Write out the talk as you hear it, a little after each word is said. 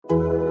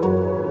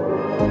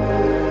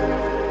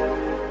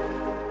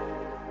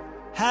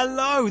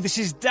Hello, this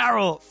is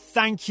Daryl.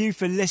 Thank you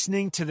for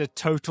listening to the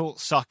Total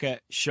Soccer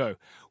Show.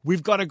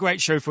 We've got a great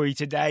show for you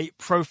today,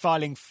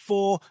 profiling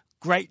 4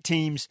 great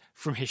teams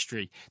from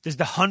history. There's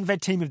the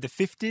Honved team of the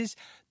 50s,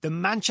 the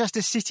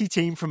Manchester City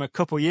team from a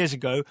couple years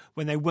ago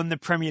when they won the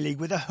Premier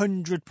League with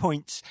 100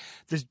 points.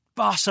 There's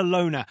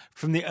Barcelona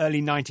from the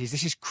early 90s.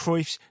 This is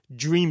Cruyff's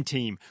dream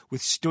team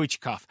with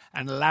Stoichkov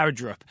and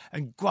Laudrup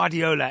and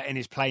Guardiola in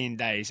his playing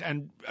days,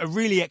 and a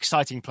really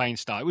exciting playing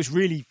style. It was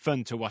really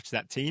fun to watch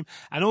that team.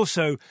 And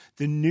also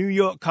the New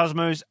York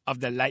Cosmos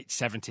of the late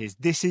 70s.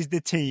 This is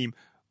the team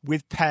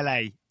with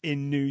Pele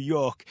in New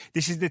York.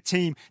 This is the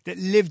team that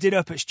lived it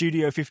up at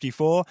Studio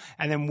 54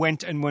 and then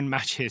went and won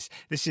matches.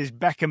 This is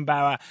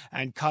Beckenbauer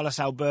and Carlos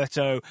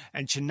Alberto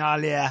and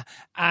Chinaglia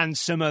and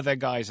some other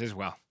guys as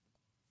well.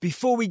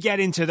 Before we get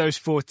into those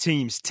 4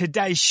 teams,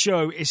 today's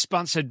show is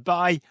sponsored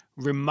by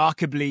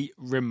Remarkably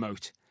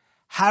Remote.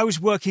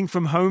 How's working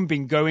from home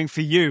been going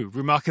for you?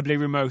 Remarkably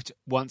Remote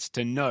wants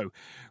to know.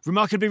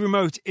 Remarkably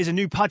Remote is a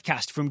new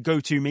podcast from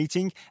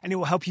GoToMeeting, and it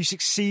will help you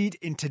succeed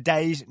in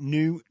today's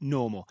new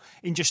normal.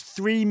 In just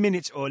 3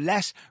 minutes or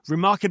less,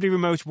 Remarkably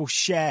Remote will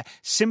share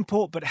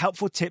simple but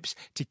helpful tips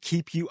to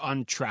keep you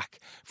on track.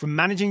 From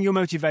managing your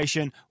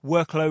motivation,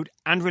 workload,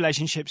 and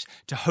relationships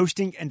to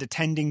hosting and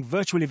attending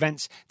virtual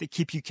events that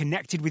keep you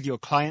connected with your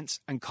clients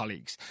and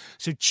colleagues.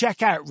 So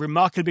check out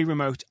Remarkably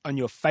Remote on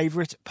your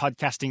favorite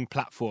podcasting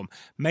platform.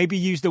 Maybe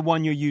use the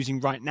one you're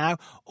using right now,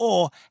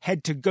 or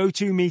head to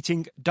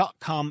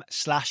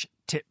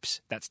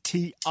gotomeeting.com/tips. That's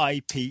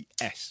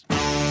TIPS.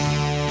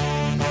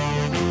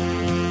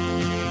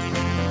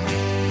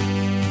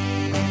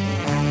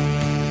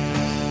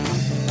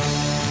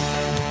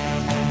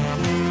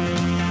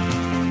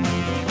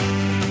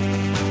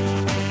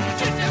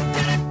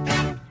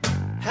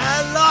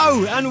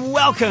 Hello and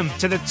welcome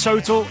to the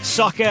Total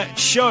Soccer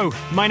Show.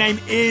 My name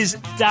is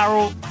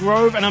Daryl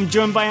Grove and I'm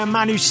joined by a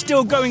man who's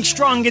still going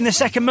strong in the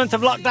second month of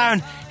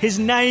lockdown. His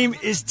name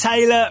is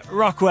Taylor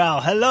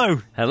Rockwell.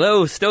 Hello.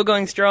 Hello, still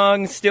going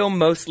strong, still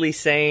mostly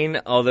sane,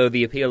 although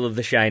the appeal of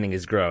The Shining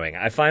is growing.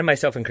 I find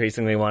myself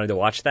increasingly wanting to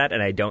watch that,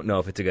 and I don't know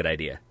if it's a good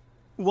idea.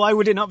 Why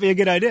would it not be a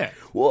good idea?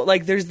 Well,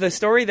 like, there's the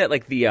story that,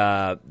 like,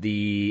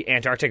 the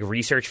Antarctic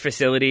research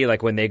facility,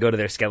 like, when they go to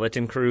their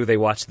skeleton crew, they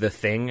watch The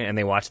Thing and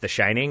they watch The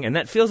Shining, and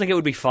that feels like it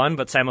would be fun,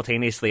 but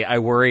simultaneously I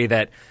worry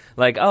that,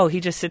 like, oh, he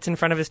just sits in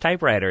front of his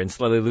typewriter and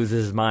slowly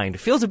loses his mind. It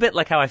feels a bit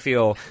like how I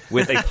feel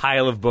with a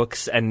pile of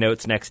books and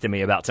notes next to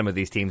me about some of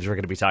these teams we're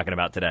going to be talking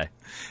about today.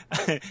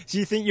 Do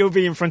you think you'll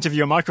be in front of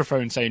your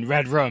microphone saying,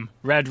 Red Rum,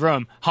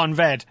 Honved,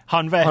 Honved,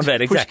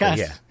 Honved, exactly, Pushkas?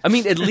 Yeah. I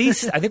mean, at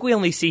least, I think we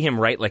only see him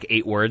write, like,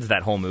 8 words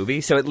that whole movie,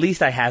 so at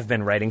least I have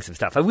been writing some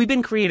stuff. We've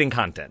been creating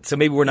content, so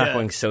maybe we're not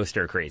going so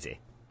stir crazy.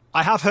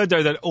 I have heard,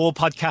 though, that all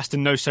podcast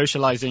and no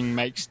socializing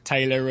makes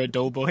Taylor a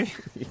dull boy.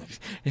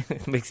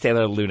 Makes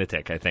Taylor a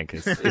lunatic, I think,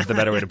 is the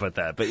better way to put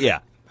that. But yeah.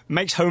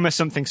 Makes Homer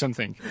something,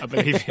 I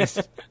believe is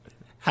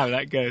how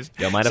that goes.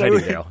 Don't mind if I do,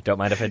 Daryl. Don't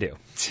mind if I do.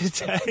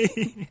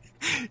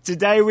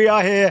 Today we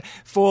are here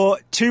for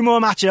 2 more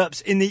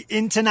matchups in the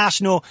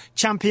International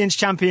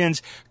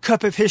Champions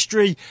Cup of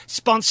History,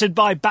 sponsored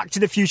by Back to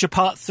the Future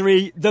Part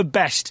 3, the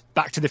best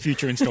Back to the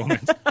Future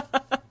installment.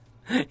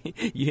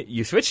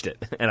 You switched it,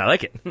 and I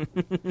like it.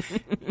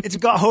 It's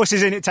got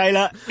horses in it,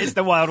 Taylor. It's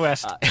the Wild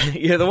West.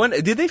 Yeah, the one.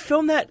 Did they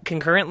film that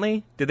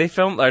concurrently? Did they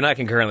film, or not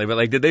concurrently, but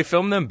like, did they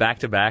film them back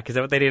to back? Is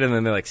that what they did, and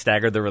then they like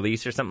staggered the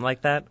release or something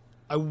like that?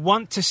 I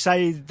want to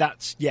say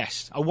that's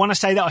yes. I want to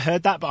say that I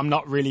heard that, but I'm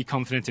not really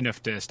confident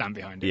enough to stand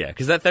behind it. Yeah,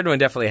 because that third one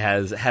definitely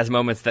has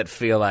moments that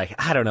feel like,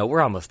 I don't know,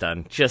 we're almost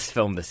done. Just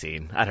film the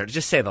scene. I don't know,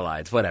 just say the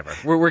lines, whatever.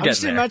 We're getting there. I'm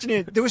just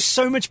imagining there was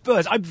so much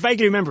buzz. I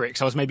vaguely remember it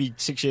because I was maybe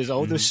 6 years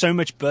old. There was so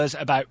much buzz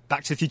about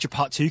Back to the Future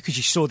Part 2 because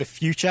you saw the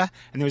future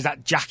and there was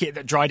that jacket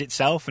that dried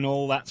itself and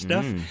all that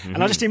stuff.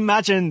 And I just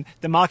imagine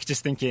the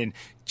marketers thinking,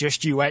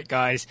 just you wait,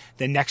 guys.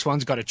 The next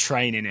one's got a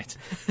train in it.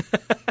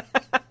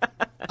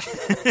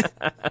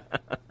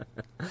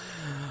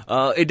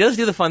 It does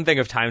do the fun thing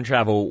of time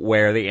travel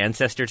where the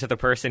ancestor to the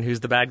person who's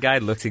the bad guy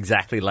looks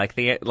exactly like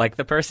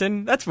the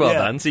person. That's well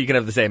done, so you can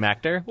have the same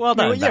actor. Well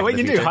done. Yeah, what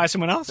you can do, hire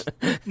someone else?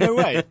 No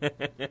way.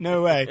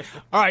 No way.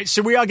 All right,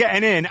 so we are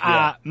getting in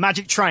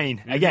Magic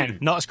Train. Again,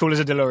 not as cool as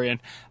a DeLorean.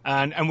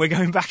 And we're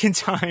going back in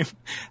time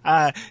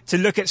to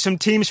look at some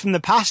teams from the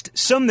past,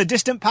 some the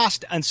distant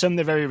past, and some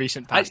the very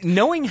recent past.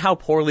 Knowing how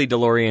poorly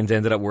DeLoreans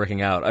ended up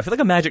working out, I feel like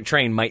a Magic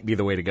Train might be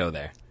the way to go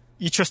there.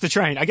 You trust the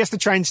train. I guess the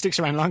train sticks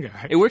around longer,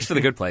 right? It works for the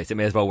good place. It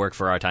may as well work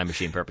for our time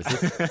machine purposes.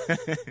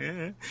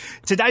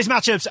 Today's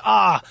matchups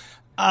are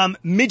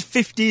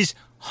mid-50s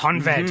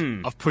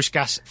Honved of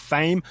Puskás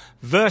fame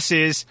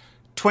versus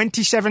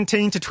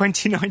 2017 to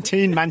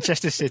 2019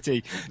 Manchester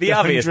City. The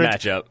obvious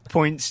matchup.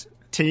 Points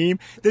team.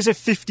 There's a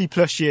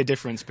 50-plus year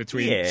difference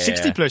between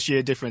 60-plus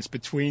year difference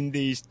between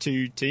these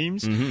two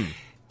teams.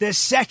 The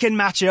second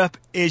matchup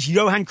is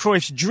Johan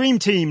Cruyff's dream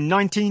team,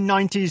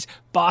 1990s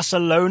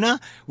Barcelona,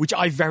 which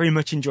I very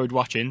much enjoyed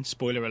watching,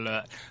 spoiler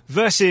alert,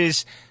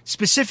 versus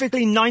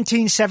specifically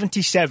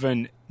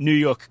 1977 New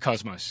York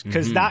Cosmos,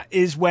 because that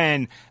is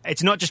when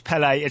it's not just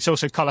Pele, it's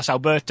also Carlos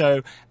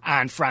Alberto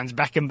and Franz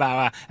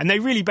Beckenbauer, and they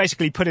really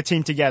basically put a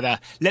team together.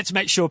 Let's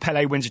make sure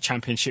Pele wins a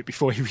championship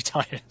before he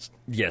retires.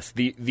 Yes,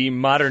 the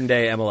modern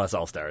day MLS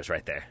All-Stars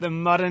right there. The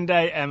modern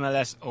day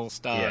MLS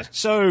All-Stars. Yeah.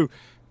 So,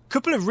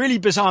 couple of really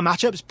bizarre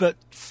matchups, but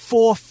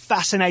 4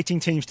 fascinating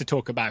teams to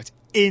talk about,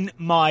 in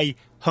my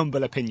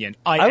humble opinion.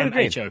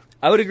 IMHO.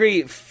 I would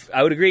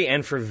agree,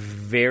 and for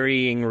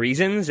varying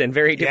reasons, and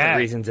very different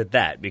reasons at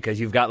that, because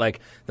you've got like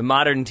the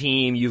modern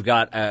team, you've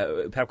got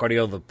Pep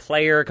Guardiola the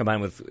player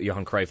combined with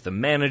Johan Cruyff the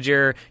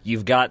manager,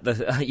 you've got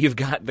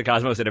the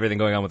Cosmos and everything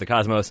going on with the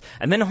Cosmos,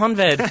 and then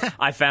Honved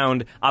I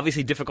found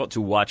obviously difficult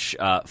to watch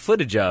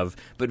footage of,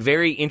 but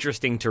very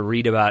interesting to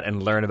read about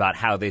and learn about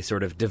how they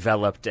sort of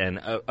developed and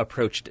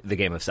approached the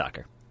game of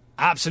soccer.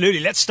 Absolutely.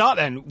 Let's start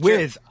then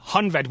with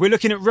Honved. We're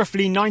looking at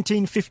roughly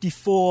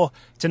 1954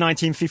 to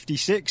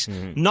 1956,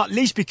 not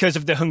least because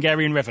of the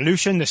Hungarian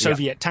Revolution. The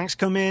Soviet tanks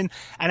come in,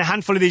 and a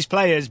handful of these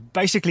players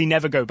basically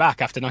never go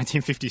back after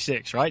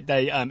 1956, right?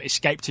 They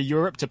escape to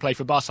Europe to play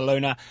for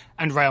Barcelona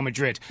and Real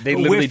Madrid. They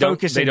literally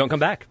don't come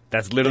back.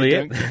 That's literally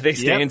it. They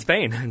stay in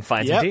Spain and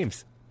find some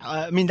teams.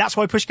 I mean, that's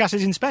why Puskás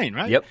is in Spain,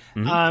 right?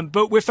 Yep.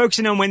 But we're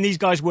focusing on when these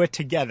guys were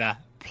together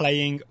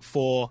playing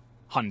for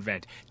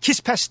Honved.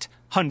 Kispest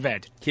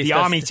Honved, the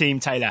army team,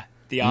 Taylor.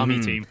 The army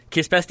team.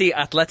 Kispesti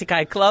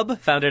Atletikai Club,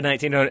 founded in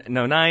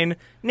 1909.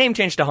 Name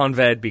changed to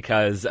Honved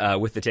because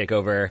with the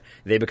takeover,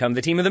 they become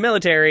the team of the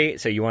military,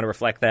 so you want to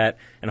reflect that.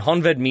 And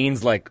Honved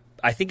means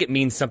I think it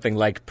means something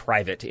like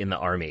private in the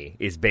army,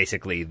 is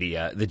basically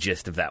the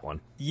gist of that one.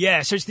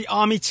 Yeah, so it's the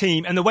army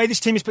team, and the way this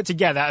team is put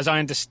together, as I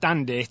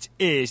understand it,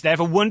 is they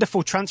have a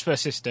wonderful transfer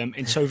system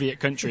in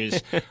Soviet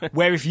countries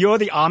where if you're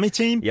the army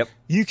team,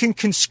 you can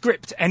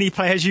conscript any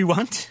players you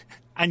want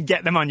and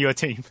get them on your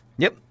team.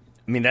 Yep.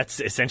 I mean, that's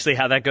essentially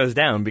how that goes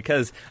down,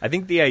 because I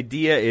think the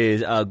idea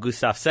is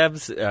Gustav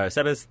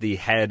Sebes, the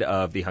head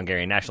of the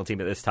Hungarian national team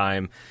at this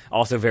time,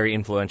 also very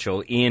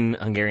influential in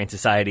Hungarian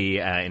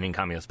society and in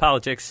communist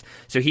politics.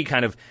 So he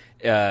kind of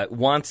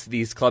wants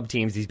these club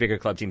teams, these bigger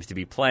club teams, to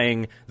be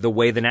playing the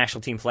way the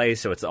national team plays.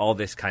 So it's all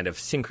this kind of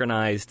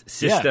synchronized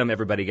system. Yeah.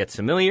 Everybody gets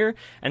familiar,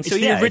 and so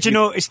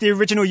it's the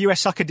original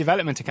U.S. Soccer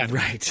Development Academy,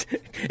 right?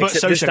 But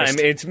except this time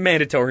it's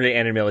mandatory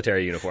and in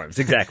military uniforms.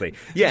 Exactly.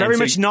 Yeah, very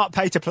much not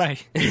pay to play.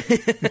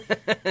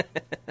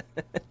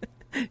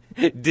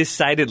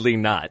 Decidedly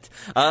not.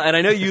 And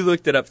I know you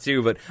looked it up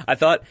too, but I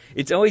thought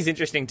it's always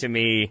interesting to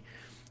me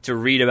to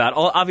read about.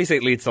 Obviously,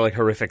 it leads to like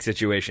horrific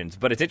situations,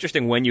 but it's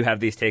interesting when you have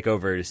these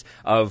takeovers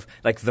of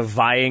like the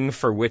vying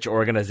for which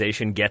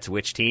organization gets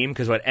which team.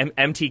 Because what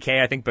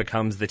MTK I think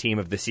becomes the team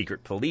of the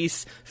secret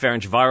police.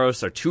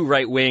 Ferencváros are too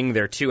right wing;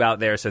 they're too out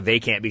there, so they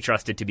can't be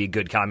trusted to be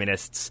good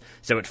communists.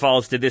 So it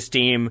falls to this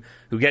team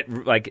who get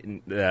like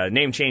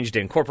name changed,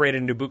 incorporated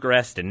into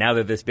Bucharest, and now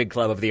they're this big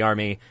club of the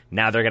army.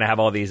 Now they're going to have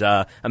all these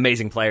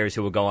amazing players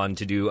who will go on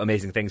to do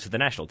amazing things for the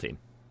national team.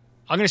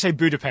 I'm going to say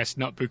Budapest,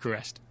 not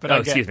Bucharest. But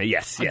excuse me.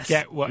 Yes. I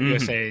get what you're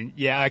saying.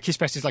 Yeah,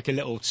 Kispest is like a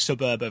little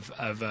suburb of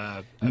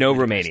no Budapest,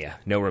 Romania.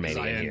 No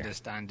Romania as I here.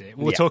 understand it.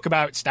 We'll talk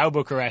about Steaua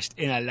Bucharest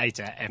in a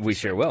later episode. We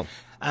sure will.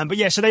 But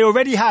yeah, so they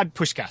already had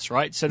Puskás,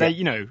 right? So they,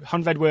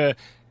 Honved were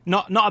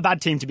not a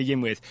bad team to begin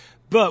with.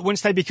 But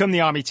once they become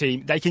the army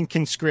team, they can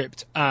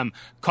conscript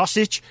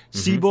Kosic,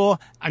 Sibor,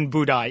 and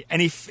Budaj,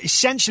 and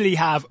essentially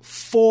have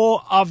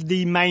 4 of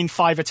the main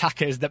 5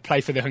 attackers that play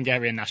for the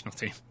Hungarian national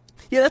team.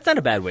 Yeah, that's not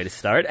a bad way to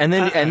start. And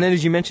then,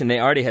 as you mentioned, they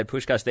already had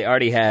Puskás. They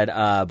already had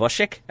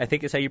Bosik, I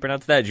think is how you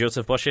pronounce that.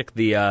 Josef Bosik,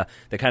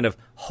 the kind of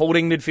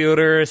holding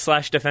midfielder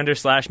 / defender /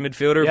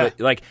 midfielder. Yeah. But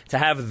like to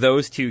have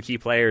those 2 key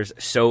players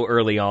so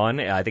early on,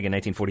 I think in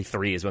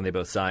 1943 is when they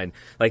both signed.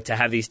 Like to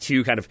have these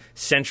 2 kind of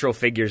central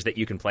figures that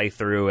you can play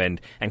through and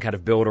kind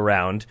of build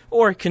around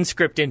or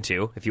conscript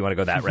into, if you want to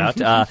go that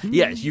route.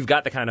 Yes, you've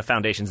got the kind of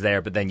foundations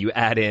there, but then you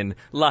add in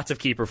lots of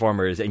key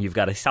performers, and you've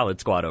got a solid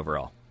squad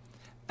overall.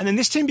 And then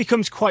this team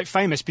becomes quite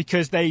famous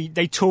because they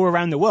tour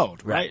around the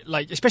world, right?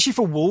 Like, especially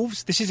for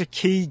Wolves, this is a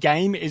key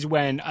game, is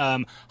when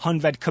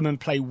Honved come and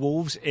play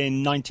Wolves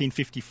in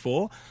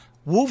 1954.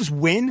 Wolves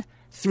win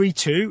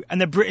 3-2, and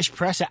the British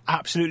press are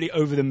absolutely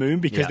over the moon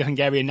because the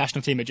Hungarian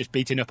national team are just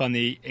beating up on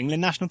the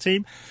England national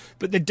team.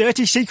 But the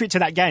dirty secret to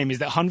that game is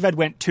that Honved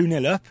went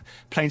 2-0 up,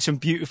 playing some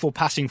beautiful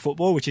passing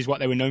football, which is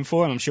what they were known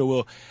for, and I'm sure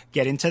we'll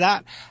get into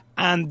that.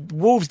 And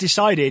Wolves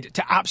decided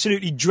to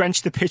absolutely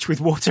drench the pitch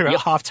with water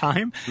at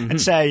half-time and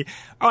say,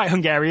 all right,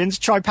 Hungarians,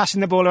 try passing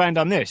the ball around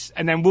on this.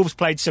 And then Wolves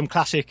played some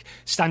classic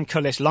Stan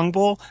Cullis long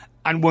ball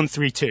and won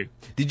 3-2.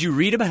 Did you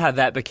read about how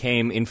that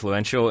became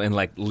influential in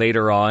like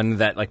later on,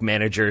 that like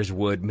managers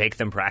would make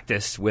them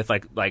practice with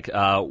like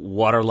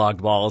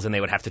waterlogged balls, and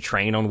they would have to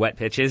train on wet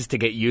pitches to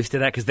get used to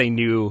that, because they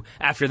knew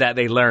after that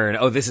they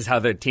learn, this is how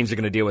the teams are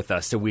going to deal with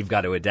us, so we've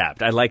got to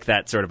adapt. I like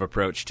that sort of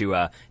approach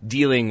to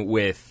dealing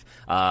with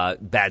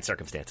bad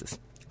circumstances.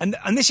 And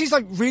this is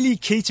like really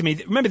key to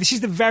me. Remember, this is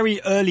the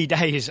very early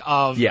days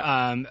of what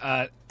I'm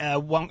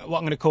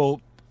going to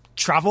call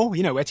travel,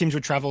 where teams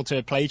would travel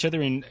to play each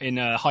other in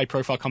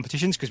high-profile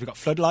competitions, because we've got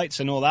floodlights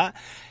and all that.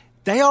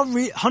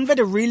 Honved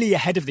are really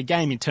ahead of the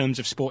game in terms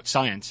of sports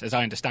science, as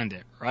I understand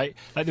it, right?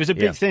 Like there was a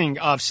big thing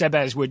of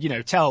Sebes would,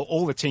 tell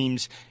all the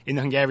teams in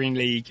the Hungarian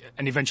league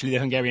and eventually the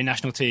Hungarian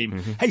national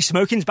team, hey,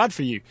 smoking's bad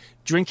for you,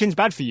 drinking's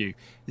bad for you,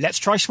 let's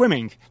try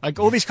swimming. Like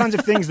all these kinds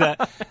of things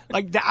that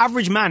like the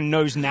average man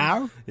knows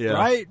now,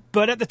 right?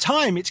 But at the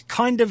time, it's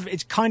kind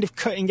of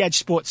cutting edge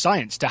sports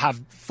science to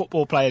have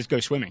football players go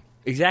swimming.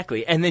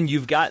 Exactly. And then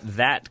you've got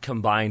that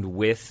combined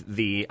with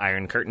the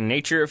Iron Curtain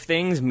nature of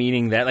things,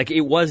 meaning that like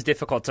it was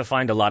difficult to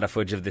find a lot of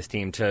footage of this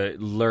team to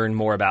learn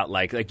more about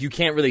like you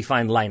can't really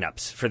find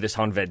lineups for this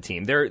Honved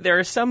team. There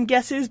are some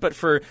guesses, but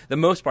for the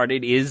most part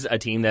it is a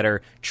team that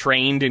are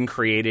trained and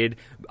created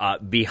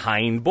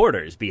behind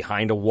borders,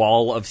 behind a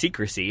wall of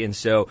secrecy. And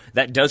so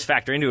that does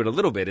factor into it a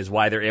little bit, is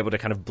why they're able to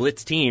kind of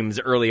blitz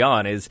teams early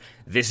on. Is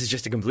this is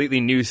just a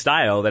completely new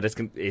style that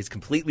is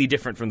completely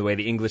different from the way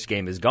the English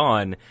game is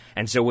gone.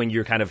 And so when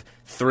you're kind of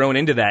thrown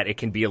into that, it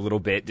can be a little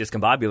bit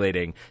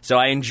discombobulating. So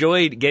I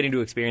enjoyed getting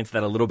to experience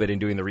that a little bit in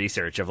doing the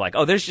research of like,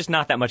 oh, there's just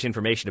not that much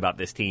information about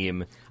this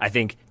team, I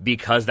think,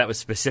 because that was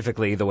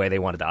specifically the way they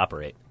wanted to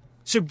operate.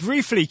 So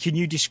briefly, can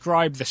you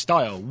describe the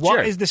style?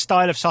 What is the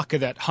style of soccer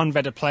that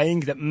Honved are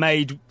playing that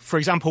made, for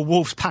example,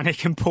 Wolves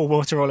panic and pour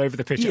water all over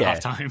the pitch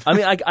at halftime? I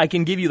mean, I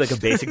can give you like a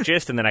basic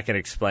gist, and then I can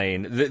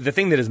explain. The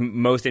thing that is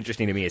most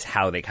interesting to me is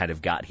how they kind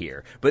of got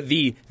here. But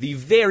the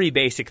very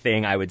basic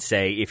thing I would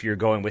say, if you're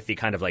going with the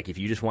kind of like, if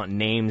you just want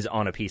names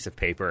on a piece of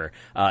paper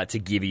to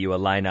give you a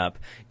lineup,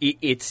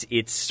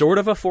 it's sort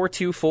of a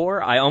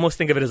 4-2-4. I almost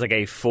think of it as like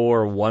a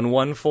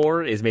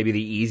 4-1-1-4 is maybe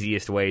the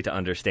easiest way to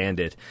understand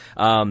it.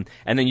 And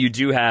then you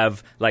do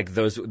have like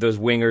those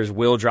wingers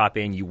will drop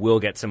in. You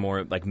will get some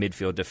more like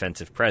midfield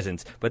defensive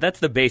presence, but that's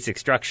the basic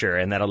structure,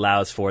 and that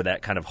allows for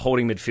that kind of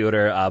holding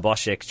midfielder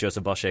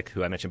Joseph Boschik,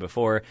 who I mentioned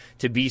before,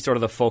 to be sort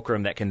of the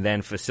fulcrum that can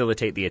then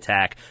facilitate the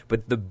attack.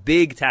 But the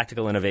big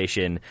tactical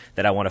innovation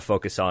that I want to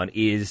focus on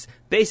is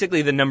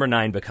basically the number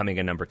 9 becoming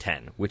a number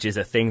 10, which is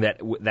a thing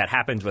that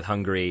happens with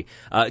Hungary.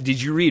 Did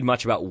you read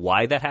much about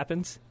why that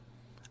happens?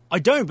 I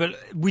don't, but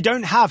we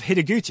don't have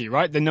Hidaguti,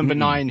 right? The number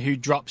 9 who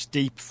drops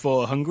deep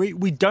for Hungary.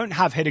 We don't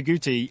have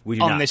Hidaguti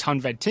on this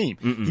Honved team.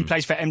 He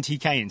plays for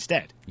MTK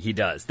instead. He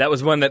does. That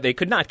was one that they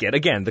could not get.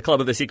 Again, the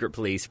Club of the Secret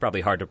Police,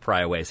 probably hard to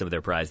pry away some of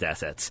their prized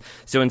assets.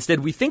 So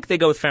instead, we think they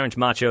go with Ferenc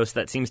Machos.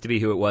 That seems to be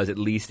who it was, at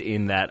least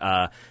in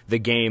that the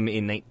game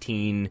in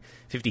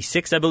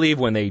 1956, I believe,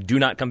 when they do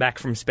not come back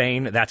from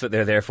Spain. That's what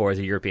they're there for, as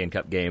a European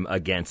Cup game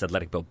against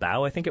Athletic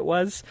Bilbao, I think it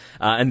was.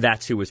 And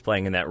that's who was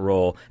playing in that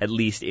role, at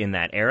least in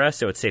that era.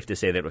 So it's safe to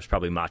say that it was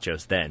probably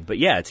Machos then. But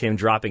yeah, it's him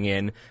dropping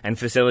in and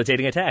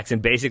facilitating attacks.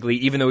 And basically,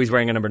 even though he's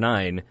wearing a number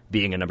 9,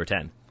 being a number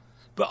 10.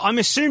 But I'm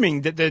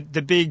assuming that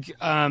the big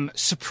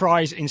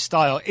surprise in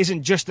style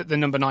isn't just that the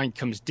number 9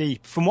 comes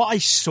deep. From what I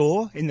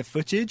saw in the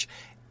footage,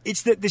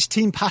 it's that this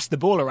team passed the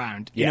ball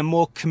around in a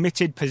more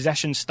committed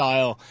possession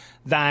style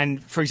than,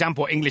 for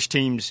example, English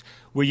teams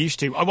were used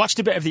to. I watched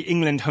a bit of the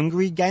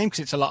England-Hungary game because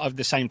it's a lot of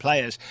the same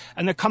players,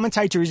 and the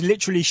commentator is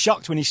literally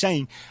shocked when he's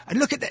saying, and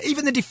look at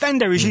even the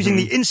defender is using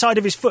the inside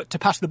of his foot to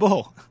pass the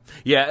ball.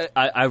 Yeah,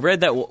 I read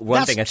that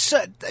one thing.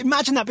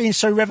 Imagine that being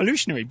so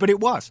revolutionary, but it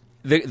was.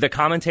 The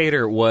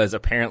commentator was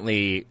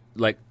apparently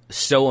like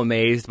so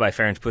amazed by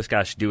Ferenc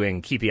Puskás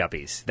doing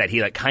keepy-uppies that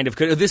he like kind of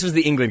could. This was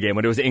the England game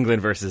when it was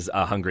England versus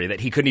Hungary, that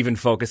he couldn't even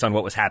focus on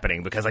what was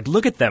happening because like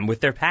look at them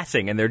with their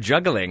passing and their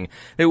juggling.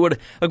 They would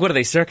like, what are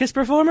they, circus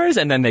performers?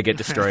 And then they get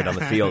destroyed on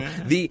the field.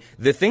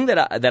 The thing that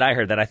I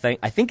heard that I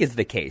think is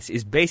the case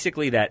is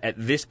basically that at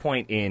this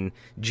point in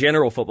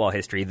general football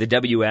history, the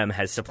WM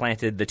has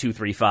supplanted the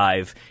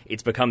 2-3-5.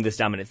 It's become this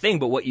dominant thing.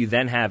 But what you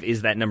then have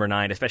is that number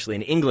 9, especially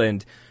in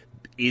England,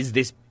 is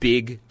this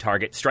big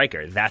target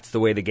striker. That's the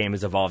way the game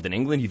has evolved in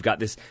England. You've got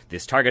this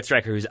target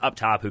striker who's up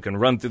top, who can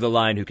run through the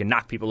line, who can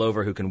knock people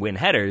over, who can win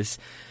headers.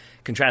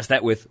 Contrast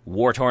that with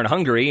war-torn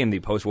Hungary in the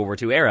post-World War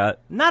II era.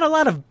 Not a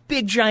lot of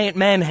big, giant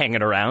men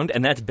hanging around,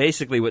 and that's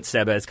basically what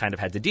Sebes kind of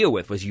had to deal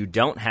with, was you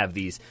don't have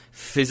these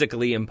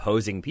physically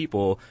imposing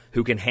people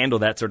who can handle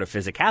that sort of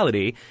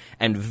physicality,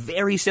 and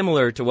very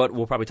similar to what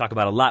we'll probably talk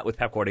about a lot with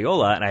Pep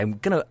Guardiola, and I'm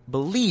going to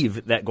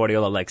believe that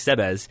Guardiola likes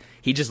Sebes.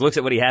 He just looks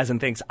at what he has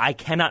and thinks, I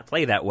cannot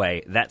play that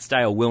way. That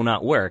style will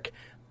not work.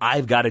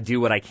 I've got to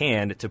do what I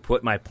can to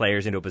put my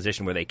players into a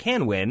position where they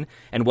can win.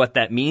 And what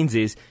that means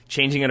is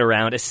changing it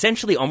around,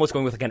 essentially almost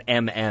going with like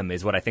an MM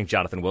is what I think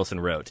Jonathan Wilson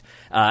wrote.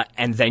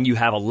 And then you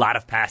have a lot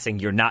of passing.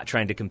 You're not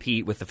trying to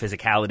compete with the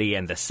physicality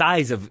and the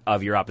size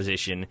of your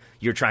opposition.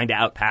 You're trying to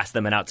outpass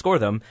them and outscore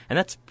them. And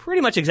that's pretty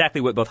much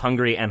exactly what both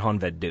Hungary and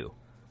Honved do.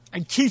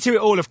 And key to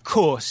it all, of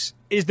course,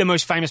 is the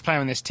most famous player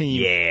on this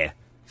team. Yeah.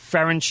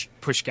 Ferenc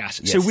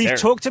Puskás. Yes, so we've sir.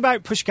 talked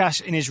about Puskás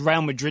in his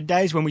Real Madrid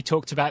days when we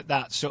talked about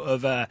that sort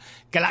of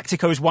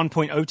Galacticos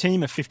 1.0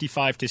 team of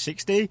 55 to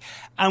 60.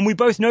 And we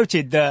both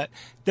noted that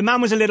the man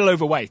was a little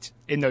overweight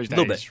in those days.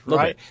 Little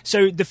right? bit.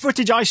 So the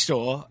footage I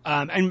saw,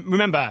 and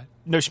remember,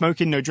 no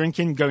smoking, no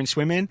drinking, going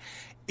swimming.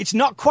 it's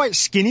not quite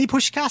skinny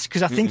Puskás,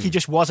 because I think he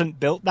just wasn't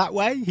built that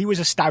way. He was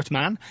a stout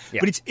man,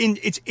 but it's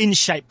in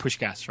shape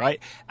Puskás, right?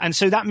 And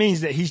so that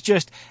means that he's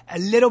just a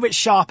little bit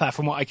sharper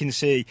from what I can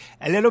see,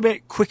 a little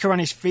bit quicker on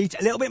his feet,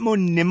 a little bit more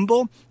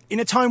nimble in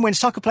a time when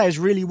soccer players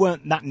really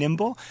weren't that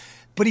nimble.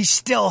 But he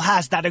still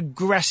has that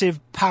aggressive,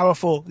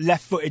 powerful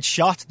left-footed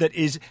shot that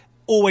is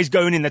always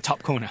going in the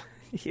top corner.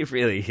 He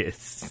really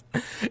is.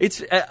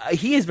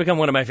 He has become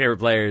one of my favorite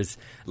players,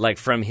 like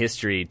from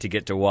history, to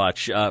get to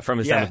watch from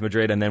his time with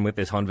Madrid and then with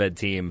this Honved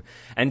team.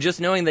 And just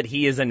knowing that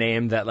he is a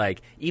name that,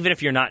 like, even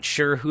if you're not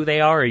sure who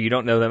they are or you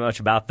don't know that much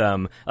about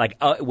them, like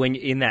when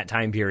in that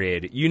time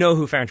period, you know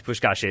who Ferenc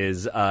Puskás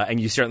is, and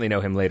you certainly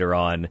know him later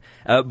on.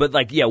 But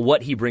like,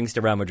 what he brings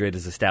to Real Madrid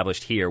is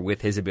established here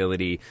with his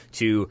ability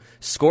to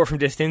score from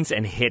distance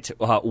and hit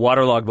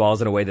waterlogged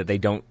balls in a way that they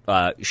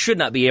should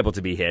not be able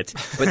to be hit.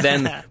 But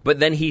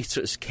then he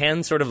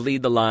can sort of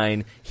lead the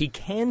line. He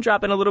can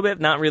drop in a little bit,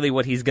 not really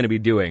what he's going to be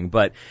doing,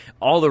 but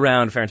all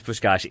around, Ferenc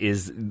Puskás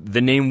is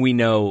the name we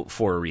know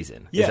for a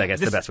reason, is I guess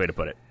the best way to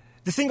put it.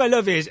 The thing I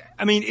love is,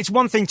 I mean, it's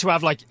one thing to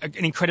have like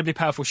an incredibly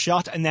powerful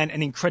shot and then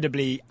an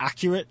incredibly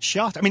accurate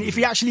shot. I mean, if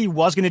he actually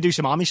was going to do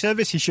some army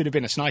service, he should have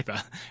been a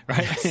sniper,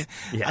 right?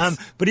 Yes.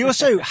 But he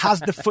also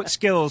has the foot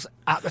skills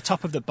at the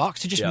top of the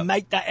box to just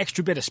make that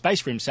extra bit of space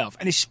for himself.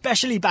 And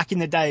especially back in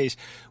the days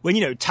when,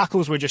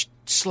 tackles were just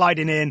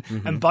sliding in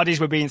and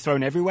bodies were being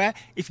thrown everywhere.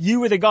 If you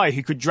were the guy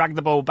who could drag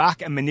the ball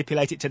back and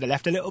manipulate it to the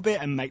left a little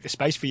bit and make the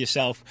space for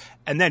yourself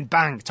and then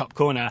bang, top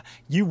corner,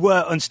 you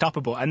were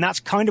unstoppable. And that's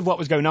kind of what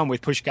was going on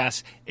with Puskás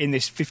in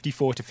this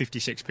 54 to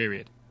 56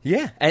 period.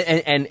 Yeah,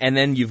 and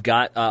then you've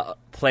got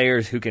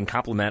players who can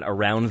complement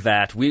around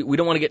that. We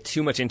don't want to get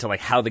too much into like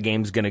how the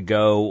game's going to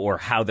go or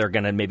how they're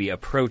going to maybe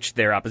approach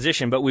their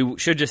opposition, but we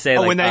should just say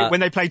when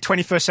they play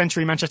 21st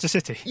century Manchester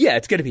City. Yeah,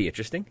 it's going to be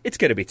interesting. It's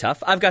going to be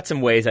tough. I've got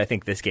some ways I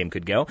think this game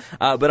could go,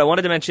 but I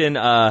wanted to mention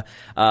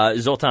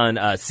Zoltan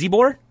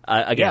Zibor.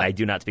 Again, I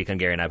do not speak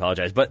Hungarian, I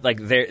apologize. But like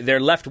their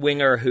left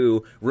winger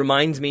who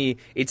reminds me,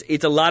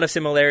 it's a lot of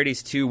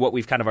similarities to what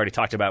we've kind of already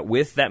talked about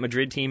with that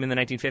Madrid team in the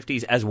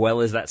 1950s, as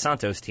well as that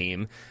Santos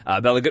team.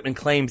 Bela Gutmann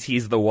claims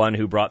he's the one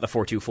who brought the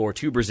 4-2-4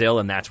 to Brazil,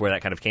 and that's where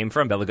that kind of came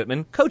from. Bela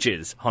Gutmann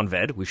coaches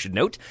Honved, we should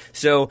note.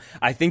 So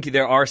I think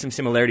there are some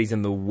similarities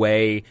in the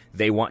way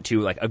they want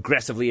to like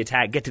aggressively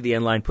attack, get to the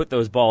end line, put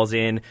those balls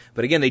in.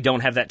 But again, they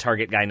don't have that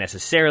target guy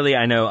necessarily.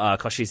 I know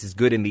Koshis is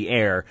good in the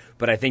air,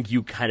 but I think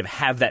you kind of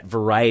have that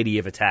variety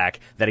of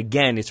attack that,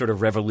 again, is sort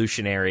of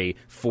revolutionary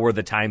for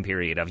the time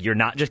period of you're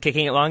not just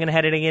kicking it long and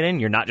heading it in,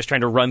 you're not just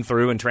trying to run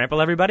through and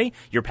trample everybody,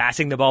 you're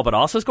passing the ball but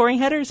also scoring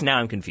headers. Now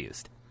I'm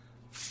confused.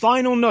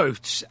 Final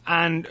notes,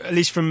 and at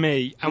least from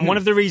me, and one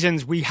of the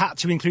reasons we had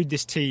to include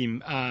this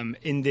team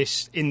in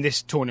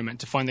this tournament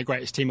to find the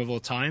greatest team of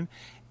all time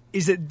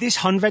is that this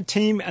Honved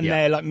team and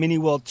their like mini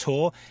world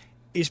tour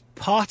is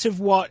part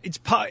of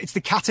it's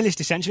the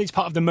catalyst essentially. It's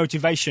part of the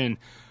motivation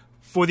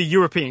for the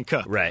European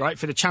Cup, right?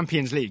 For the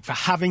Champions League, for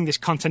having this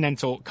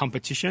continental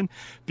competition,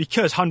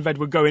 because Honved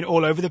were going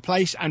all over the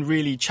place and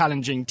really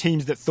challenging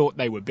teams that thought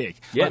they were big.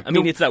 Yeah, like, I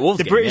mean, it's that Wolves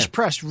game. The British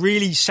press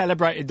really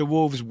celebrated the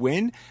Wolves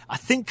win, I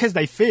think because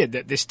they feared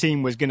that this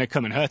team was going to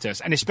come and hurt us,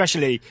 and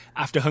especially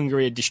after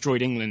Hungary had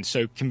destroyed England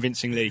so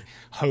convincingly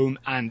home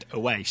and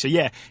away. So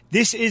yeah,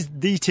 this is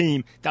the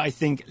team that I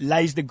think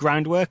lays the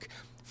groundwork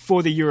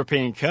for the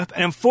European Cup,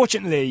 and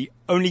unfortunately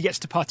only gets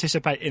to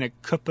participate in a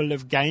couple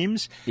of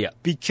games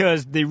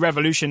because the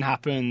revolution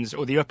happens,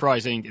 or the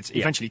uprising, it's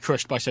eventually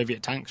crushed by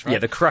Soviet tanks, right? Yeah,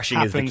 the crushing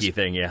is the key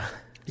thing,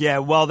 Yeah,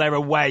 while they're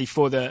away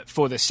for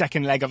the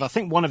second leg of, I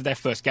think, one of their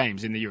first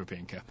games in the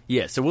European Cup.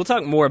 Yeah, so we'll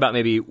talk more about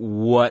maybe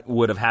what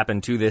would have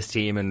happened to this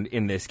team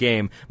in this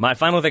game. My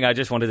final thing I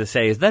just wanted to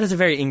say is that is a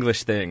very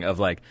English thing of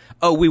like,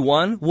 oh, we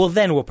won? Well,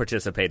 then we'll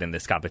participate in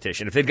this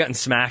competition. If they'd gotten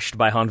smashed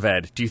by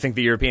Honved, do you think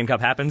the European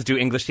Cup happens? Do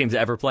English teams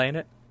ever play in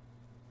it?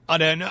 I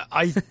don't know.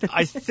 I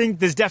think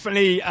there's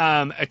definitely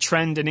a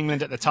trend in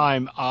England at the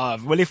time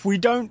of, well, if we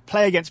don't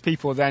play against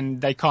people, then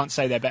they can't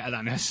say they're better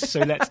than us. So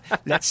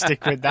let's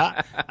stick with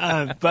that.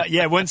 But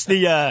yeah, once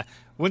the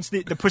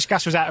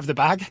Puskás was out of the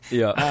bag,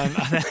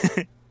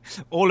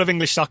 all of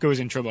English soccer was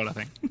in trouble, I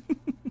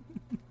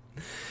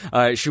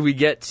think. Should we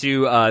get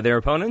to their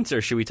opponents,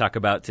 or should we talk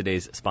about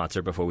today's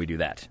sponsor before we do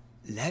that?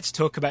 Let's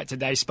talk about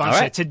today's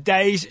sponsor. Right.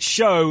 Today's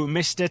show,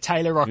 Mr.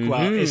 Taylor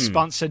Rockwell, is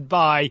sponsored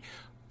by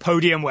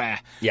Podiumwear.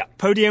 Yeah.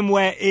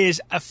 Podiumwear is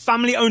a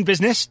family-owned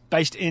business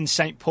based in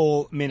St.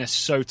 Paul,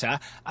 Minnesota.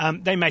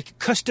 They make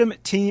custom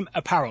team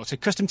apparel. It's a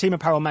custom team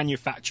apparel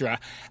manufacturer,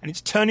 and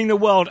it's turning the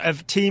world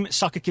of team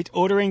soccer kit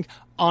ordering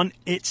on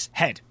its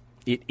head.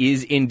 It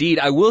is indeed.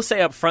 I will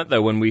say up front,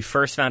 though, when we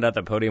first found out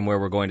that Podiumwear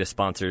were going to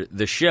sponsor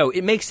the show,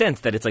 it makes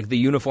sense that it's like the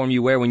uniform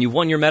you wear when you've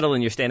won your medal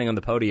and you're standing on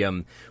the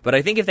podium. But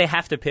I think if they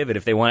have to pivot,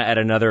 if they want to add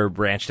another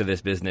branch to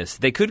this business,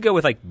 they could go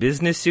with like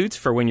business suits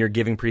for when you're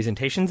giving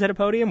presentations at a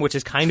podium, which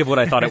is kind of what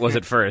I thought it was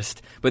at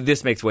first. But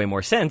this makes way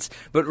more sense.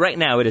 But right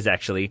now it is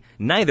actually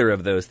neither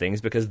of those things,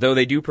 because though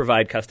they do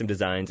provide custom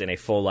designs and a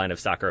full line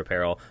of soccer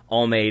apparel,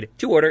 all made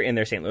to order in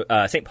their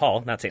St.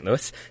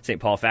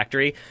 Paul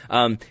factory,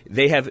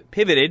 they have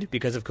pivoted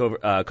because of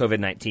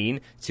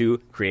COVID-19 to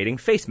creating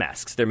face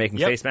masks. They're making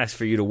face masks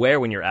for you to wear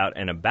when you're out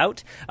and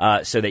about,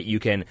 so that you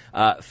can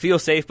feel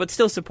safe, but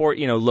still support,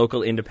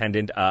 local,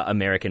 independent,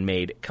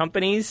 American-made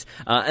companies.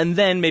 And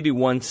then maybe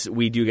once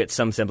we do get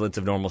some semblance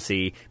of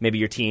normalcy, maybe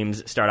your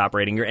teams start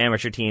operating, your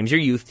amateur teams, your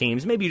youth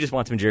teams, maybe you just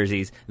want some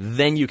jerseys,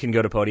 then you can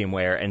go to Podium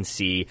Wear and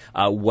see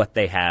what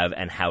they have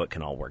and how it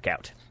can all work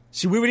out.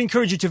 So we would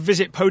encourage you to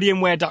visit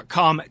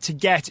podiumwear.com to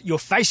get your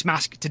face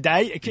mask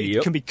today. It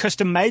can be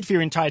custom made for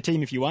your entire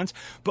team if you want,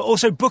 but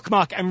also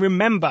bookmark and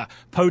remember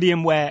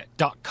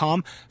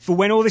podiumwear.com for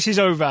when all this is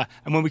over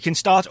and when we can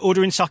start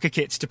ordering soccer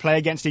kits to play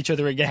against each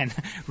other again.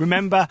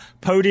 Remember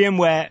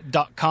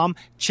podiumwear.com.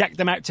 Check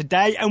them out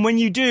today. And when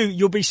you do,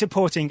 you'll be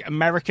supporting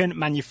American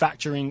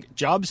manufacturing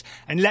jobs.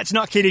 And let's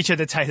not kid each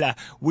other, Taylor.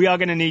 We are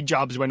going to need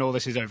jobs when all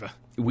this is over.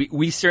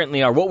 We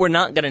certainly are. What we're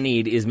not going to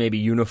need is maybe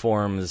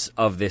uniforms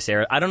of this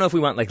era. I don't know if we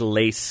want like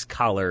lace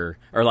collar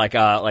or like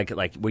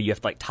where you have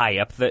to like tie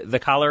up the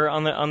collar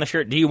on the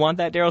shirt. Do you want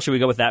that, Daryl? Should we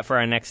go with that for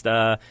our next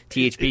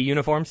THP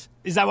uniforms?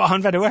 Is that what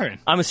Honved are wearing?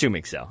 I'm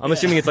assuming so. I'm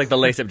assuming it's like the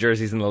lace-up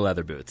jerseys and the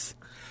leather boots.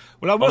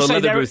 Well, I will say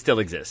leather boots still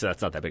exist, so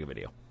that's not that big of a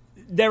deal.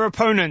 Their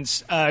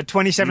opponents,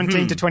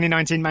 2017 to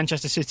 2019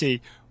 Manchester City,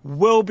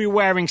 will be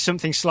wearing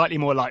something slightly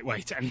more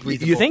lightweight and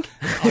breathable. You think?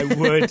 I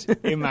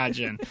would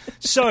imagine.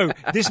 So,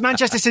 this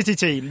Manchester City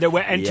team that we're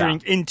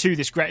entering into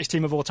this greatest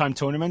team of all time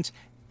tournament,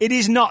 it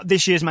is not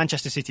this year's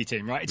Manchester City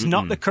team, right? It's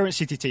not the current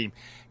City team.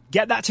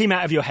 Get that team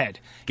out of your head.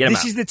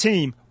 This is the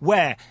team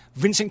where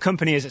Vincent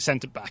Kompany is at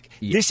centre-back.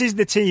 Yeah. This is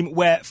the team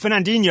where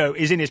Fernandinho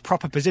is in his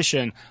proper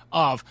position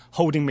of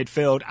holding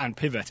midfield and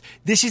pivot.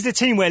 This is the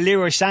team where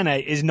Leroy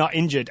Sané is not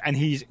injured and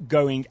he's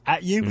going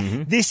at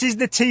you. This is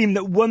the team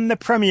that won the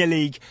Premier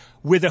League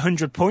with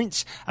 100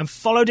 points and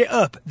followed it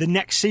up the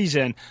next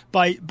season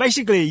by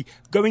basically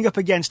going up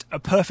against a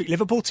perfect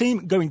Liverpool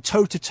team, going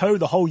toe-to-toe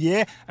the whole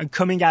year and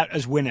coming out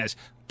as winners.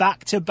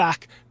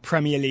 Back-to-back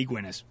Premier League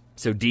winners.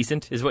 So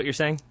decent is what you're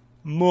saying?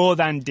 More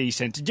than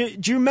decent. Do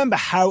you remember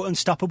how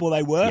unstoppable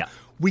they were? Yeah.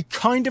 We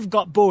kind of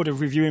got bored of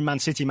reviewing Man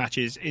City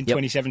matches in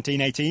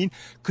 2017-18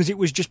 because it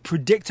was just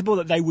predictable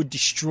that they would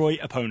destroy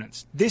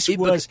opponents. This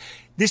was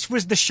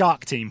the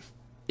Shark team.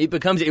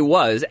 It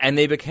was, and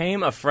they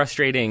became a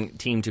frustrating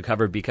team to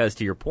cover because,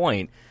 to your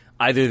point,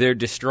 either they're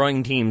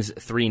destroying teams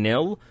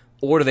 3-0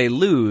 or do they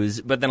lose,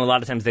 but then a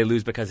lot of times they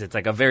lose because it's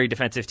like a very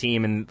defensive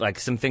team and like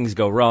some things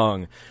go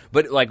wrong.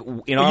 But like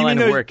in our line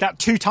of work, that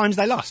 2 times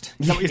they lost.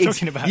 Is that what you're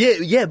talking about?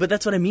 Yeah, but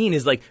that's what I mean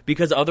is like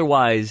because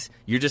otherwise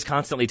you're just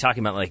constantly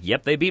talking about like,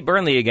 yep, they beat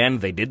Burnley again.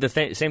 They did the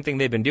same thing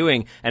they've been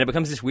doing, and it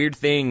becomes this weird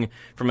thing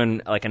from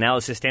an like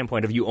analysis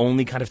standpoint of you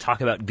only kind of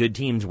talk about good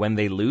teams when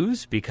they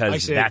lose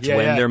because that's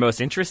when they're most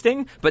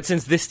interesting. But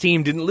since this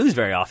team didn't lose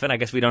very often, I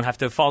guess we don't have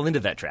to fall into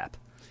that trap.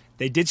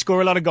 They did score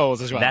a lot of goals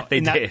as well. That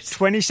did.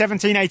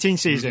 2017-18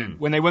 season,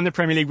 when they won the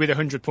Premier League with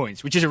 100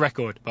 points, which is a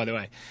record, by the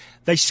way.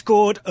 They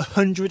scored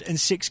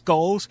 106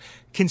 goals,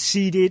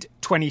 conceded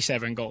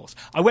 27 goals.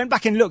 I went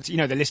back and looked,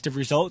 the list of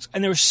results,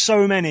 and there are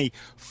so many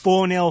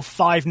 4-0,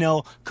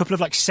 5-0, a couple of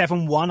like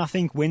 7-1, I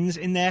think, wins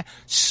in there.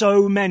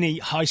 So many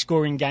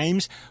high-scoring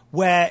games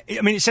where,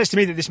 it says to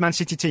me that this Man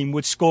City team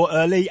would score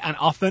early and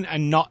often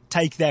and not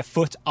take their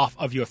foot off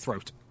of your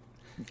throat.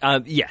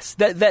 Yes,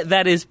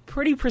 that is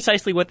pretty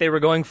precisely what they were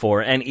going for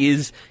and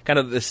is kind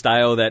of the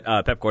style that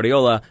Pep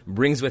Guardiola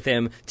brings with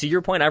him. To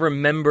your point,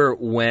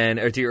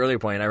 to your earlier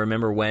point, I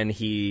remember when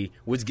he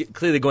was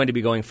clearly going to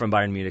be going from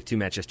Bayern Munich to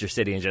Manchester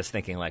City and just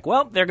thinking like,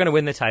 well, they're going to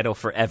win the title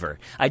forever.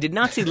 I did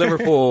not see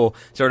Liverpool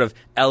sort of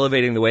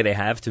elevating the way they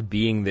have to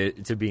being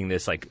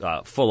this like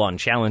full-on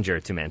challenger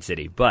to Man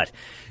City. But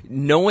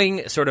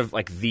knowing sort of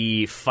like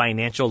the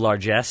financial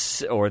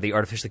largesse or the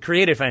artificially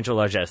created financial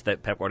largesse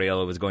that Pep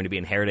Guardiola was going to be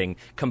inheriting,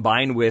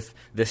 combined with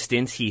the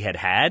stints he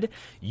had,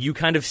 you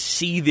kind of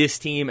see this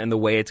team and the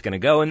way it's going to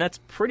go, and that's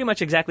pretty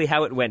much exactly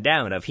how it went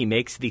down. He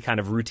makes the kind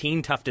of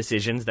routine tough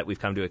decisions that we've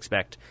come to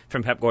expect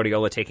from Pep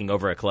Guardiola taking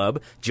over a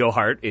club. Joe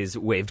Hart is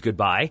waved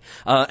goodbye,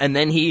 and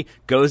then he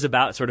goes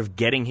about sort of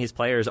getting his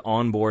players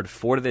on board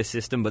for this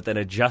system, but then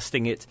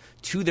adjusting it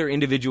to their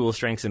individual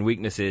strengths and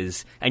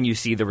weaknesses, and you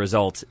see the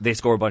result. They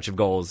score a bunch of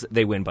goals,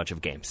 they win a bunch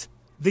of games.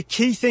 The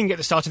key thing at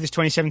the start of this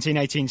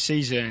 2017-18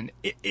 season,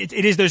 it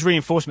is those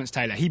reinforcements,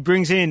 Taylor. He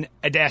brings in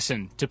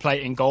Ederson to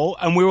play in goal,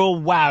 and we're all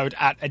wowed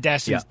at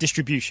Ederson's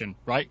distribution,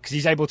 right? Because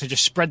he's able to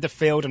just spread the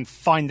field and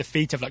find the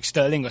feet of like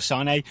Sterling or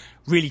Sané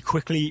really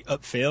quickly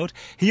upfield.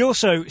 He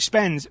also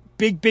spends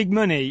big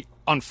money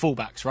on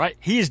fullbacks, right?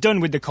 He is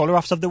done with the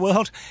Kollarovs of the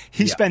world.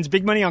 He spends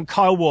big money on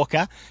Kyle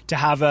Walker to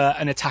have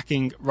an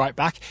attacking right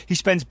back. He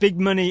spends big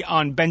money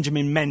on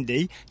Benjamin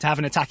Mendy to have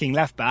an attacking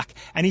left back.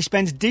 And he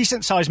spends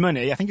decent sized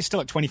money, I think it's still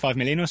like 25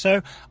 million or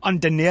so, on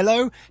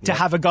Danilo to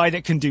have a guy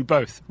that can do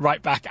both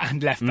right back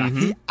and left back.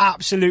 He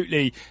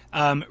absolutely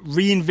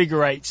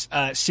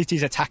reinvigorates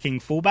City's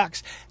attacking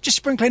fullbacks. Just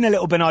sprinkling a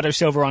little Bernardo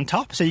Silva on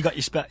top, so you got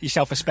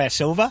yourself a spare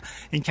Silva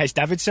in case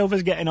David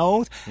Silva's getting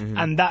old.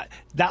 And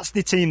that's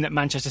the team that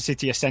Manchester City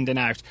City are sending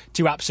out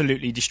to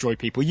absolutely destroy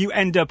people. You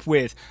end up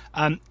with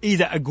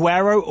either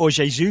Aguero or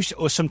Jesus,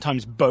 or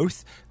sometimes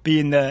both,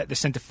 being the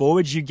centre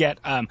forwards. You get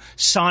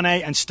Sane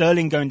and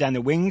Sterling going down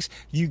the wings.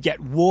 You get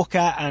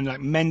Walker and like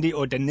Mendy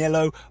or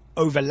Danilo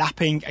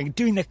overlapping and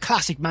doing the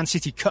classic Man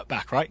City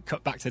cutback, right?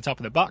 Cut back to the top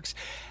of the box.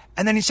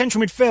 And then in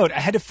central midfield,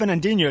 ahead of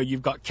Fernandinho,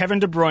 you've got Kevin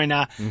De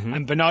Bruyne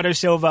and Bernardo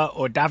Silva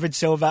or David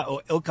Silva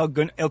or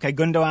Ilkay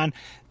Gundogan.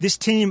 This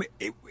team,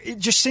 it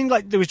just seemed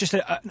like there was just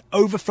an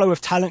overflow of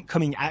talent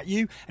coming at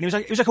you, and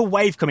it was like a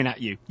wave coming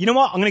at you. You know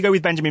what? I'm going to go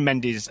with Benjamin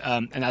Mendy's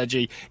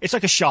analogy. It's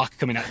like a shark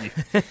coming at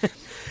you.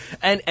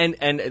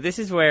 And this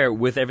is where,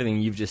 with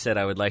everything you've just said,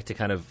 I would like to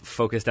kind of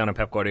focus down on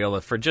Pep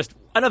Guardiola for just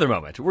another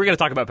moment. We're going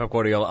to talk about Pep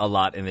Guardiola a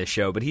lot in this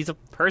show, but he's a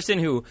person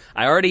who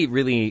I already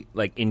really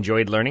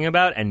enjoyed learning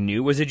about and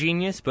knew was a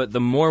genius. But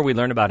the more we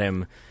learn about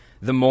him,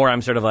 the more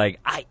I'm sort of like,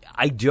 I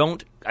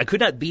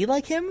could not be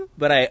like him,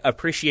 but I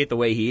appreciate the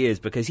way he is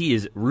because he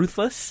is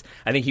ruthless.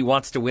 I think he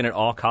wants to win at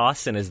all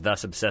costs and is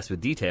thus obsessed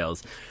with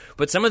details.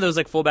 But some of those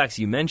fullbacks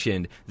you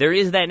mentioned, there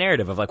is that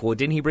narrative of well,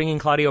 didn't he bring in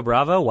Claudio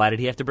Bravo? Why did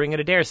he have to bring in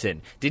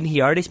Ederson? Didn't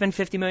he already spend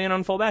 $50 million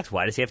on fullbacks?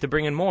 Why does he have to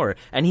bring in more?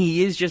 And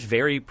he is just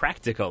very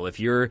practical. If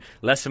you're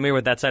less familiar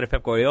with that side of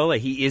Pep Guardiola,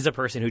 he is a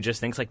person who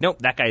just thinks nope,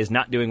 that guy is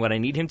not doing what I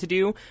need him to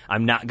do.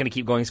 I'm not going to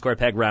keep going square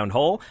peg round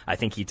hole. I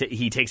think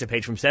he takes a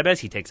page from Sebes,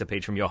 he takes a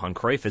page from Johan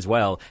Cruyff as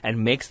well,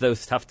 and makes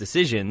those tough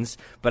decisions.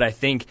 But I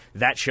think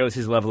that shows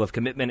his level of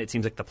commitment. It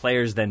seems like the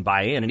players then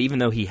buy in, and even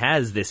though he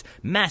has this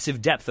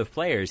massive depth of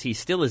players, he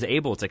still is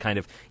able to kind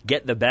of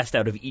get the best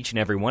out of each and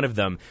every one of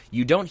them.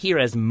 You don't hear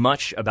as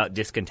much about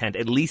discontent,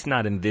 at least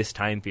not in this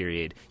time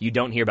period. You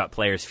don't hear about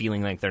players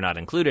feeling like they're not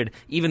included.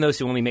 Even those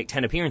who only make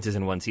 10 appearances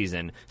in one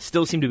season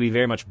still seem to be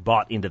very much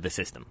bought into the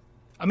system.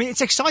 I mean,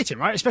 it's exciting,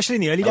 right? Especially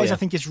in the early days, I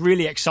think it's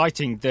really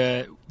exciting,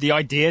 the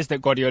ideas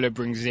that Guardiola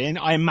brings in.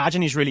 I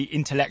imagine he's really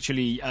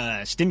intellectually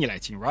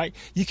stimulating, right?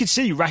 You could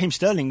see Raheem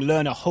Sterling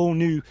learn a whole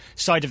new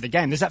side of the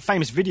game. There's that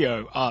famous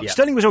video.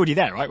 Sterling was already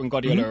there, right, when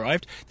Guardiola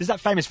arrived. There's that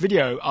famous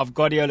video of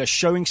Guardiola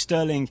showing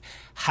Sterling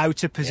how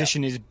to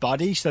position his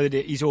body so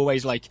that he's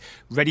always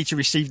ready to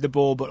receive the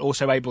ball, but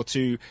also able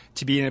to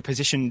be in a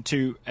position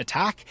to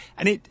attack.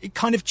 And it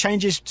kind of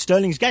changes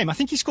Sterling's game. I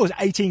think he scores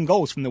 18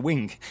 goals from the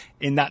wing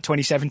in that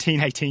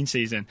 2017-18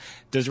 season,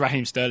 does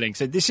Raheem Sterling.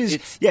 So this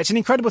is, it's an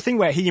incredible thing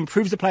where he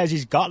improves the players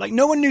he's got.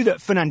 No one knew that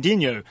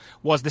Fernandinho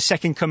was the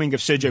second coming of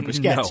Sergio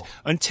Busquets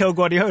until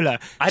Guardiola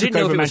I didn't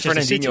know if it was Manchester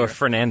Fernandinho City. Or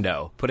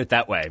Fernando, put it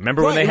that way.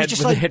 Remember when they had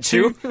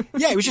two?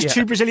 Yeah, it was just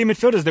two Brazilian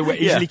midfielders that were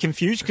easily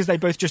confused because they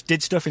both just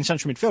did stuff in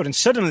central midfield. And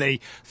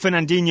suddenly,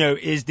 Fernandinho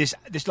is this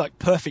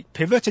perfect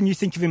pivot, and you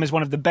think of him as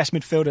one of the best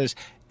midfielders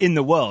in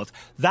the world.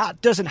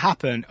 That doesn't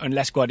happen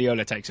unless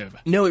Guardiola takes over.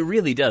 No, it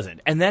really doesn't.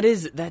 And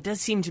that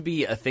does seem to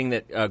be a thing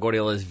that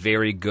Guardiola is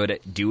very good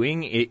at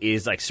doing. It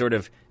is sort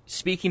of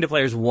speaking to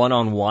players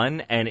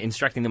one-on-one and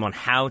instructing them on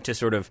how to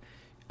sort of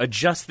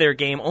adjust their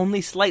game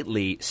only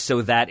slightly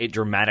so that it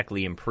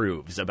dramatically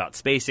improves about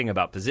spacing,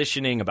 about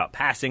positioning, about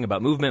passing,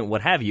 about movement,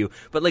 what have you.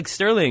 But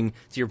Sterling,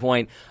 to your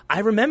point, I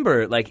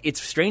remember, it's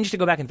strange to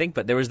go back and think,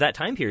 but there was that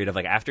time period of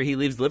after he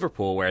leaves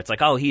Liverpool where it's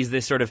he's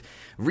this sort of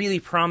really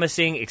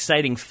promising,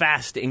 exciting,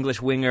 fast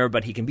English winger,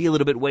 but he can be a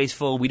little bit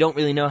wasteful. We don't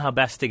really know how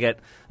best to get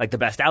the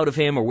best out of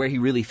him or where he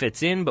really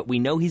fits in, but we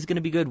know he's going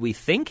to be good, we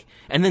think.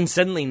 And then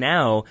suddenly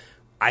now,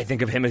 I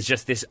think of him as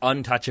just this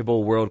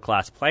untouchable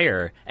world-class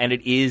player, and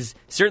it is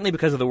certainly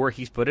because of the work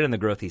he's put in and the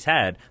growth he's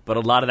had, but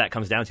a lot of that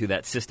comes down to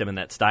that system and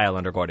that style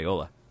under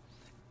Guardiola.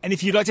 And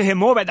if you'd like to hear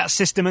more about that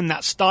system and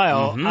that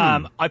style,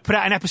 I put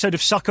out an episode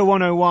of Soccer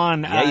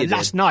 101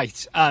 last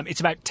night. It's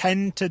about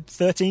 10 to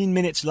 13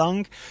 minutes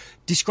long,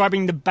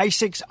 describing the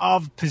basics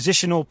of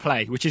positional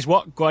play, which is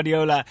what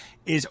Guardiola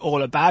is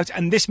all about.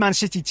 And this Man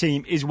City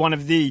team is one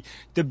of the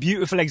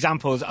beautiful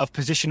examples of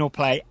positional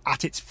play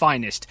at its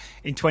finest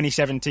in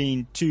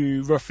 2017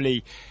 to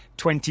roughly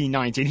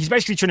 2019. He's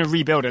basically trying to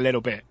rebuild a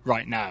little bit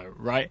right now,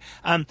 right?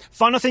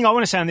 Final thing I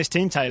want to say on this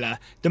team, Taylor,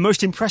 the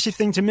most impressive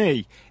thing to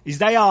me is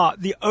they are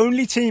the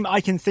only team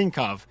I can think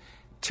of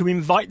to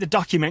invite the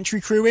documentary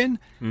crew in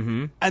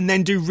and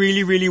then do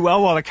really, really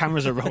well while the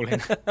cameras are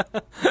rolling.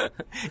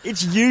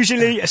 It's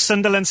usually a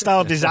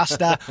Sunderland-style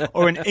disaster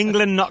or an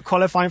England not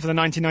qualifying for the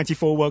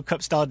 1994 World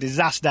Cup-style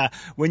disaster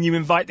when you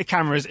invite the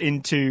cameras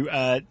in to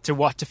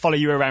follow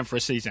you around for a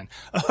season.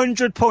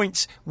 100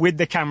 points with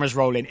the cameras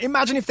rolling.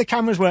 Imagine if the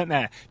cameras weren't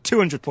there.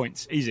 200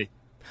 points. Easy.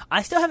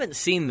 I still haven't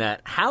seen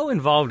that. How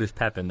involved is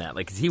Pep in that?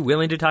 Is he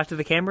willing to talk to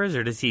the cameras,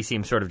 or does he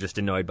seem sort of just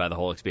annoyed by the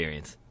whole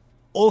experience?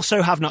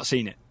 Also have not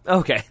seen it.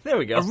 Okay, there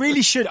we go. I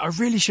really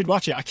should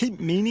watch it. I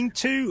keep meaning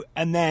to,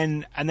 and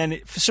then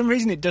for some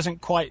reason it doesn't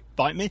quite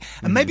bite me.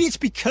 And maybe it's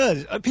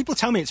because people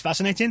tell me it's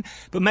fascinating,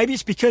 but maybe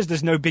it's because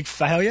there's no big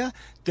failure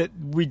that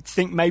we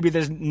think maybe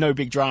there's no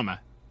big drama.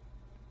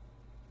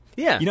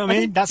 Yeah. You know what I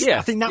mean? I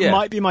think that yeah.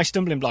 might be my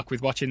stumbling block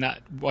with watching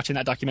that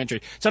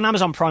documentary. It's on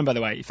Amazon Prime, by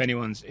the way, if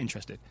anyone's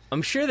interested.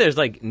 I'm sure there's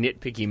like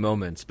nitpicky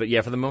moments, but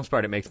yeah, for the most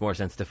part, it makes more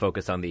sense to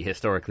focus on the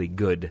historically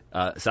good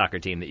soccer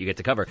team that you get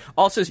to cover.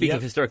 Also, speaking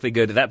of historically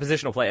good, that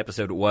positional play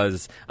episode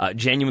was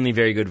genuinely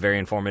very good, very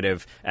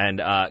informative,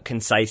 and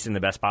concise in the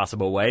best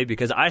possible way,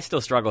 because I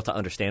still struggle to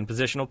understand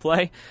positional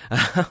play.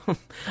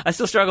 I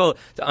still struggle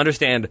to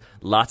understand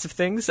lots of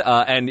things,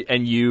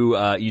 and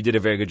you did a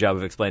very good job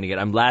of explaining it.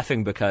 I'm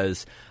laughing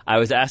because I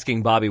was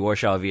asking Bobby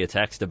Warshaw via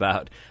text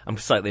about, I'm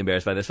slightly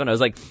embarrassed by this one, I was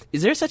like,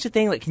 is there such a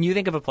thing, like, can you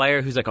think of a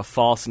player who's like a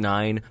false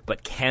nine,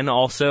 but can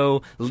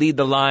also lead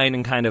the line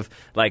and kind of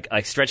like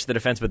stretch the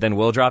defense, but then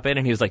will drop in?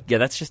 And he was like, yeah,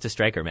 that's just a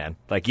striker, man.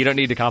 Like, you don't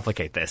need to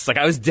complicate this. Like,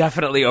 I was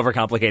definitely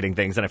overcomplicating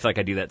things, and I feel like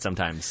I do that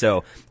sometimes.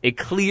 So a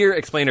clear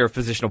explainer of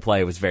positional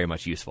play was very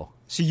much useful.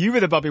 So you were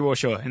the Bobby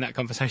Warshaw in that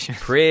conversation?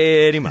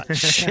 Pretty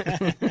much.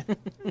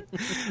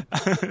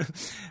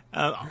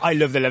 I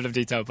love the level of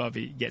detail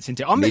Bobby gets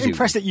into. I'm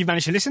impressed that you've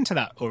managed to listen to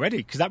that already,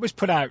 because that was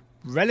put out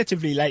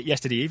relatively late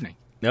yesterday evening.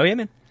 Oh, yeah,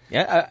 man.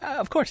 Yeah,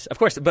 of course.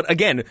 But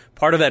again,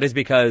 part of that is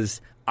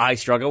because I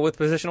struggle with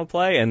positional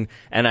play and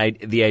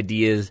the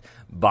ideas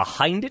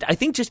behind it. I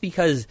think just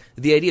because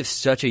the idea of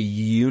such a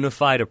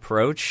unified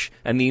approach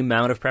and the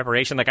amount of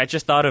preparation, like I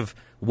just thought of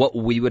what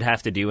we would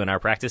have to do in our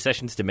practice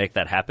sessions to make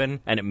that happen,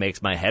 and it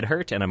makes my head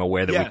hurt, and I'm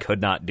aware that we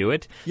could not do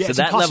it. Yeah, so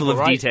that level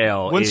of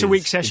detail once is a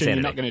week session,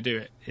 insanity. you're not going to do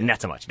it.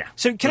 Not so much now.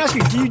 So can I ask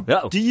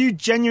you, do you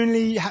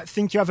genuinely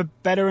think you have a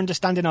better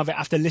understanding of it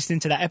after listening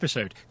to that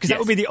episode? Because that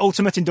would be the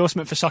ultimate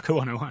endorsement for Soccer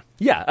 101.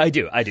 Yeah, I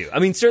do. I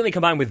mean, certainly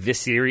combined with this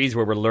series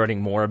where we're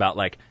learning more about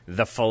like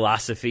the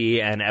philosophy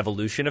and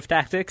evolution of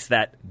tactics,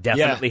 that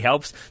definitely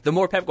helps. The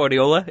more Pep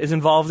Guardiola is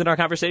involved in our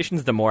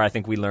conversations, the more I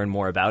think we learn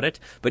more about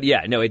it. But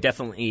yeah, no, it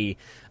definitely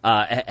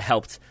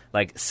helped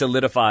like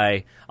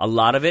solidify a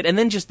lot of it. And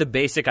then just the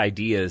basic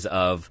ideas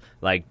of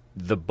like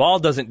the ball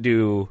doesn't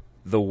do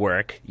the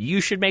work, you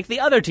should make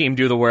the other team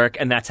do the work,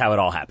 and that's how it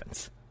all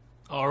happens.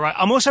 All right.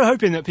 I'm also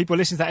hoping that people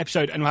listen to that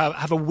episode and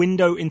have a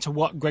window into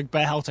what Greg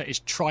Berhalter is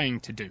trying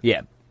to do.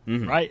 Yeah.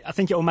 Mm-hmm. Right? I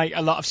think it will make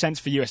a lot of sense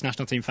for US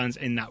national team fans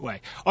in that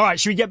way. All right,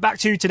 should we get back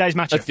to today's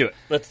matchup?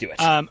 Let's do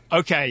it.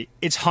 Okay,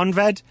 it's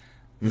Honved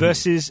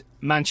versus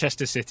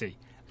Manchester City.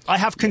 I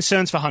have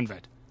concerns for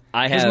Honved.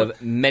 I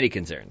have many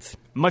concerns.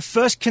 My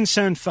first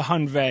concern for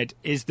Honved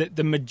is that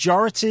the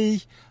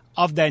majority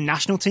of their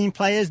national team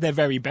players, their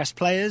very best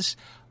players,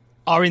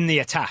 are in the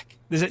attack.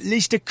 There's at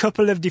least a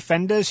couple of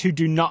defenders who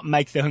do not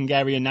make the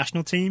Hungarian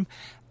national team,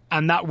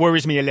 and that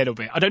worries me a little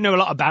bit. I don't know a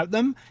lot about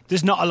them.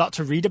 There's not a lot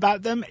to read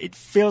about them. It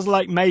feels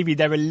like maybe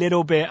they're a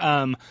little bit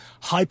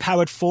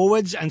high-powered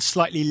forwards and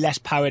slightly less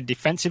powered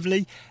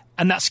defensively,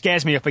 and that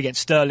scares me up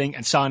against Sterling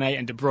and Sane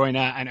and De Bruyne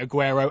and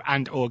Aguero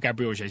and or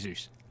Gabriel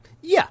Jesus.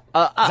 Yeah,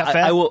 Is that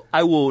fair?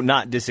 I will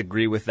not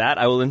disagree with that.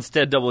 I will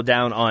instead double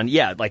down on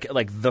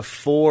like the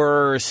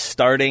four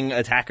starting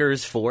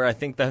attackers for I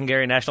think the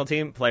Hungarian national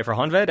team play for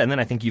Honved, and then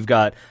I think you've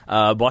got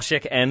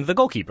Bosik and the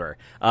goalkeeper,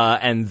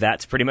 and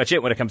that's pretty much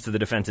it when it comes to the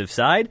defensive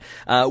side,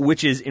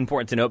 which is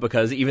important to note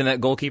because even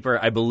that goalkeeper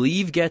I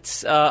believe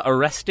gets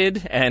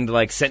arrested and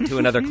like sent to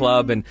another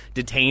club and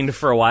detained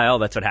for a while.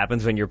 That's what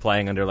happens when you're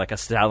playing under like a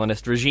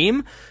Stalinist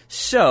regime.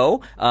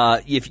 So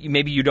if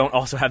maybe you don't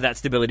also have that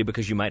stability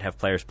because you might have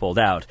players pulled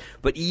out.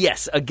 But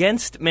yes,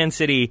 against Man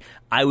City,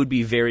 I would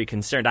be very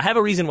concerned. I have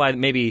a reason why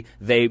maybe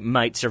they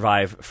might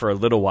survive for a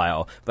little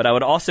while, but I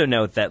would also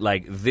note that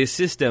like this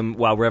system,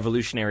 while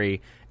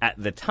revolutionary at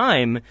the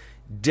time,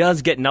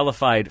 does get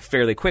nullified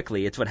fairly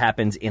quickly. It's what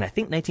happens in, I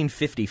think,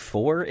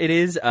 1954 it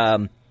is.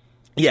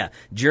 Yeah,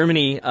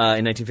 Germany in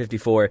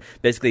 1954,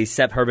 basically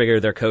Sepp Herberger,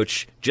 their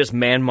coach, just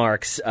man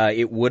marks.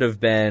 It would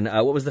have been,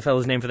 what was the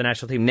fellow's name for the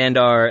national team?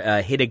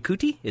 Nandar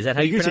Hidekuti? Is that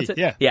how you pronounce it?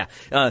 Yeah.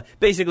 Yeah.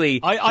 Basically...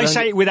 I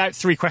say it without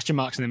 3 question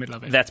marks in the middle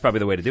of it. That's probably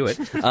the way to do it.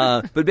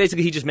 But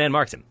basically he just man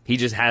marks him. He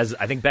just has,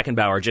 I think,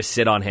 Beckenbauer just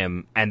sit on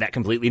him, and that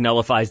completely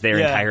nullifies their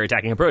entire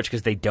attacking approach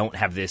because they don't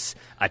have this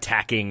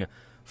attacking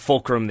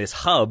fulcrum, this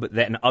hub,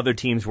 that other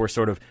teams were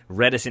sort of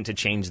reticent to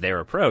change their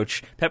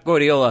approach. Pep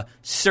Guardiola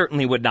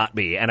certainly would not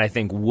be, and I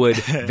think would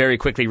very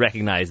quickly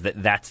recognize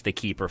that that's the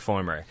key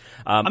performer.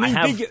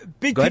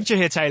 Big picture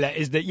here, Taylor,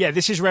 is that,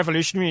 this is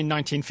revolutionary in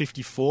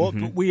 1954,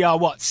 but we are,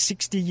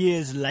 60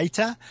 years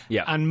later?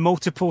 Yeah. And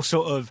multiple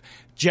sort of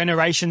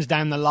generations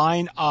down the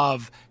line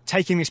of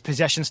taking this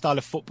possession style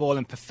of football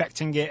and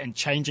perfecting it and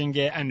changing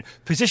it, and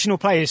positional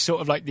play is sort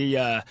of like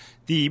the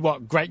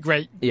great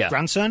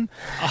grandson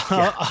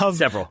of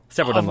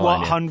several of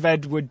what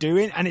Honved were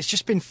doing, and it's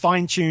just been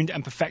fine tuned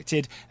and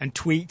perfected and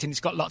tweaked, and it's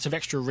got lots of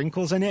extra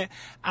wrinkles in it.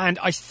 And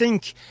I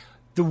think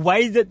the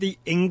way that the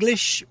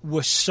English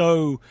were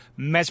so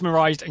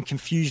mesmerized and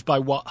confused by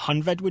what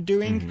Honved were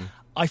doing,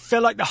 I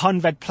feel like the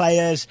Honved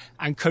players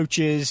and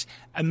coaches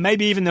and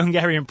maybe even the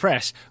Hungarian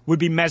press would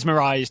be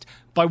mesmerized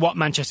by what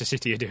Manchester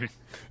City are doing.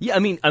 Yeah, I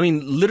mean,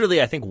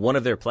 literally, I think one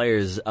of their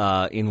players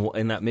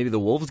in that maybe the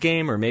Wolves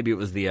game or maybe it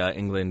was the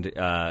England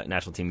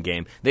national team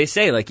game. They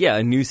say like, yeah,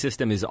 a new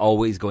system is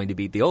always going to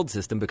beat the old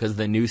system because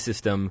the new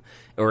system,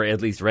 or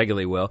at least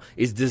regularly will,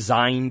 is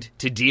designed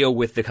to deal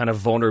with the kind of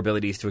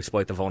vulnerabilities to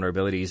exploit the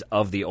vulnerabilities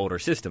of the older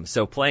system.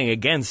 So playing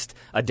against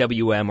a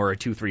WM or a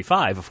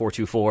 2-3-5,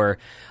 a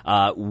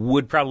 4-2-4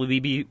 would probably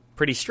be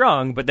pretty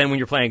strong, but then when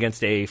you're playing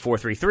against a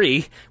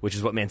 4-3-3, which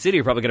is what Man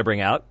City are probably going to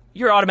bring out,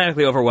 you're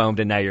automatically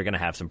overwhelmed, and now you're going to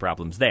have some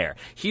problems there.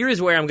 Here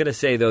is where I'm going to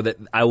say, though, that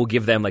I will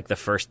give them like the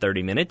first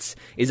 30 minutes,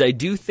 is I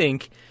do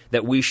think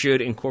that we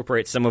should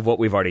incorporate some of what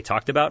we've already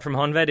talked about from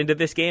Honved into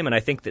this game, and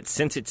I think that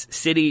since it's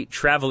City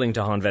traveling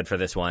to Honved for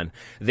this one,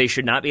 they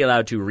should not be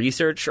allowed to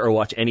research or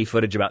watch any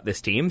footage about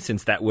this team,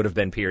 since that would have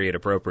been period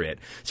appropriate.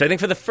 So I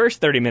think for the first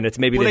 30 minutes,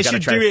 maybe they've got to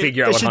try to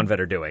figure out what Honved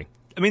are doing.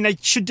 I mean, they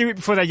should do it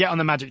before they get on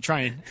the magic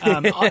train.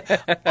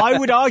 I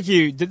would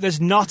argue that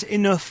there's not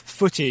enough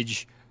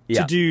footage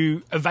to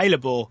do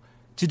available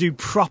to do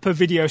proper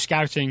video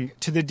scouting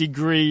to the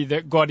degree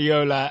that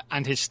Guardiola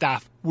and his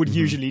staff would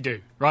usually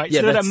do, right?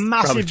 Yeah, so they're at that's a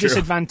massive probably true.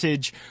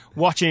 disadvantage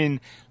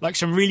watching like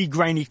some really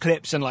grainy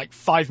clips and like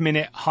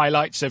 5-minute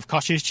highlights of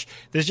Koscic.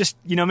 There's just,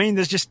 you know what I mean?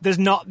 There's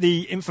not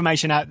the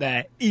information out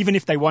there, even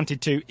if they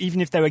wanted to,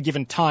 even if they were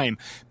given time.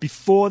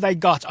 Before they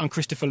got on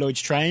Christopher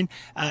Lloyd's train,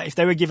 if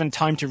they were given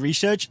time to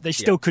research, they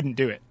still couldn't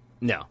do it.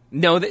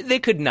 No, they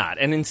could not.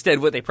 And instead,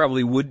 what they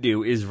probably would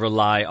do is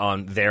rely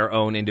on their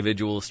own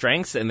individual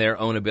strengths and their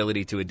own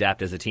ability to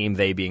adapt as a team.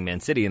 They being Man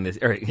City in this,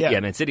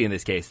 Man City in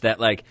this case. That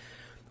like,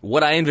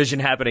 what I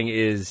envision happening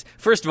is,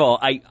 first of all,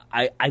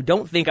 I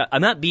don't think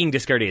I'm not being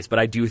discourteous, but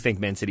I do think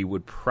Man City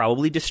would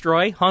probably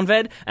destroy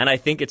Honved, and I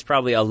think it's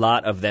probably a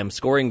lot of them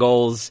scoring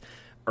goals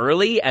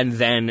early and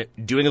then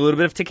doing a little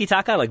bit of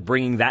tiki-taka, like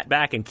bringing that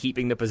back and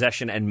keeping the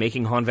possession and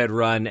making Honved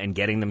run and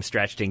getting them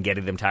stretched and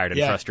getting them tired and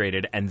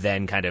frustrated, and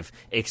then kind of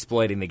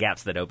exploiting the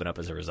gaps that open up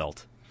as a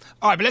result.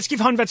 All right, but let's give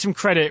Honved some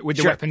credit with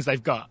the weapons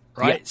they've got,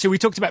 right? Yeah. So we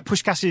talked about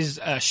Puskas's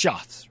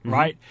shot,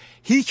 right?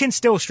 He can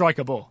still strike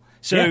a ball.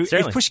 So if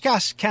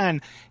Puskás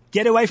can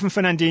get away from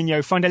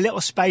Fernandinho, find a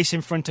little space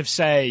in front of,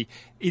 say,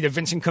 either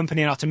Vincent Kompany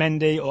and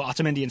Otamendi, or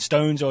Otamendi and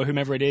Stones, or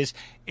whomever it is,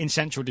 in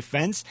central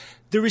defence,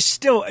 there is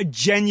still a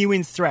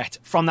genuine threat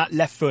from that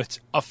left foot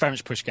of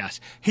Ferenc Puskás,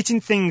 hitting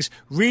things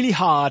really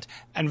hard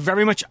and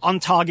very much on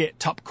target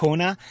top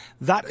corner.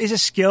 That is a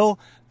skill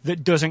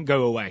that doesn't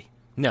go away.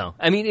 No,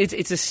 I mean it's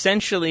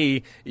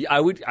essentially,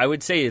 I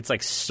would say it's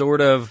like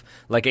sort of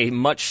like a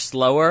much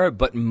slower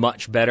but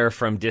much better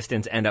from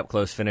distance and up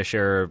close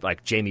finisher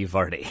like Jamie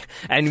Vardy,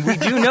 and we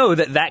do know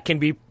that can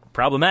be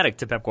problematic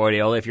to Pep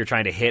Guardiola if you're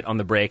trying to hit on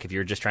the break, if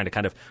you're just trying to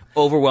kind of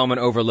overwhelm and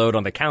overload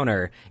on the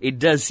counter. It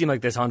does seem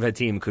like this Honved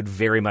team could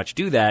very much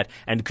do that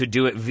and could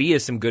do it via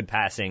some good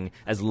passing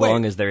as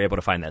long as they're able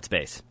to find that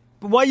space.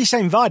 But why are you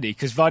saying Vardy?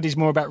 Because Vardy's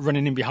more about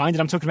running in behind, and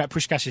I'm talking about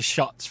Puskás's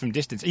shots from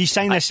distance. Are you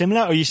saying they're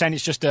similar, or are you saying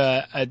it's just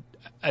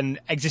an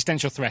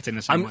existential threat in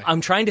the same way? I'm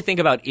trying to think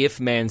about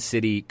if Man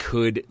City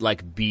could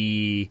like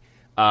be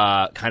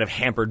kind of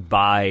hampered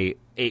by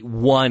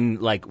one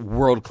like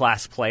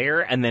world-class player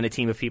and then a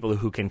team of people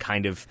who can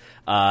kind of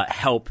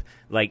help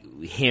like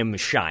him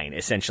shine,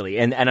 essentially.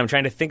 And I'm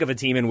trying to think of a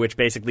team in which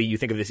basically you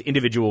think of this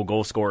individual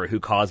goal scorer who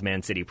caused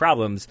Man City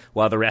problems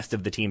while the rest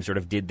of the team sort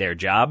of did their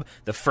job.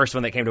 The first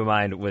one that came to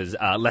mind was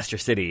Leicester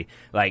City,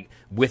 like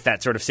with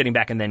that sort of sitting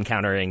back and then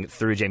countering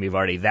through Jamie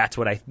Vardy. That's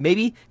what I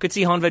maybe could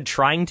see Honved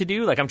trying to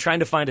do. Like I'm trying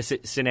to find a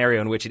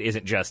scenario in which it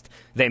isn't just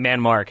they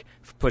man-mark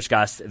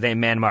Puskás, they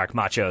man-mark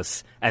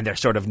Machos, and they're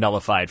sort of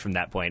nullified from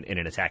that point in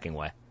an attacking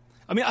way.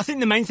 I mean, I think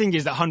the main thing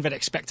is that Honved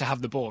expect to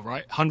have the ball,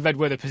 right? Honved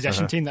were the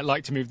possession team that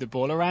like to move the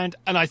ball around,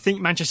 and I think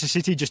Manchester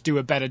City just do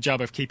a better job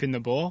of keeping the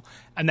ball,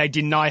 and they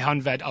deny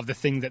Honved of the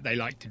thing that they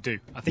like to do.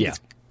 I think it's,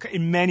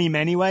 in many,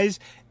 many ways,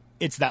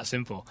 it's that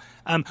simple.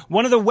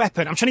 One other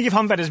weapon, I'm trying to give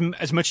Honved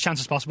as much chance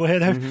as possible here,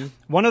 though.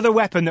 One other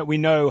weapon that we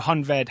know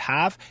Honved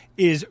have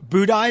is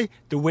Budaj,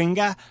 the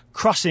winger,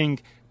 crossing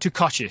to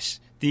Koscic,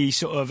 the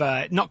sort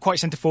of not quite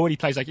centre forward. He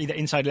plays like either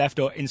inside left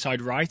or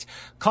inside right.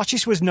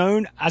 Koscic was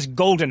known as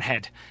Golden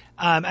Head.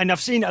 And I've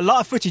seen a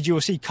lot of footage. You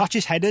will see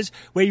Koscic headers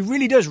where he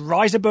really does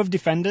rise above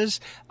defenders,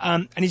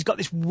 and he's got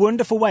this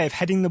wonderful way of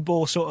heading the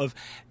ball sort of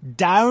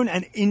down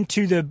and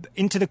into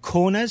the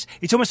corners.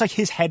 It's almost like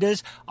his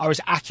headers are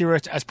as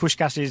accurate as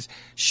Puskás's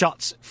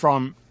shots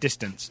from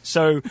distance.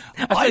 So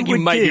I think you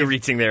might be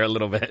reaching there a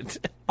little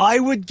bit. I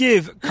would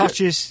give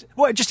Koscic,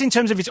 well, just in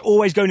terms of it's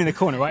always going in the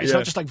corner, right? It's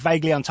not just like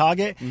vaguely on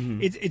target.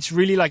 It's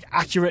really like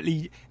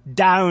accurately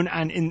down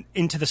and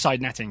into the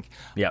side netting.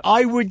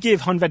 I would give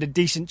Honved a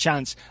decent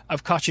chance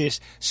of Koscic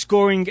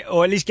scoring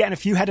or at least getting a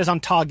few headers on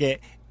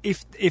target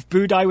if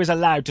Budaj was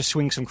allowed to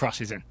swing some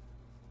crosses in.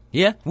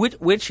 Yeah,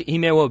 which he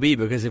may well be,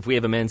 because if we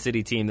have a Man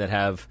City team that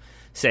have,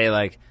 say,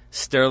 like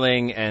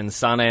Sterling and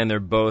Sané, and they're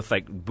both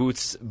like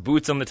boots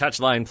on the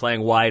touchline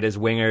playing wide as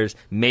wingers,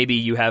 maybe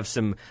you have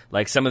some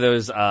of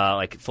those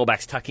like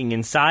fullbacks tucking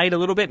inside a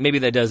little bit. Maybe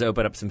that does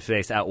open up some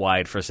space out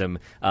wide for some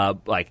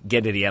like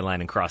get to the end line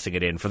and crossing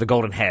it in for the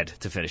Golden Head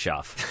to finish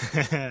off.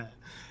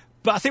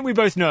 But I think we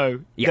both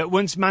know that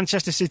once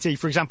Manchester City,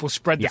 for example,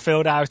 spread the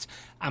field out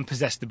and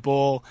possess the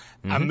ball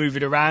and move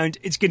it around,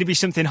 it's going to be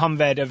something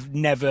Honved have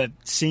never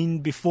seen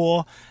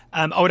before.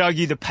 I would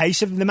argue the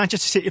pace of the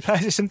Manchester City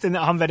players is something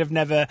that Honved have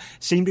never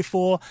seen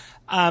before.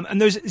 And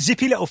those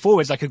zippy little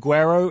forwards like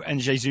Aguero and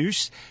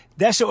Jesus,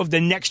 they're sort of the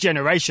next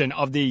generation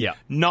of the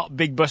not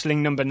big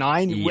bustling number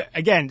 9. Yeah.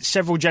 Again,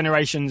 several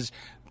generations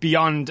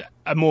beyond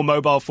a more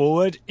mobile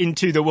forward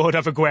into the world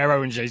of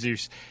Aguero and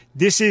Jesus.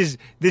 This is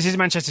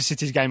Manchester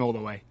City's game all the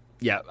way.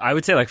 Yeah, I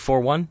would say like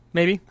 4-1,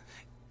 maybe.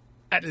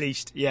 At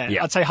least,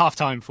 yeah. I'd say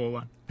half-time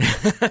 4-1.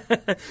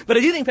 But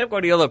I do think Pep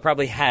Guardiola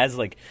probably has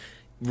like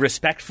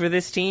respect for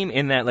this team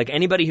in that like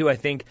anybody who I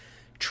think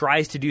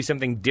tries to do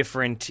something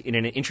different in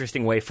an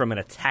interesting way from an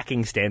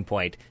attacking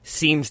standpoint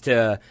seems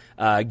to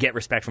get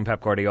respect from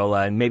Pep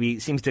Guardiola and maybe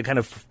seems to kind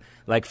of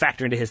like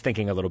factor into his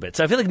thinking a little bit.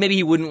 So I feel like maybe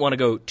he wouldn't want to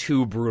go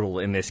too brutal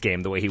in this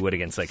game the way he would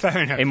against like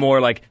a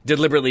more like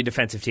deliberately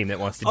defensive team that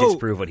wants to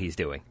disprove what he's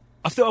doing.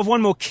 I've thought of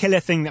one more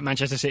killer thing that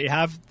Manchester City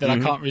have that I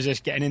can't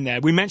resist getting in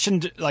there. We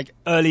mentioned like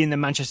early in the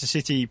Manchester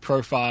City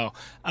profile,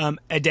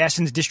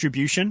 Ederson's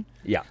distribution.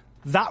 Yeah.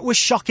 That was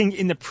shocking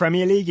in the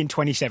Premier League in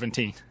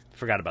 2017.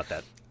 Forgot about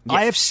that. Yes.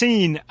 I have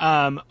seen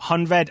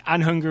Honved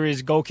and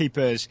Hungary's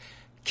goalkeepers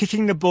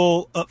kicking the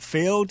ball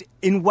upfield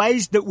in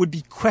ways that would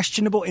be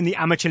questionable in the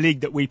amateur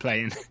league that we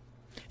play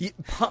in.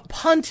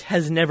 Punt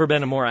has never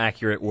been a more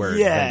accurate word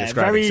than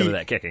describing some of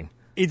that kicking.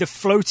 Either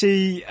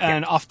floaty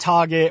and off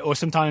target or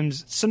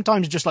sometimes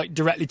just like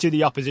directly to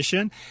the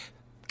opposition.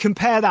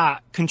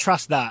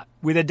 Contrast that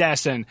with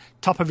Ederson,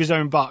 top of his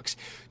own box,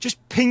 just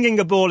pinging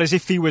a ball as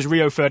if he was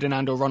Rio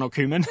Ferdinand or Ronald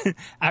Koeman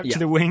out to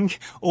the wing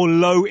or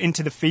low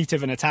into the feet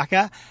of an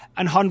attacker.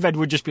 And Honved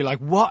would just be like,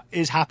 what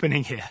is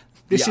happening here?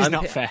 This is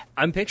not fair.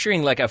 I'm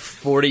picturing like a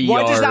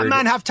 40-yard... Why does that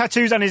man have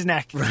tattoos on his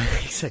neck?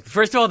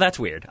 First of all, that's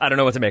weird. I don't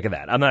know what to make of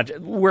that.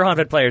 We're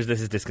Honved players.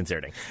 This is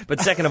disconcerting. But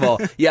second of all,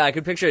 I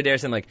could picture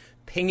Ederson like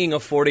pinging a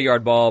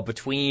 40-yard ball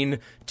between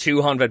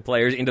two Honved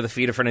players into the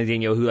feet of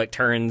Fernandinho, who like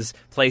turns,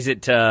 plays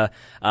it to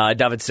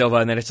David Silva,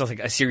 and then it's just like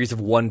a series of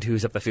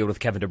 1-2s up the field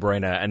with Kevin De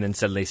Bruyne, and then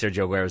suddenly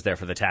Sergio Aguero's there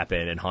for the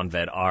tap-in, and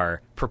Honved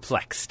are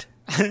perplexed.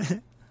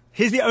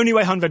 Here's the only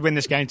way Honved win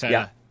this game, Taylor.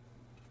 Yeah.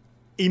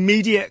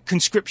 Immediate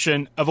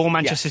conscription of all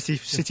Manchester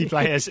City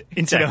players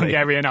into the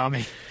Hungarian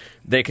army.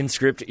 They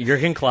conscript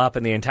Jurgen Klopp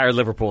and the entire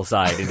Liverpool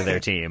side into their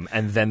team,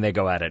 and then they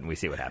go at it and we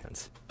see what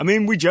happens. I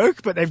mean, we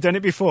joke, but they've done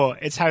it before.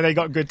 It's how they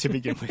got good to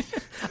begin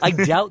with. I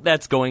doubt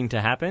that's going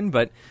to happen,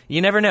 but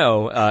you never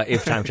know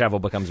if time travel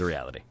becomes a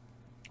reality.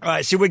 All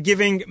right, so we're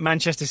giving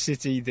Manchester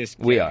City this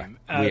game. We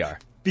are.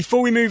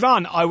 Before we move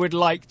on, I would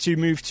like to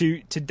move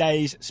to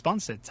today's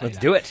sponsor, Taylor. Let's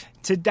do it.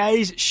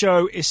 Today's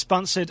show is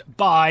sponsored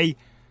by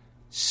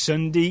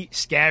Sunday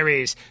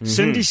Scaries.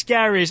 Sunday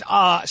Scaries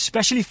are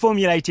specially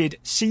formulated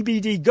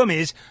CBD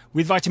gummies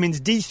with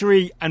vitamins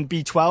D3 and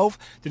B12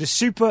 that are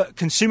super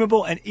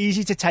consumable and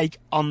easy to take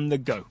on the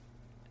go.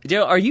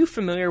 Dale, are you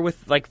familiar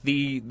with like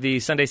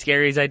the Sunday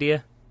Scaries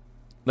idea?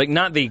 Like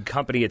not the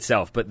company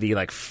itself, but the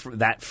like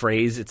that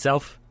phrase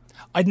itself?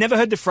 I'd never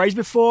heard the phrase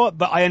before,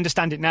 but I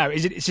understand it now.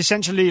 It's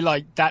essentially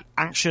like that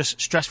anxious,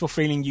 stressful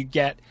feeling you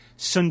get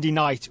Sunday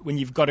night when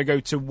you've got to go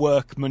to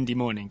work Monday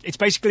morning. It's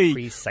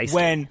basically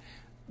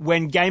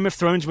when Game of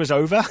Thrones was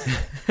over,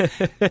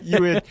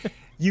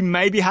 you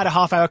maybe had a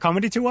half-hour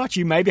comedy to watch,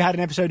 you maybe had an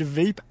episode of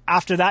Veep.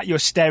 After that, you're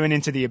staring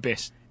into the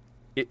abyss.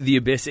 The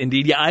Abyss,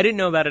 indeed. Yeah, I didn't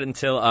know about it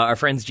until our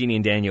friends Jeannie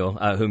and Daniel,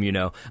 whom you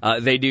know,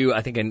 they do,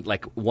 I think, in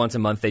like once a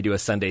month, they do a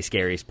Sunday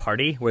Scaries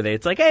party where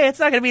it's like, hey, it's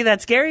not going to be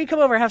that scary. Come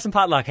over, have some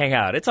potluck, hang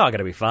out. It's all going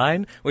to be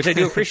fine, which I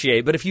do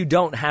appreciate. But if you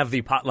don't have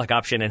the potluck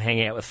option and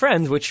hanging out with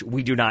friends, which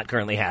we do not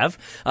currently have,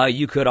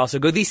 you could also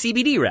go the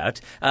CBD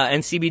route.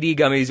 And CBD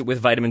gummies with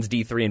vitamins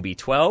D3 and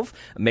B12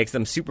 makes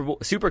them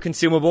super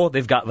consumable.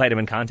 They've got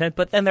vitamin content,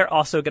 but then they're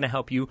also going to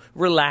help you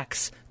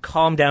relax,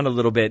 calm down a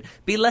little bit,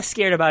 be less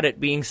scared about it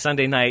being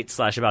Sunday night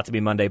 / about to be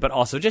Monday, but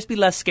also just be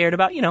less scared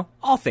about,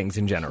 all things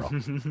in general.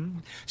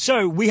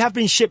 So we have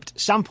been shipped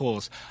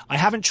samples. I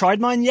haven't tried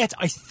mine yet.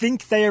 I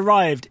think they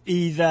arrived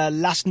either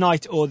last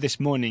night or this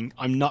morning.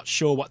 I'm not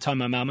sure what time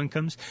my mailman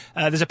comes.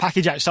 There's a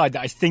package outside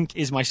that I think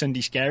is my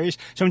Sunday Scaries.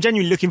 So I'm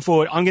genuinely looking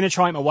forward. I'm going to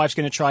try it. My wife's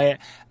going to try it.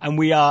 And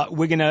we're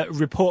going to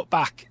report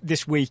back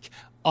this week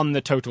on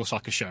the Total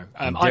Soccer Show.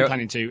 I'm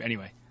planning to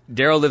anyway.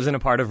 Daryl lives in a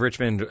part of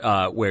Richmond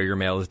where your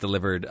mail is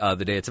delivered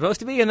the day it's supposed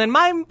to be, and then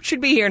mine should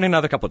be here in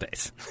another couple of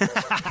days.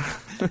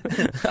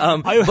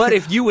 But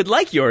if you would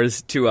like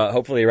yours to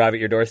hopefully arrive at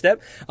your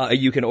doorstep,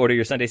 you can order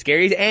your Sunday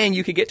Scaries, and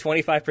you can get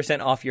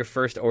 25% off your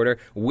first order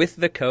with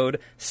the code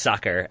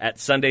SOCCER at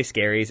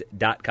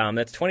sundayscaries.com.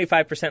 That's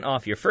 25%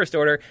 off your first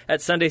order at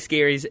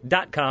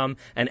sundayscaries.com,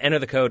 and enter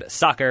the code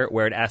SOCCER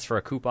where it asks for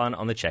a coupon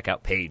on the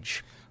checkout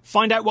page.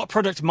 Find out what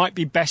product might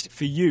be best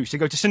for you. So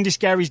go to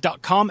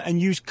sundayscaries.com and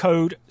use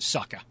code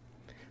SOCCER.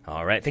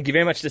 All right. Thank you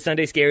very much to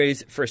Sunday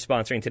Scaries for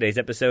sponsoring today's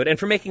episode and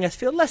for making us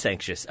feel less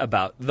anxious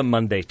about the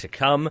Monday to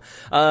come.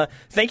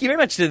 Thank you very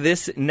much to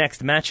this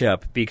next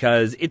matchup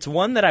because it's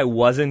one that I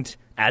wasn't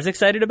as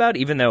excited about,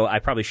 even though I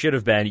probably should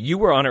have been. You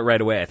were on it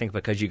right away, I think,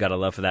 because you got a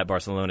love for that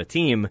Barcelona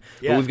team.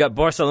 Yeah. But we've got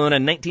Barcelona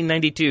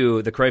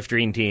 1992, the Cruyff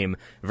Dream Team,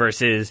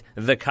 versus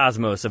the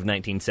Cosmos of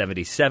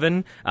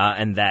 1977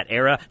 and that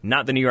era.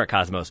 Not the New York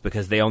Cosmos,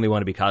 because they only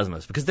want to be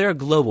Cosmos, because they're a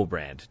global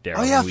brand, Daryl.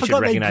 Oh, yeah, and we should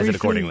recognize it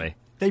accordingly.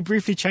 They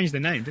briefly changed the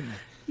name, didn't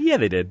they? Yeah,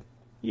 they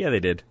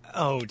did.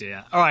 Oh,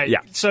 dear. All right.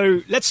 Yeah.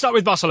 So let's start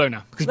with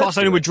Barcelona, because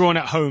Barcelona were drawn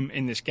at home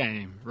in this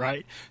game,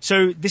 right?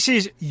 So this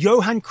is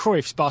Johan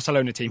Cruyff's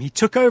Barcelona team. He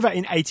took over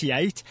in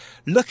 88.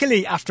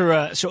 Luckily, after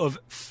a sort of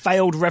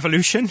failed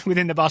revolution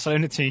within the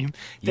Barcelona team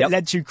that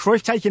led to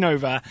Cruyff taking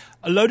over,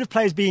 a load of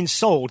players being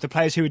sold, the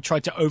players who had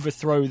tried to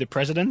overthrow the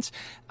president.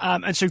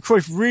 And so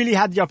Cruyff really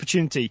had the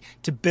opportunity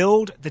to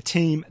build the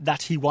team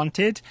that he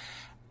wanted,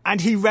 and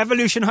he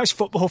revolutionized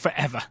football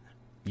forever.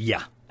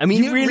 Yeah. I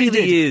mean, You it really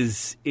really did.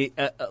 is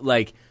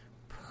like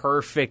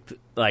perfect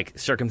like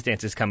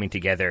circumstances coming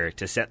together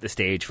to set the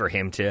stage for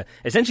him to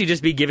essentially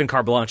just be given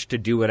carte blanche to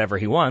do whatever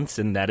he wants,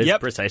 and that is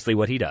precisely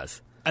what he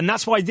does. And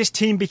that's why this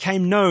team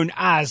became known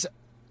as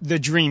the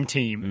Dream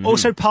Team. Mm-hmm.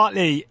 Also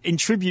partly in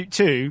tribute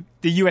to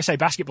the USA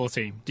basketball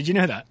team. Did you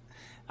know that?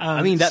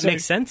 I mean, that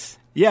makes sense.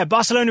 Yeah,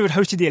 Barcelona had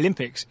hosted the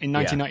Olympics in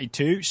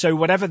 1992. So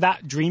whatever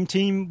that Dream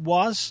Team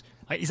was,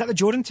 is that the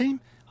Jordan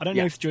team? I don't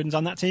know if Jordan's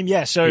on that team.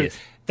 Yeah, so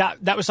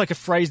that was like a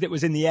phrase that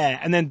was in the air.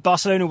 And then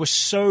Barcelona was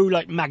so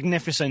like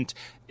magnificent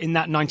in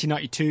that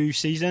 1992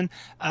 season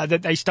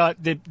that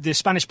the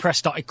Spanish press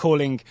started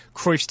calling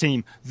Cruyff's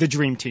team the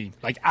Dream Team,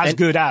 like as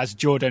good as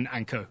Jordan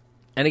and co.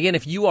 And again,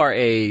 if you are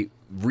a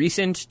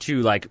recent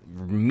to like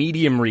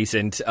medium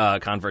recent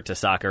convert to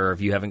soccer, or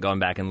if you haven't gone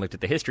back and looked at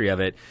the history of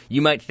it,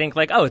 you might think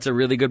like, oh, it's a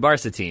really good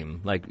Barca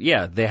team. Like,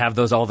 yeah, they have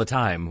those all the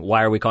time.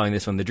 Why are we calling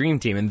this one the Dream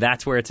Team? And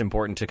that's where it's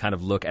important to kind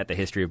of look at the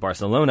history of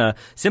Barcelona,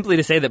 simply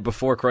to say that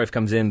before Cruyff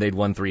comes in, they'd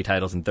won 3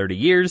 titles in 30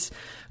 years.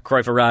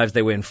 Cruyff arrives,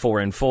 they win 4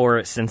 and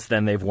 4. Since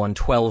then, they've won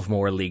 12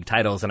 more league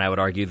titles, and I would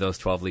argue those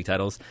 12 league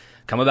titles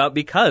come about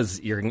because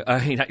Johan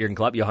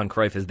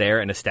Cruyff is there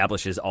and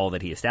establishes all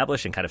that he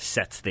established and kind of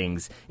sets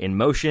things in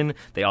motion.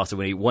 They also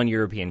win 1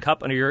 European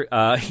Cup under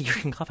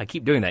Jurgen Klopp. I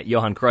keep doing that,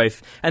 Johan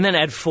Cruyff, and then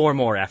add 4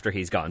 more after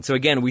he's gone. So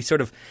again,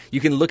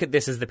 you can look at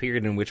this as the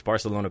period in which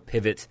Barcelona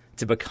pivots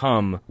to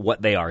become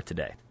what they are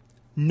today.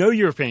 No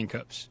European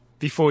Cups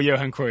before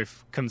Johan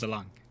Cruyff comes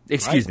along.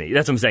 Excuse me,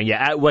 that's what I'm saying.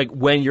 Yeah, like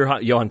when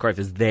Johan Cruyff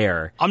is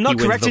there, I'm not he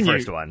wins correcting the you.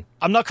 first one.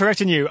 I'm not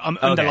correcting you. I'm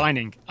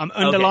underlining. I'm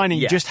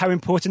underlining just how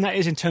important that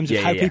is in terms of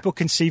how people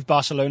conceive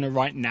Barcelona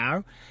right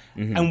now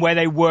and where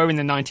they were in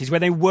the 90s, where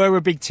they were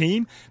a big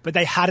team, but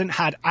they hadn't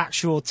had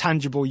actual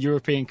tangible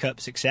European Cup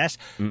success.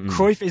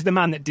 Cruyff is the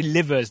man that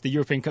delivers the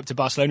European Cup to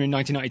Barcelona in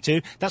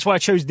 1992. That's why I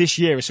chose this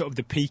year as sort of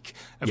the peak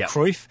of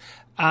Cruyff.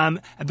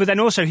 But then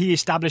also he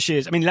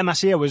establishes, I mean, La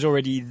Masia was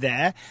already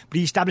there, but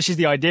he establishes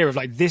the idea of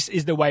like, this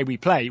is the way we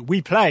play.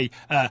 We play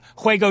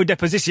juego de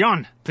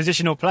posición,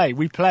 positional play.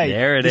 We play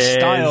this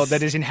style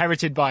that is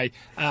inherited by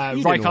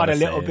Rijkaard a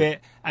little bit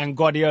and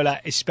Guardiola,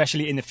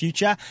 especially in the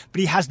future.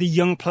 But he has the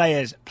young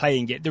players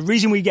playing it. The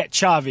reason we get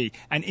Xavi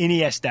and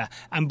Iniesta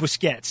and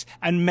Busquets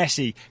and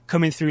Messi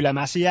coming through La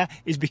Masia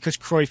is because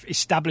Cruyff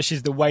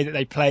establishes the way that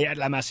they play at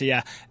La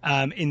Masia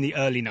in the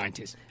early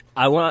 90s.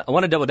 I want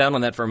to double down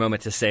on that for a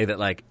moment to say that,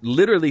 like,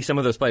 literally some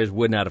of those players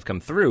would not have come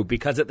through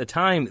because at the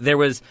time there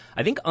was,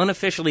 I think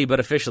unofficially but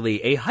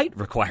officially, a height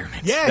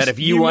requirement. Yes, that if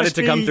you wanted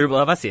to come through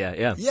La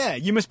Masia, Yeah,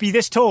 you must be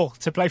this tall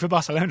to play for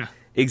Barcelona.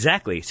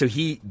 Exactly. So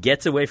he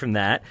gets away from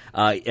that,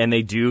 and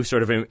they do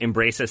sort of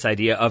embrace this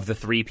idea of the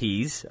 3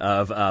 Ps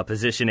of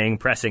positioning,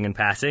 pressing, and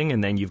passing,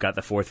 and then you've got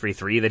the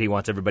 4-3-3 that he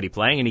wants everybody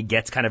playing, and he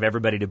gets kind of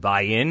everybody to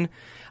buy in.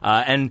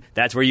 And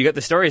that's where you get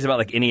the stories about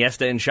like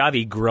Iniesta and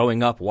Xavi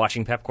growing up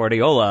watching Pep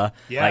Guardiola.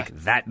 Yeah. Like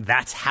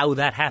that's how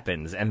that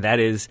happens, and that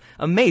is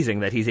amazing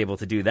that he's able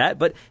to do that.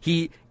 But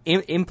he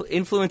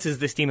influences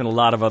this team in a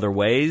lot of other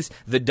ways.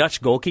 The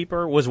Dutch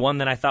goalkeeper was one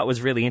that I thought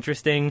was really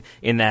interesting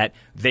in that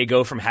they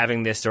go from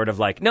having this sort of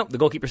like, nope, the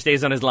goalkeeper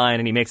stays on his line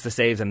and he makes the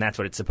saves and that's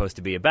what it's supposed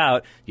to be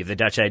about. You have the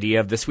Dutch idea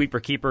of the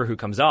sweeper keeper who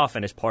comes off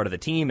and is part of the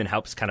team and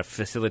helps kind of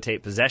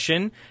facilitate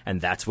possession,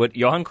 and that's what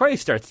Johan Cruyff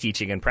starts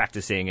teaching and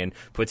practicing and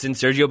puts in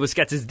Sergio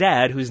Busquets'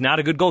 dad, who's not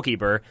a good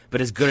goalkeeper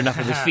but is good enough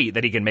with his feet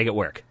that he can make it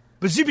work.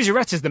 But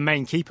Zubizarreta is the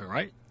main keeper,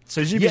 right?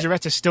 So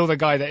Zubizarreta is still the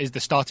guy that is the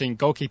starting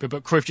goalkeeper,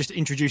 but Cruyff just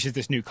introduces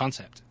this new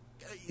concept.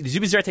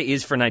 Zubizarreta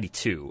is for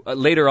 92.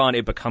 Later on,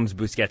 it becomes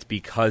Busquets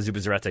because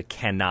Zubizarreta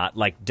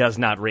does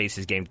not raise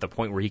his game to the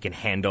point where he can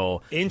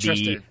handle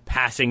the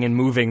passing and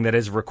moving that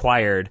is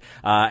required.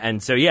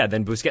 And so,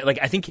 then Busquets,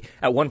 I think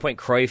at one point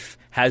Cruyff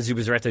has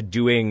Zubizarreta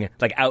doing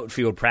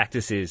outfield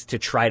practices to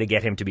try to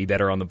get him to be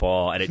better on the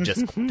ball, and it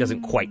just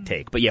doesn't quite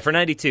take. But for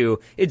 92,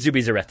 it's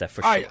Zubizarreta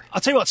for sure.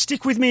 I'll tell you what,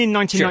 stick with me in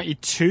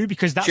 1992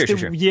 because that's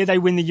the year they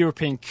win the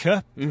European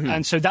Cup.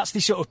 And so that's the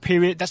sort of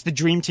period, that's the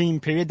Dream Team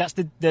period, that's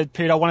the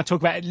period I want to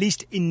talk about at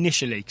least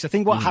initially, because I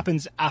think what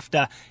happens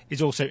after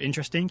is also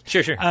interesting.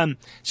 Sure.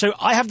 So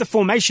I have the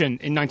formation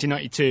in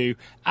 1992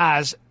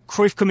 as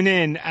Cruyff coming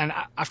in, and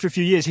after a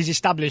few years, he's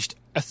established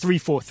a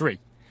 3-4-3,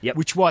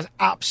 which was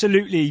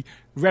absolutely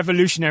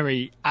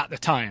revolutionary at the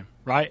time,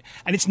 right?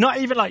 And it's not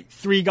even like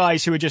three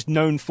guys who are just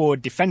known for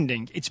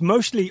defending. It's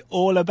mostly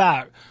all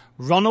about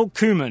Ronald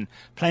Koeman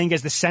playing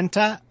as the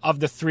center of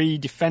the three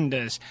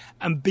defenders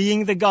and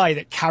being the guy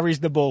that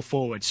carries the ball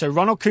forward. So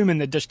Ronald Koeman,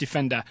 the Dutch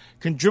defender,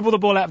 can dribble the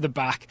ball out of the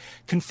back,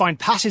 can find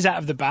passes out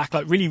of the back,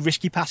 like really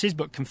risky passes,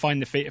 but can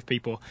find the feet of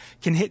people,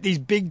 can hit these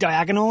big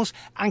diagonals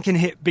and can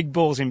hit big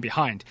balls in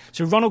behind.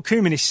 So Ronald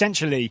Koeman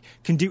essentially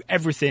can do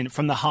everything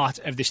from the heart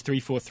of this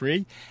 3-4-3.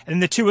 And then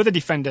the two other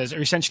defenders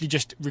are essentially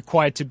just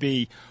required to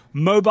be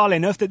mobile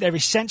enough that they're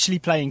essentially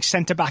playing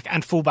centre-back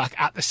and full-back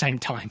at the same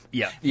time.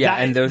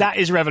 That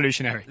is revolutionary.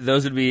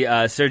 Those would be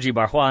Sergi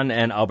Barjuan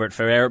and Albert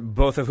Ferrer,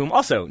 both of whom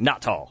also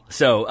not tall.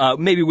 So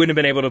maybe wouldn't have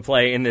been able to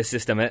play in this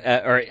system,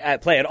 or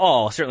play at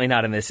all, certainly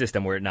not in this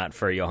system were it not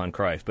for Johan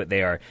Cruyff, but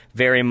they are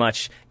very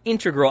much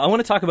integral. I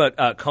want to talk about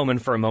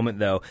Koeman for a moment,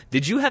 though.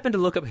 Did you happen to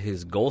look up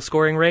his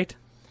goal-scoring rate?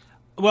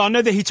 Well, I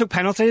know that he took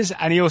penalties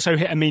and he also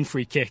hit a mean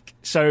free kick.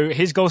 So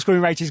his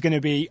goal-scoring rate is going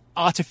to be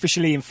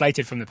artificially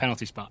inflated from the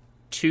penalty spot.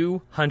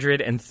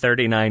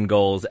 239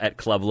 goals at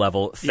club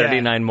level,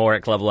 39 more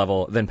at club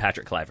level than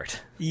Patrick Kluivert.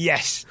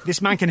 Yes,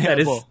 this man can hit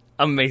a ball.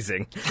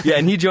 Amazing. Yeah,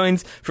 and he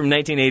joins from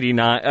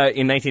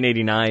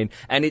 1989,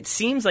 and it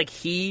seems like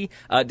he,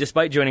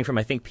 despite joining from,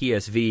 I think,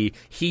 PSV,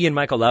 he and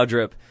Michael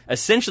Laudrup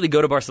essentially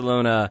go to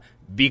Barcelona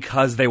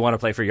because they want to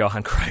play for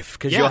Johan Cruyff.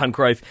 Because Johan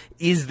Cruyff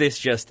is this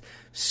just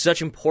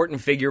such important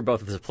figure,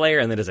 both as a player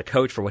and then as a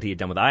coach for what he had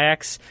done with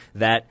Ajax,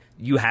 that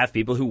you have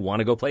people who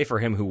want to go play for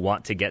him, who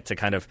want to get to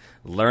kind of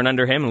learn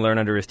under him and learn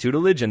under his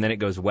tutelage, and then it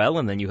goes well,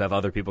 and then you have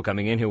other people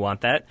coming in who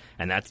want that,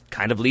 and that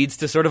kind of leads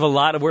to sort of a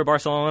lot of where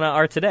Barcelona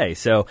are today.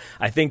 So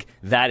I think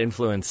that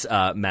influence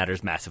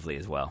matters massively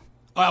as well.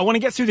 I want to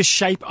get through the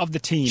shape of the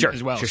team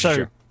as well.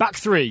 Sure. Back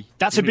three,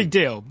 that's a big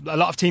deal. A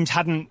lot of teams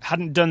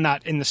hadn't done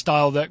that in the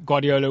style that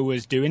Guardiola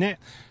was doing it.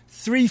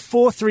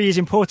 3-4-3 is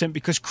important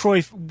because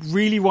Cruyff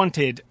really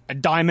wanted a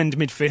diamond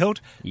midfield,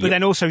 but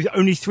then also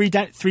only three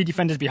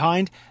defenders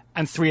behind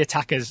and three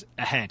attackers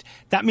ahead.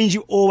 That means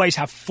you always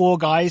have four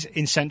guys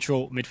in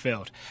central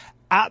midfield.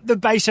 At the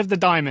base of the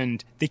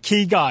diamond, the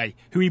key guy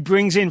who he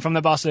brings in from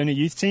the Barcelona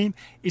youth team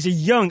is a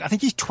young, I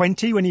think he's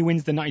 20 when he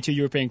wins the 92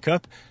 European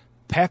Cup,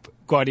 Pep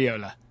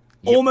Guardiola.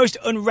 Almost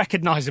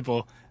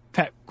unrecognisable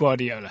Pep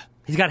Guardiola.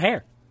 He's got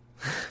hair.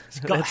 He's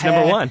got That's hair.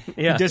 number one.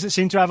 Yeah. He doesn't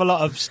seem to have a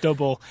lot of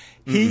stubble.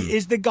 He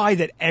is the guy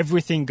that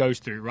everything goes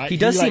through, right? He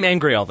does seem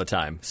angry all the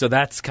time, so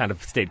that's kind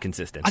of stayed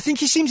consistent. I think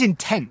he seems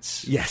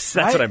intense. Yes,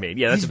 that's what I mean.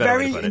 Yeah, that's He's a better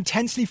way to very put it.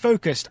 intensely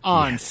focused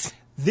on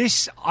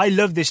this. I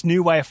love this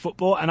new way of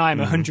football, and I am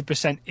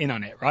 100% in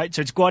on it, right?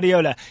 So it's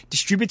Guardiola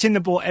distributing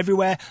the ball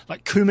everywhere.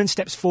 Like Koeman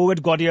steps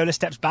forward, Guardiola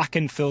steps back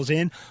and fills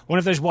in. One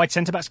of those wide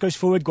centre-backs goes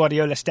forward,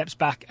 Guardiola steps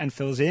back and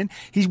fills in.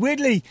 He's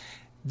weirdly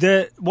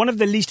one of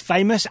the least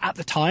famous at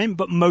the time,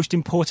 but most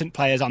important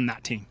players on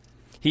that team.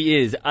 He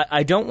is.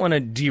 I don't want to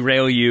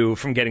derail you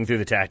from getting through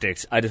the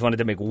tactics. I just wanted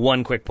to make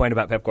one quick point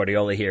about Pep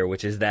Guardiola here,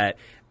 which is that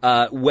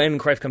when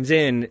Cruyff comes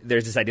in,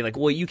 there's this idea like,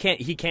 well, he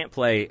can't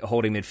play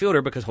holding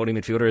midfielder because holding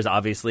midfielder is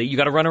obviously you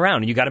got to run around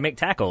and you got to make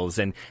tackles,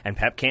 and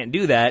Pep can't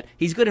do that.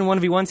 He's good in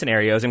 1v1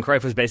 scenarios, and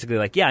Cruyff was basically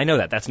like, yeah, I know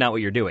that. That's not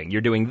what you're doing.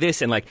 You're doing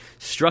this, and like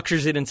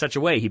structures it in such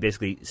a way. He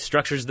basically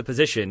structures the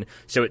position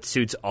so it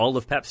suits all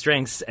of Pep's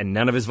strengths and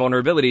none of his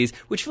vulnerabilities,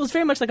 which feels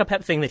very much like a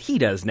Pep thing that he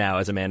does now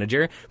as a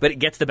manager, but it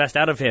gets the best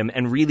out of him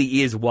and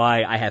really is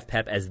why I have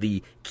Pep as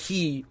the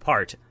key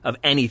part of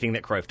anything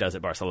that Cruyff does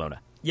at Barcelona.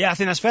 Yeah, I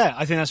think that's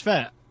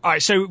fair. All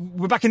right, so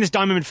we're back in this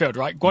diamond midfield,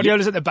 right?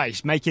 Guardiola's at the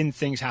base, making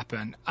things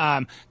happen.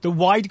 The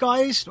wide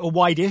guys, or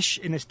wide-ish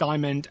in this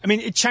diamond, I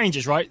mean, it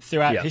changes, right,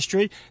 throughout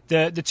history.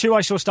 The two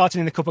I saw starting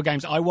in the couple of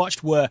games I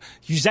watched were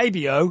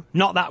Eusebio,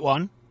 not that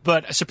one,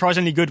 but a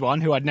surprisingly good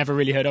one, who I'd never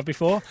really heard of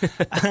before,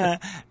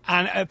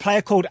 and a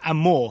player called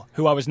Amor,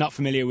 who I was not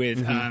familiar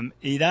with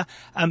either.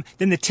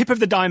 Then the tip of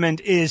the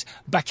diamond is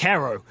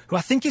Baquero, who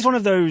I think is one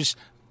of those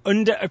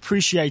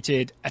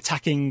underappreciated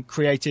attacking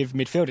creative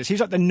midfielders. He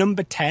was like the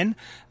number 10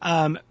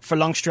 for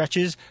long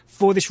stretches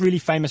for this really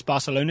famous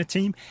Barcelona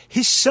team.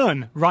 His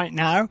son right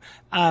now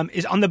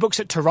is on the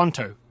books at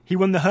Toronto. He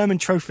won the Herman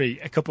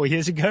Trophy a couple of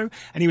years ago,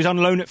 and he was on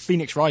loan at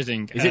Phoenix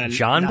Rising. Is it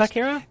John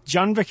Baquero?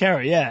 John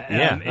Baquero,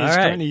 yeah. He's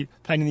currently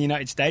playing in the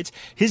United States.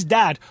 His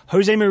dad,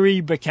 Jose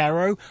Marie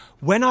Baquero,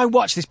 when I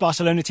watched this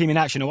Barcelona team in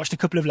action, I watched a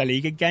couple of La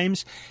Liga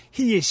games,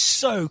 he is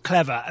so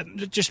clever,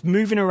 just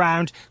moving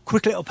around,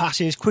 quick little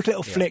passes, quick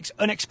little flicks,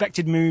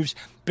 unexpected moves.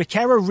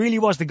 Baquero really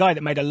was the guy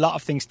that made a lot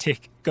of things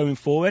tick going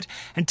forward.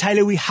 And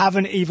Taylor, we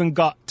haven't even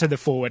got to the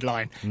forward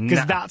line,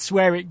 because that's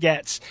where it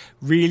gets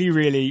really,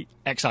 really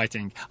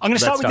exciting. I'm going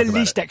to start with the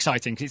least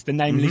exciting, because it's the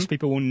name least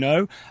people will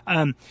know.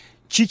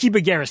 Chiki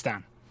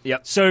Begiristain.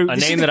 Yep. So a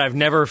name that I've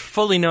never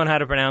fully known how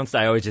to pronounce.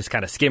 I always just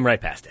kind of skim right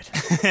past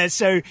it.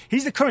 So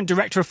he's the current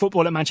director of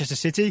football at Manchester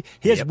City.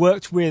 He has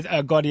worked with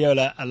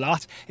Guardiola a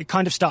lot. It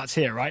kind of starts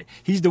here, right?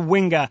 He's the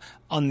winger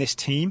on this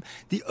team.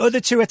 The other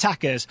two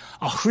attackers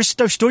are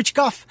Hristo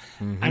Stoichkov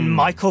and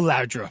Michael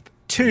Laudrup.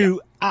 Two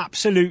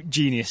absolute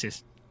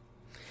geniuses.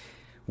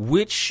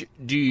 Which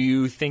do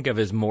you think of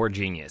as more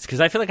genius?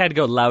 Because I feel like I'd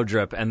go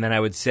Laudrup, and then I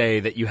would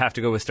say that you have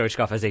to go with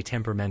Stoichkov as a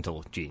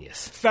temperamental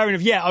genius. Fair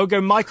enough. Yeah, I would go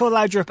Michael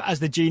Laudrup as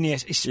the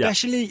genius,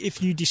 especially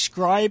if you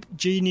describe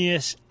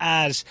genius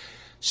as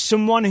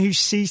someone who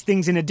sees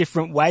things in a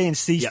different way and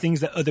sees things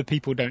that other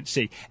people don't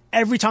see.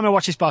 Every time I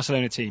watch this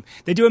Barcelona team,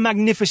 they do a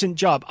magnificent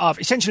job of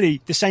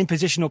essentially the same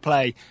positional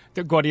play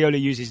that Guardiola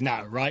uses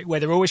now, right? Where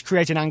they're always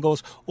creating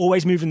angles,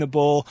 always moving the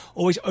ball,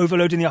 always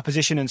overloading the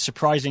opposition and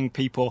surprising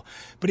people.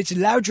 But it's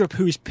Laudrup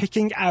who is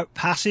picking out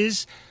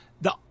passes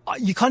that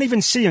you can't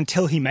even see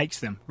until he makes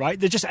them, right?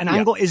 They're just, an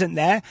angle isn't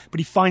there, but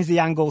he finds the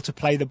angle to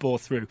play the ball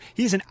through.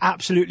 He is an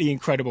absolutely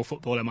incredible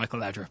footballer, Michael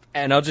Laudrup.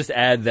 And I'll just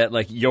add that,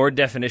 like, your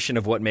definition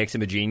of what makes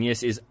him a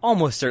genius is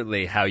almost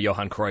certainly how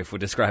Johan Cruyff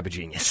would describe a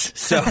genius.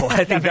 So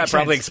I think that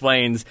probably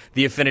explains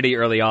the affinity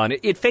early on.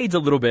 It fades a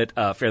little bit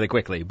fairly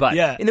quickly, but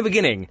in the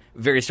beginning,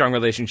 very strong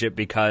relationship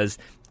because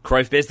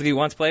Cruyff basically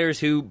wants players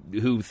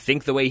who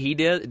think the way he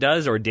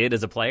does or did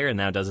as a player and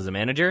now does as a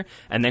manager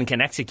and then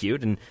can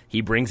execute. And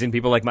he brings in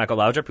people like Michael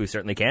Laudrup, who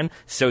certainly can.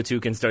 So too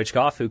can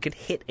Stoichkov, who can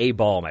hit a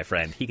ball, my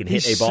friend. He can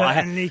hit a ball. He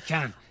certainly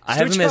can. I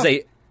have him as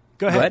a...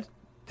 Go ahead.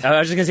 I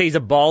was just going to say he's a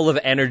ball of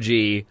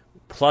energy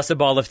plus a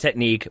ball of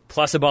technique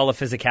plus a ball of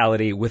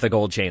physicality with a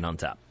gold chain on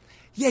top.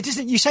 Yeah,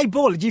 doesn't you say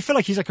ball? Do you feel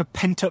like he's like a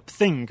pent-up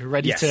thing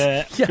ready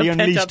to be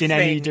unleashed in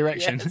any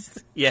direction?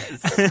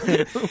 Yes.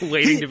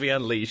 Waiting to be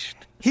unleashed.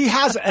 He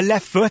has a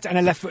left foot and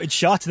a left-footed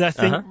shot that I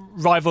think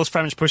rivals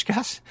Ferenc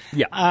Puskás.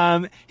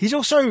 Yeah. He's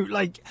also,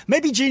 like,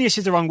 maybe genius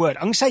is the wrong word.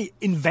 I'm going to say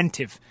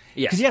inventive.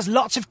 Because he has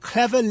lots of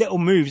clever little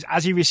moves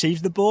as he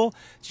receives the ball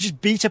to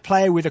just beat a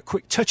player with a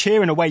quick touch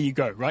here and away you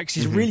go, right? Because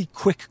he's a really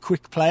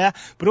quick player,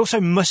 but also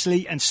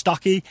muscly and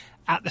stocky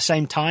at the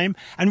same time,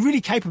 and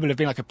really capable of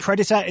being like a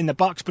predator in the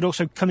box, but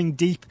also coming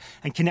deep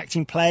and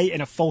connecting play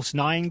in a false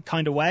nine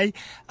kind of way.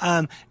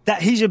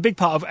 That he's a big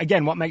part of,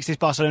 again, what makes this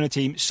Barcelona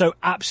team so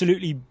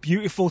absolutely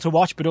beautiful to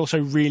watch, but also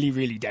really,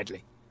 really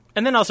deadly.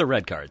 And then also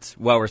red cards,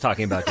 while we're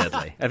talking about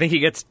deadly. I think he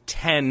gets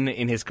 10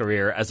 in his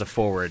career as a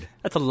forward.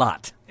 That's a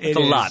lot. It's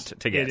a lot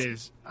to get. It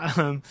is.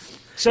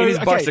 So in his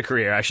Barca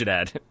career, I should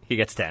add, he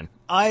gets 10.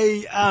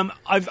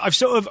 I've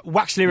sort of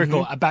waxed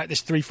lyrical about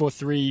this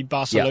 3-4-3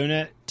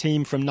 Barcelona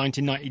team from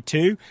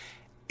 1992.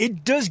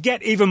 It does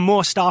get even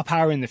more star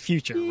power in the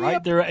future,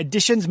 right? There are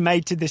additions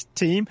made to this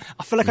team.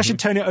 I feel like I should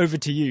turn it over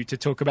to you to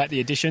talk about the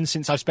additions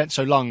since I've spent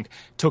so long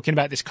talking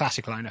about this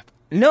classic lineup.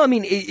 No, I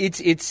mean,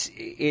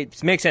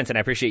 it makes sense, and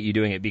I appreciate you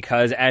doing it,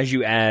 because as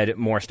you add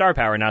more star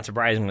power, not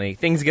surprisingly,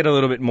 things get a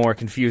little bit more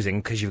confusing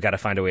because you've got to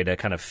find a way to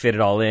kind of fit it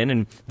all in.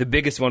 And the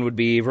biggest one would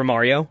be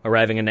Romario,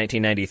 arriving in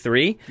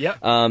 1993. Yep.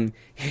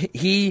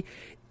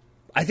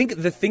 I think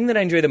the thing that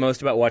I enjoy the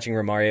most about watching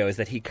Romario is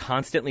that he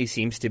constantly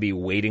seems to be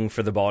waiting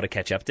for the ball to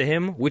catch up to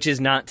him, which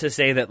is not to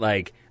say that,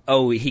 like,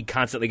 oh, he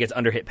constantly gets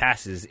under-hit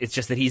passes. It's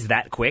just that he's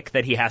that quick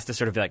that he has to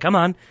sort of be like, come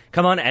on,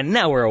 and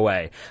now we're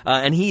away.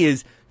 And he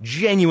is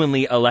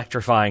genuinely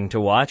electrifying to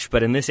watch,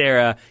 but in this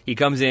era, he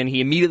comes in,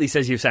 he immediately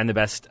says you've signed the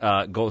best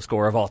goal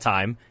scorer of all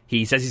time.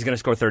 He says he's going to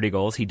score 30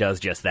 goals. He does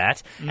just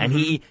that. And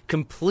he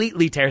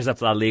completely tears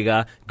up La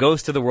Liga,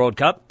 goes to the World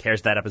Cup,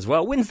 tears that up as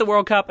well, wins the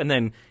World Cup, and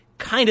then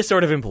kind of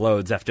sort of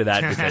implodes after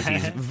that because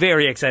he's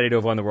very excited to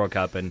have won the World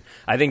Cup. And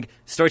I think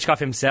Stoichkov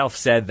himself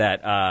said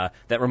that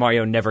that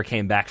Romario never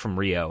came back from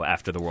Rio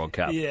after the World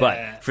Cup. Yeah.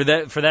 But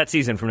for that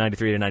season from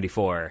 93 to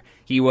 94,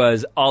 he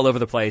was all over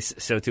the place.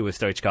 So too was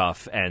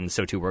Stoichkov, and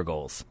so too were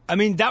goals. I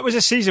mean, that was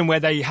a season where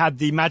they had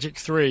the magic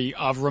three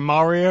of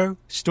Romario,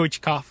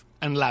 Stoichkov,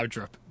 and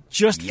Laudrup.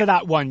 Just for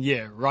that 1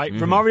 year, right?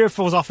 Romario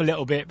falls off a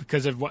little bit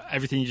because of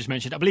everything you just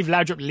mentioned. I believe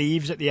Laudrup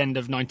leaves at the end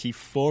of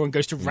 94 and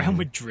goes to Real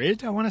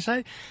Madrid, I want to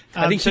say.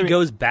 I think he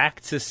goes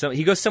back to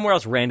he goes somewhere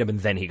else random,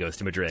 and then he goes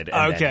to Madrid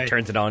and then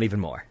turns it on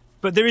even more.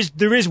 But there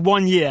is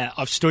 1 year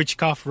of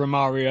Stoichkov,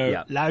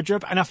 Romario,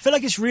 Laudrup, and I feel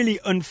like it's really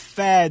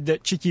unfair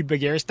that Txiki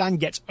Begiristain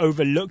gets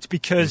overlooked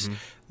because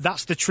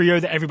that's the trio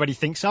that everybody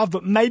thinks of.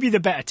 But maybe the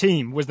better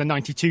team was the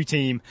 92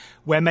 team,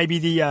 where maybe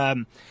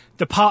the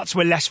parts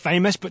were less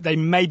famous, but they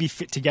maybe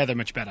fit together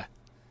much better.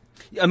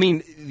 I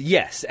mean,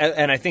 yes,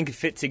 and I think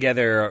fit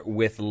together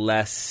with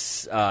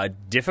less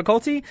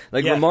difficulty.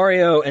 Like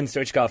Romario and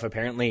Stoichkov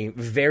apparently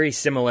very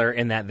similar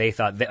in that they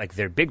thought that, like,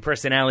 they're big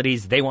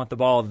personalities. They want the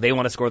ball. They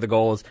want to score the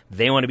goals.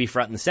 They want to be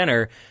front and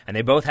center, and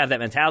they both have that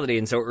mentality.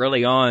 And so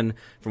early on,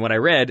 from what I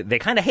read, they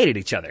kind of hated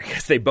each other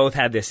because they both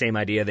had this same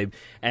idea.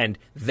 And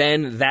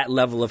then that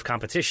level of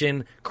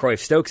competition, Cruyff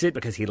stokes it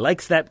because he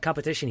likes that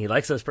competition. He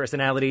likes those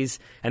personalities,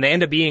 and they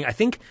end up being, I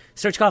think,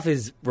 Stoichkov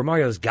is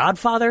Romario's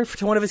godfather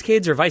to one of his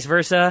kids, or vice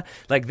versa.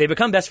 Like, they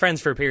become best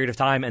friends for a period of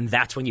time, and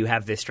that's when you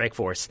have this strike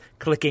force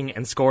clicking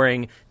and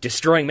scoring,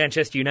 destroying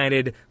Manchester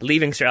United,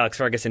 leaving Sir Alex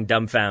Ferguson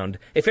dumbfound.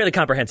 A fairly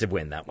comprehensive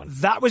win, that one.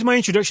 That was my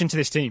introduction to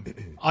this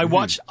team. I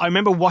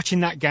remember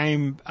watching that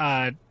game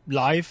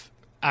live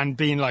and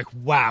being like,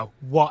 wow,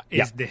 what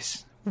is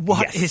this?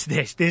 What Yes. is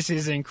this? This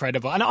is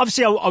incredible. And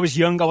obviously, I was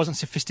young. I wasn't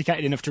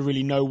sophisticated enough to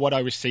really know what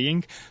I was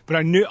seeing, but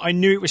I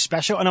knew it was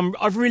special. And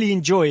I've really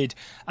enjoyed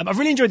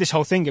this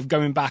whole thing of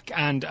going back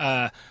and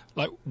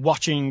like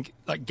watching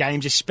like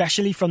games,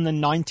 especially from the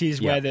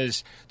 90s, where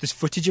there's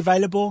footage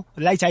available,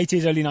 late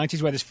 80s, early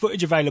 90s, where there's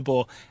footage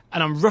available,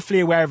 and I'm roughly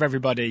aware of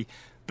everybody.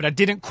 But I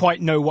didn't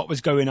quite know what was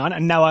going on,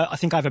 and now I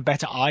think I have a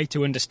better eye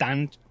to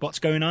understand what's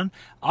going on.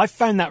 I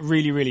found that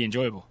really, really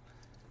enjoyable.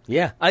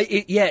 Yeah,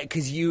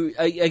 because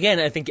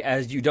I think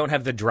as you don't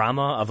have the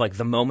drama of like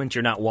the moment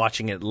you're not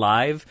watching it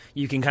live,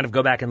 you can kind of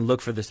go back and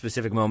look for the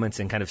specific moments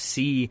and kind of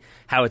see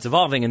how it's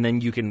evolving, and then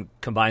you can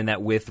combine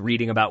that with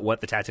reading about what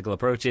the tactical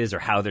approach is or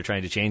how they're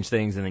trying to change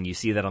things, and then you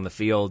see that on the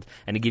field,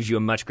 and it gives you a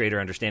much greater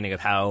understanding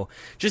of how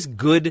just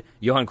good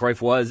Johan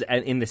Cruyff was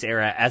in this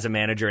era as a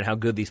manager, and how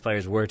good these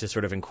players were to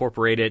sort of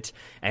incorporate it.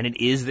 And it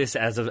is this,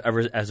 as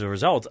a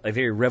result, a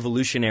very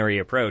revolutionary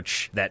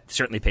approach that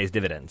certainly pays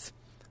dividends.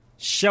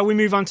 Shall we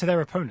move on to their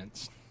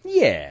opponents?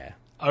 Yeah.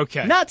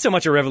 Okay. Not so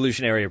much a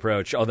revolutionary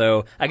approach,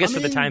 although I guess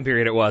for the time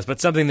period it was, but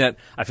something that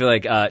I feel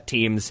like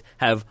teams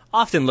have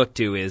often looked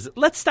to is,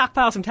 let's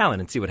stockpile some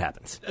talent and see what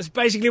happens. That's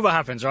basically what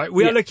happens, right?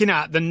 We are looking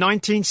at the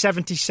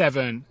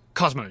 1977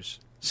 Cosmos.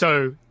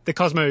 So the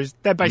Cosmos,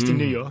 they're based in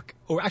New York.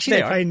 Or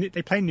actually,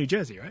 they play in New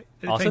Jersey, right?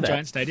 They play in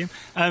Giant Stadium.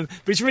 But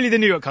it's really the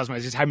New York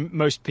Cosmos is how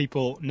most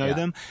people know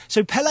them.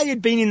 So Pele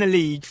had been in the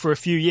league for a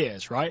few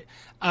years, right?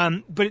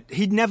 But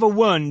he'd never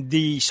won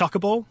the Soccer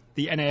Bowl,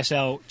 the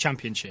NASL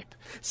Championship.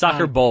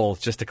 Soccer Bowl,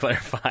 just to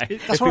clarify.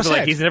 That's what I said.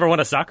 Like, he's never won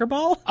a soccer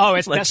ball? Oh,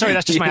 sorry,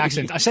 that's just my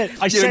accent. I said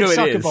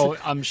Soccer is. Bowl.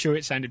 I'm sure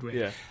it sounded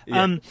weird.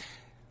 Yeah.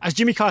 As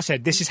Jimmy Carr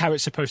said, this is how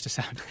it's supposed to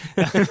sound.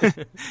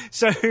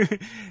 So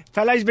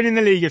Pele's been in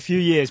the league a few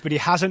years, but he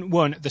hasn't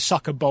won the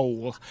Soccer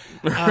Bowl.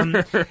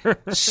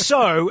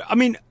 So, I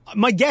mean,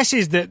 my guess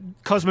is that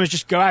Cosmos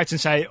just go out and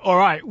say, all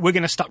right, we're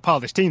going to stockpile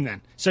this team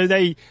then. So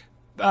they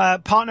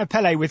partner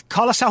Pele with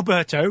Carlos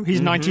Alberto, he's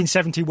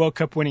 1970 World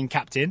Cup winning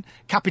captain.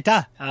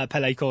 Capita,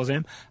 Pele calls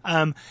him.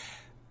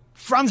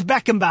 Franz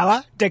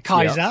Beckenbauer, De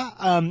Kaiser,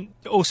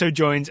 also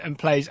joins and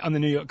plays on the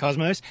New York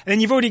Cosmos. And then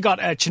you've already got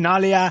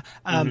Chinalia.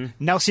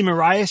 Nelson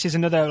Moraes is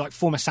another like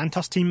former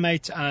Santos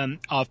teammate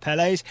of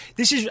Pele's.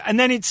 And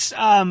then it's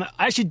I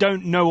actually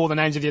don't know all the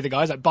names of the other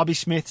guys, like Bobby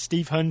Smith,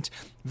 Steve Hunt,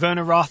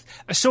 Werner Roth.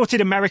 Assorted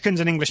Americans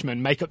and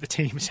Englishmen make up the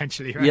team,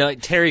 essentially. Right? Yeah,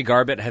 like Terry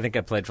Garbett, I think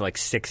I played for like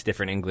 6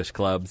 different English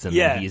clubs, and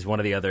then he's one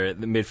of the other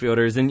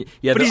midfielders. And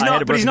but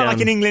he's not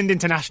like an England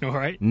international,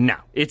 right? No,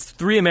 it's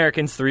 3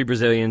 Americans, 3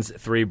 Brazilians,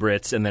 3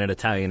 Brits, and then an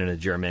Italian and a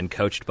German,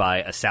 coached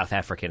by a South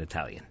African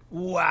Italian.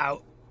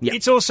 Wow. Yeah.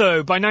 It's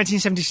also, by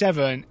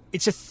 1977,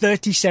 it's a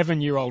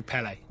 37-year-old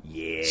Pele.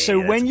 Yeah, so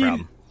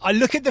when I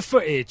look at the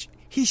footage,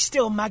 he's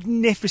still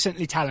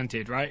magnificently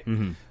talented, right?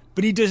 Mm-hmm.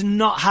 But he does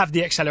not have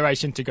the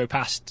acceleration to go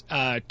past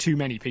too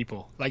many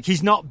people. Like,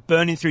 he's not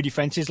burning through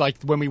defences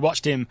like when we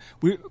watched him,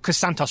 because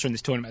Santos are in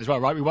this tournament as well,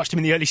 right? We watched him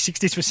in the early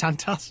 60s for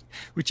Santos,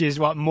 which is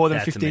more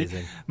than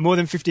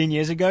 15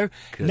 years ago.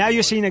 Good now Lord.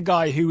 You're seeing a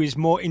guy who is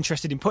more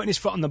interested in putting his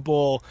foot on the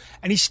ball,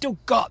 and he's still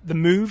got the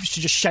moves to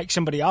just shake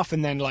somebody off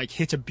and then like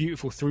hit a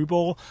beautiful through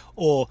ball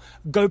or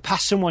go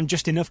past someone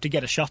just enough to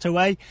get a shot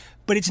away.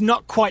 But it's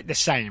not quite the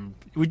same.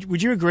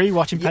 Would you agree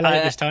watching Pele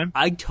at this time?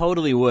 I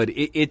totally would.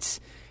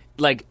 It's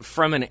like,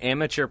 from an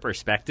amateur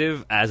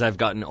perspective, as I've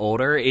gotten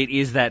older, it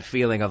is that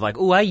feeling of like,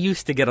 oh, I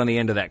used to get on the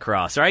end of that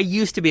cross, or I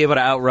used to be able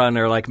to outrun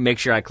or like make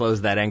sure I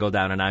close that angle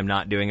down, and I'm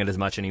not doing it as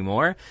much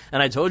anymore.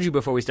 And I told you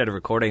before we started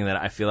recording that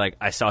I feel like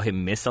I saw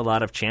him miss a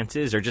lot of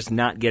chances or just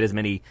not get as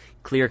many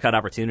clear-cut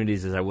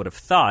opportunities as I would have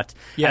thought.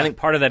 Yeah. I think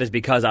part of that is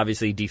because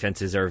obviously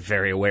defenses are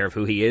very aware of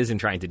who he is and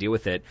trying to deal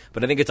with it.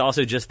 But I think it's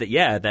also just that,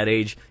 at that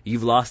age,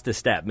 you've lost a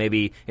step.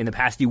 Maybe in the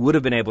past you would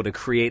have been able to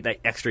create that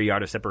extra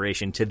yard of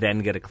separation to then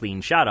get a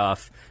clean shot off.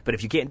 But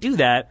if you can't do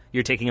that,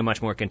 you're taking a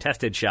much more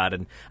contested shot.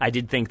 And I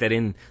did think that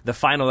in the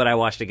final that I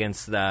watched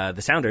against the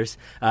Sounders,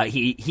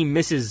 he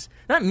misses,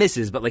 not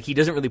misses, but like he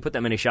doesn't really put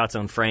that many shots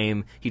on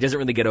frame. He doesn't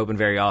really get open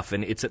very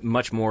often. It's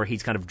much more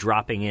he's kind of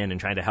dropping in and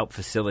trying to help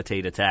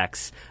facilitate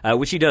attacks,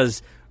 which he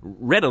does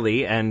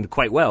readily and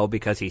quite well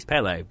because he's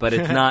Pele, but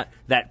it's not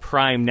that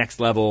prime next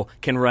level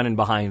can run in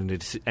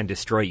behind and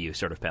destroy you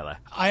sort of Pele.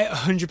 I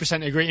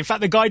 100% agree. In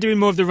fact, the guy doing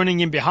more of the running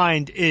in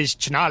behind is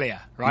Chinalia,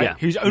 right? Yeah.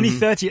 Who's only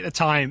 30 at the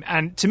time.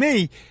 And to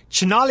me,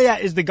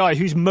 Chinalia is the guy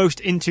who's most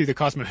into the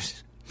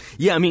Cosmos.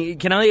 Yeah, I mean,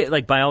 Chinalia,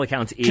 like, by all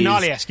accounts, is...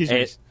 Chinalia, excuse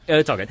me.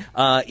 It's all good.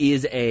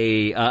 Is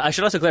a... I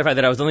should also clarify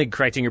that I was only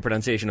correcting your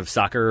pronunciation of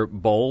Soccer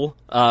Bowl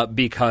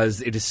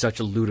because it is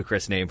such a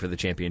ludicrous name for the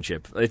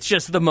championship. It's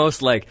just the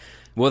most, like...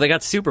 Well, they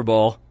got Super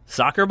Bowl.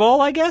 Soccer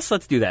Bowl, I guess?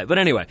 Let's do that. But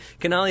anyway,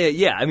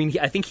 Chinalia, I mean,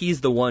 I think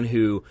he's the one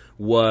who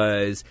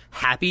was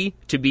happy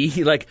to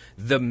be, like,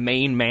 the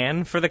main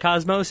man for the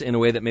Cosmos in a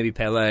way that maybe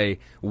Pele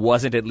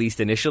wasn't, at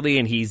least initially.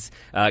 And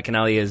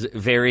Chinalia is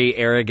very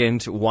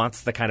arrogant,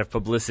 wants the kind of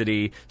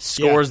publicity,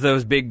 scores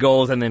those big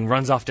goals, and then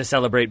runs off to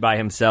celebrate by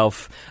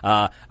himself.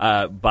 By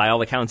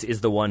all accounts,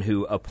 is the one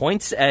who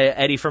appoints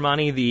Eddie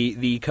Firmani,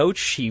 the coach.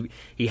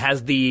 He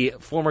has the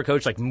former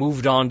coach, like,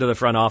 moved on to the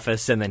front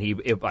office, and then he,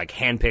 like,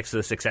 handpicks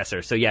the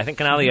successor. So yeah, I think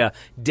Canalia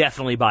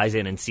definitely buys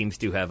in and seems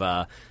to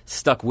have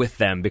stuck with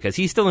them because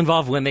he's still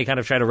involved when they kind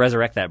of try to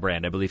resurrect that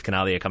brand. I believe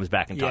Canalia comes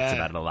back and talks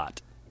about it a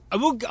lot. I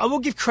will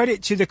give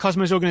credit to the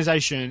Cosmos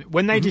organization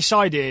when they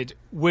decided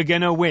we're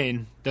going to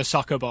win the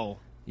Soccer Bowl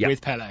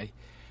with Pele.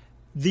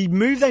 The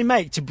move they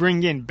make to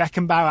bring in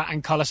Beckenbauer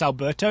and Carlos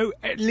Alberto,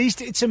 at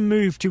least it's a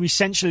move to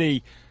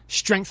essentially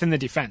strengthen the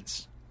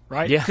defense,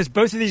 right? Yeah. Because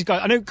both of these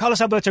guys, I know Carlos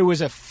Alberto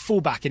was a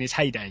fullback in his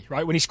heyday,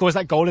 right? When he scores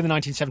that goal in the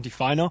 1970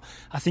 final,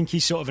 I think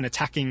he's sort of an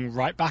attacking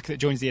right back that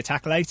joins the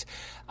attack late.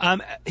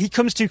 He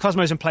comes to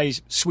Cosmos and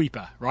plays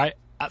sweeper, right,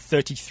 at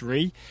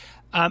 33.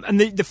 And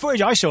the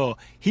footage I saw,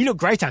 he looked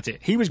great at it.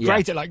 He was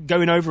great at like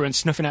going over and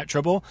snuffing out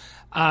trouble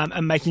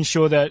and making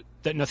sure that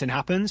nothing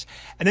happens.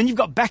 And then you've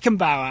got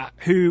Beckenbauer,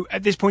 who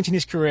at this point in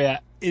his career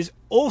is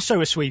also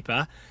a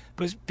sweeper,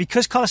 but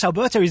because Carlos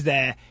Alberto is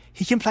there,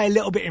 he can play a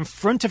little bit in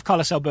front of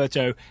Carlos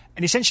Alberto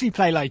and essentially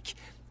play like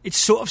it's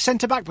sort of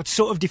centre-back, but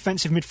sort of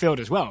defensive midfield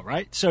as well,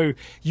 right? So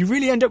you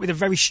really end up with a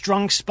very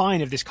strong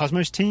spine of this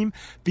Cosmos team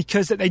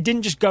because that they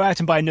didn't just go out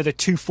and buy another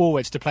 2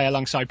 forwards to play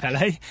alongside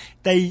Pele.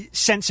 They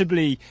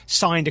sensibly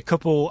signed a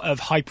couple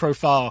of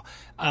high-profile,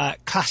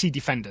 classy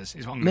defenders,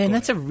 is what I'm going to call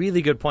that's a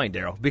really good point,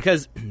 Daryl,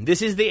 because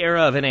this is the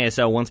era of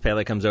NASL once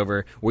Pele comes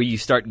over where you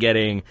start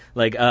getting,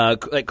 like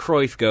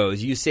Cruyff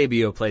goes,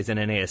 Eusebio plays in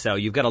NASL.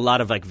 You've got a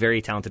lot of like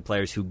very talented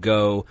players who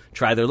go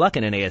try their luck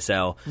in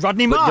NASL.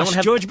 Rodney Marsh,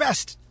 George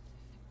Best.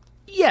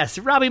 Yes,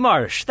 Robbie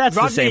Marsh. That's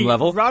the same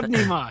level.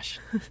 Rodney Marsh.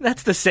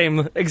 That's the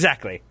same.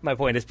 Exactly. My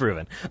point is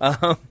proven.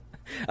 But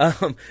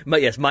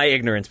yes, my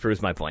ignorance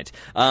proves my point.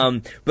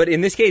 But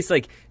in this case,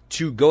 like,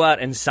 to go out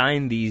and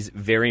sign these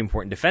very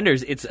important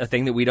defenders, it's a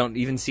thing that we don't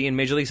even see in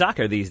Major League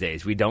Soccer these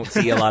days. We don't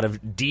see a lot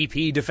of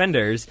DP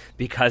defenders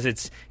because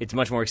it's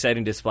much more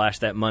exciting to splash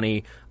that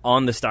money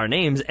on the star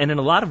names. And in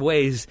a lot of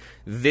ways,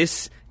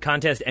 this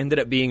contest ended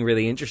up being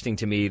really interesting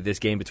to me, this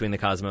game between the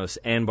Cosmos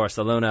and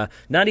Barcelona,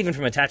 not even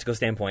from a tactical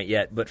standpoint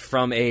yet, but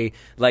from a,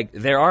 like,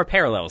 there are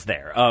parallels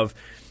there of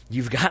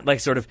you've got like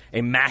sort of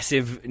a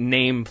massive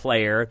name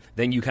player,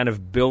 then you kind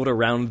of build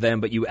around them,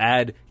 but you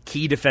add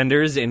key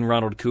defenders in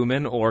Ronald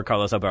Koeman or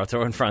Carlos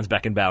Alberto and Franz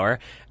Beckenbauer.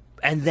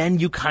 And then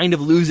you kind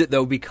of lose it,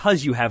 though,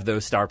 because you have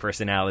those star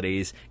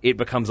personalities. It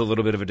becomes a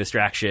little bit of a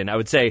distraction. I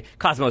would say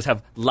Cosmos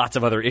have lots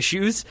of other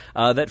issues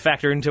that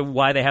factor into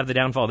why they have the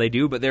downfall they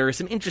do, but there are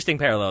some interesting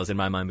parallels in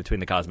my mind between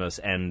the Cosmos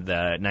and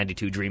the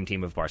 92 Dream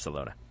Team of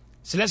Barcelona.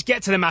 So let's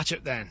get to the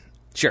matchup then.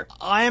 Sure.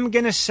 I am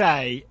going to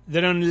say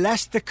that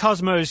unless the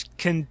Cosmos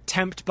can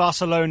tempt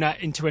Barcelona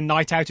into a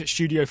night out at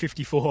Studio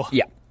 54,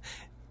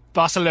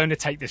 Barcelona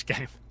take this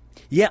game.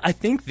 Yeah, I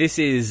think this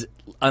is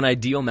an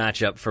ideal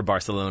matchup for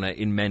Barcelona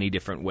in many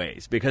different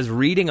ways, because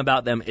reading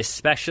about them,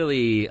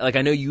 especially, like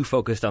I know you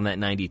focused on that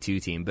 92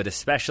 team, but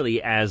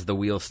especially as the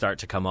wheels start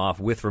to come off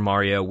with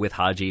Romario, with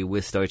Hadji,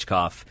 with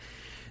Stoichkov,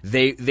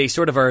 they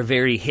sort of are a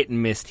very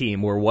hit-and-miss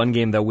team, where one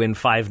game they'll win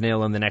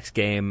 5-0, and the next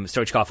game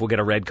Stoichkov will get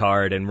a red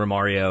card, and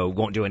Romario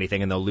won't do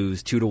anything, and they'll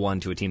lose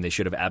 2-1 to a team they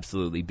should have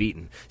absolutely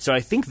beaten. So I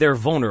think they're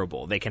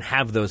vulnerable. They can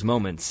have those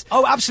moments.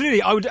 Oh,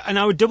 absolutely.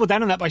 I would double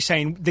down on that by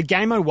saying the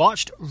game I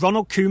watched,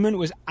 Ronald Koeman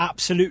was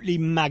absolutely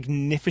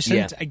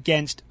magnificent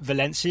against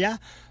Valencia.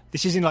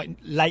 This is in like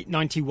late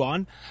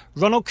 91.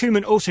 Ronald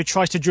Koeman also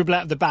tries to dribble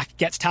out of the back,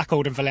 gets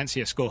tackled, and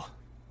Valencia score.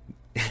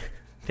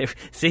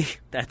 See,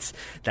 that's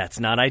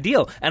not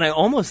ideal. And I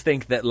almost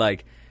think that,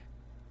 like,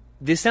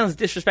 this sounds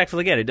disrespectful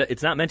again.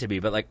 It's not meant to be,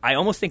 but like I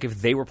almost think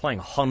if they were playing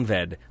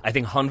Honved, I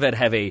think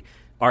Honved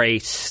are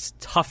a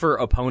tougher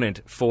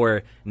opponent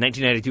for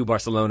 1992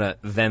 Barcelona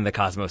than the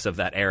Cosmos of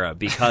that era,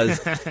 because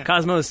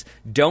Cosmos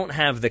don't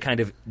have the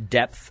kind of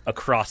depth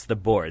across the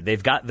board.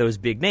 They've got those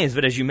big names,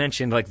 but as you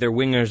mentioned, like their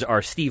wingers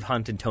are Steve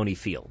Hunt and Tony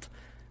Field.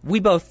 We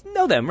both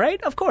know them,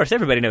 right? Of course,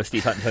 everybody knows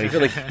Steve Hunt and Tony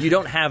Field. Like, you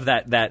don't have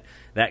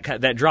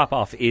that drop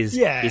off is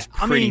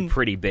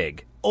pretty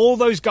big. All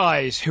those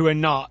guys who are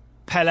not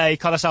Pele,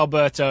 Carlos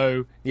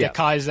Alberto, De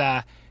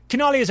Kaiser,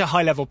 Canali is a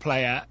high level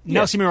player.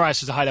 Nelson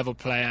Moraes is a high level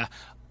player.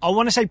 I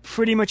want to say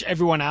pretty much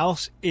everyone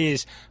else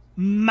is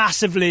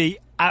massively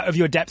out of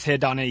your depth here,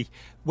 Donny,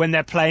 when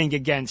they're playing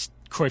against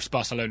Cruyff's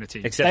Barcelona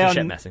team. Except for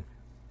Shep Messing.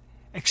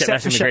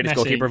 Except for the greatest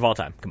goalkeeper of all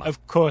time. Come on.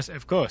 Of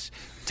course.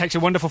 Takes a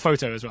wonderful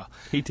photo as well.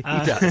 He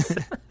does.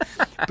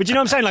 But you know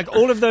what I'm saying? Like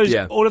all of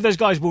those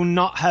guys will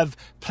not have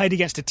played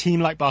against a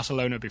team like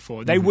Barcelona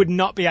before. They would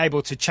not be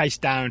able to chase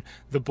down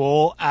the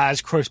ball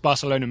as Cruyff's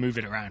Barcelona move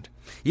it around.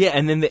 Yeah,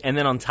 and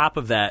then on top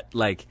of that,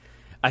 like,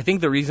 I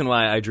think the reason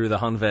why I drew the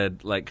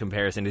Honved like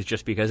comparison is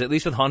just because at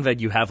least with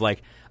Honved you have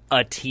like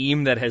a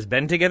team that has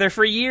been together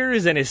for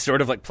years and is sort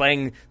of like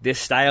playing this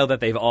style that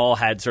they've all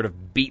had sort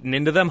of beaten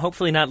into them.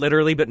 Hopefully not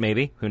literally, but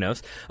maybe. Who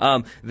knows?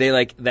 They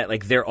like that,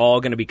 like they're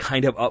all going to be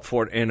kind of up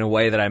for it in a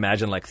way that I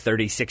imagine like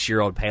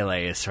 36-year-old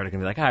Pele is sort of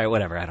going to be like, all right,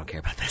 whatever, I don't care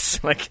about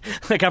this. like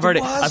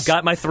I've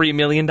got my $3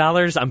 million,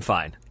 I'm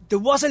fine. There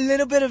was a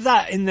little bit of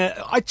that in the.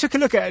 I took a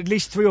look at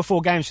least 3 or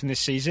 4 games from this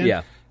season.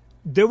 Yeah.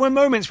 There were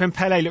moments when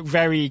Pele looked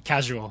very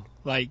casual.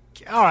 Like,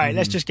 all right,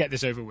 let's just get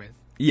this over with.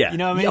 Yeah. You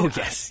know what I mean? Oh,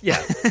 yes.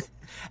 Yeah.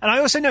 And I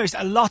also noticed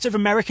a lot of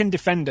American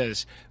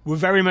defenders were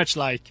very much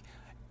like,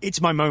 it's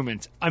my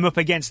moment. I'm up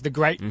against the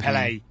great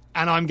Pelé,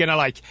 and I'm going to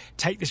like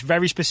take this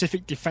very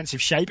specific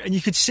defensive shape. And you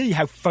could see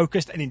how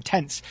focused and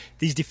intense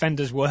these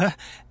defenders were.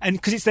 And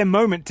because it's their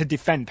moment to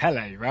defend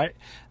Pelé, right?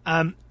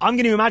 I'm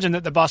going to imagine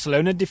that the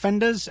Barcelona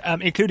defenders,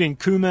 including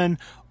Koeman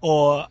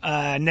or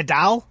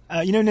Nadal,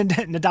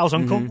 Nadal's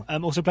uncle,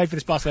 also played for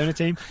this Barcelona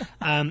team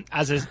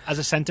as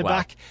a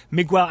centre-back,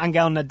 Miguel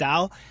Angel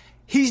Nadal.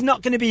 He's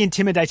not going to be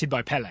intimidated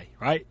by Pelé,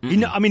 right? He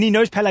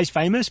knows Pelé's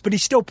famous, but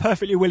he's still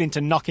perfectly willing to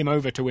knock him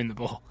over to win the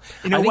ball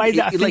in a way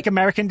that I think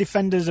American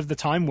defenders of the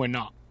time were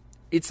not.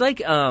 It's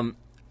like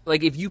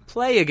if you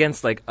play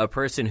against like a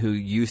person who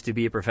used to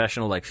be a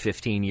professional like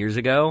 15 years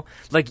ago,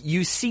 like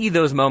you see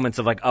those moments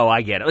of like, oh,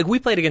 I get it. Like we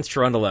played against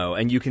Cherundolo,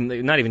 and you can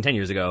not even 10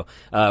 years ago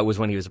was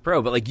when he was a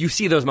pro, but like you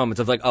see those moments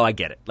of like, oh, I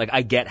get it. Like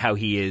I get how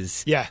he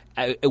is. Yeah,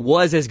 it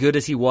was as good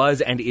as he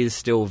was and is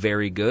still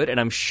very good, and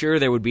I'm sure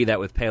there would be that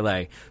with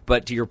Pelé.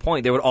 But to your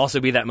point, there would also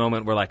be that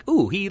moment where like,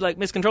 ooh, he like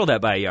miscontrolled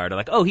that by a yard, or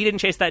like, oh, he didn't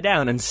chase that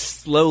down. And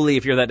slowly,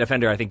 if you're that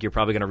defender, I think you're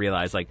probably going to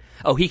realize like,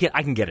 oh,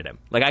 I can get at him.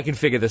 Like I can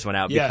figure this one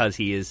out because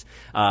he is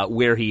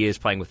where he is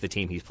playing with the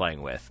team he's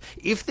playing with.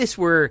 If this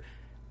were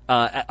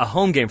a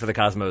home game for the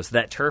Cosmos,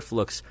 that turf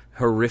looks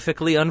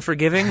horrifically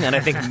unforgiving, and I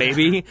think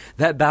maybe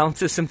that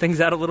balances some things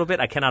out a little bit.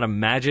 I cannot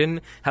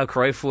imagine how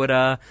Cruyff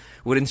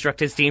would instruct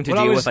his team to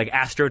deal with like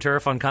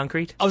AstroTurf on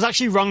concrete. I was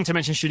actually wrong to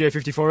mention Studio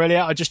 54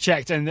 earlier. I just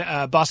checked, and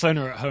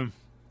Barcelona are at home.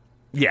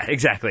 Yeah,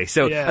 exactly.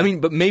 So, I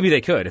mean, but maybe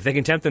they could. If they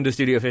can tempt them to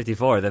Studio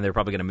 54, then they're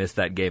probably going to miss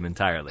that game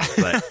entirely.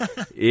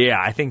 But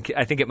yeah, I think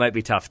it might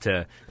be tough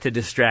to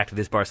distract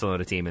this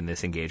Barcelona team in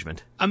this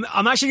engagement. I'm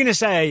actually going to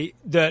say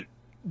that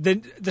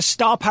the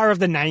star power of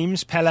the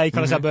names, Pelé,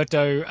 Carlos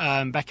Alberto,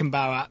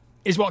 Beckenbauer,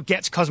 is what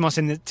gets Cosmos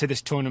into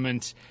this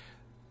tournament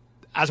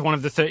as one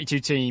of the 32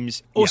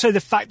 teams. Also,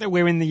 the fact that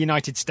we're in the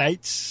United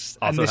States,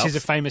 and this is a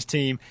famous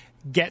team,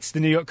 gets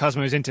the New York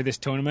Cosmos into this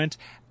tournament.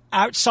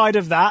 Outside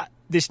of that,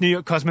 this New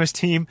York Cosmos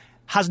team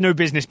has no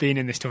business being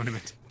in this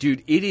tournament.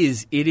 Dude, it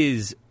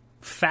is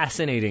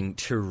fascinating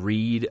to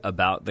read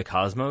about the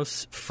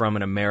Cosmos from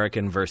an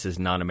American versus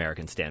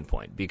non-American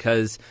standpoint,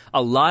 because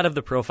a lot of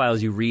the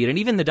profiles you read, and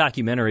even the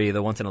documentary,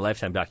 the Once in a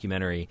Lifetime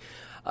documentary,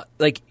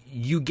 like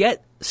you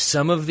get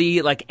some of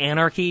the like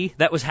anarchy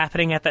that was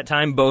happening at that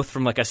time, both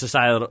from like a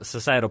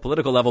societal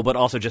political level, but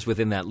also just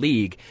within that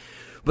league.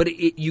 But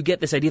you get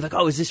this idea of like,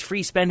 oh, is this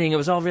free spending? It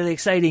was all really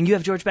exciting. You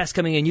have George Best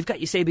coming in. You've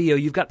got Eusebio.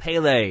 You've got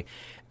Pelé.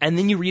 And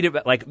then you read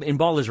about, like, in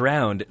Ball is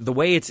Round, the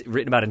way it's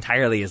written about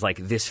entirely is like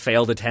this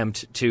failed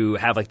attempt to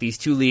have like these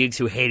two leagues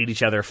who hated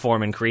each other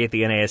form and create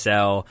the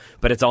NASL,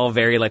 but it's all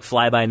very like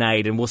fly by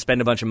night, and we'll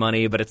spend a bunch of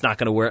money, but it's not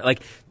going to work.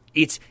 Like,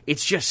 it's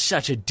just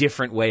such a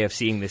different way of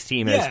seeing this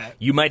team. As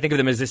you might think of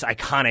them as this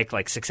iconic,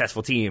 like,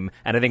 successful team,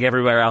 and I think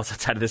everywhere else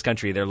outside of this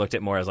country, they're looked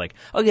at more as like,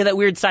 oh yeah, that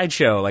weird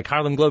sideshow, like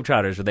Harlem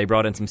Globetrotters, where they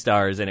brought in some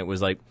stars, and it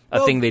was like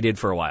a thing they did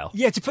for a while.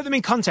 Yeah, to put them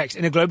in context,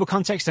 in a global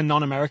context and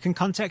non-American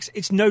context,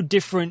 it's no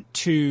different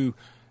to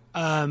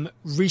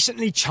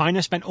recently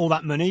China spent all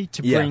that money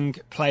to bring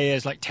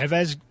players like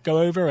Tevez go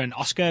over, and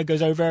Oscar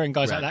goes over, and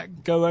guys like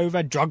that go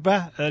over,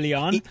 Drogba early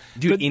on.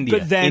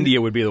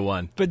 India would be the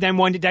one. But then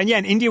wind it down. Yeah,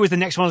 and India was the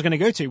next one I was going to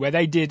go to, where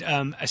they did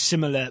a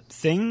similar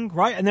thing,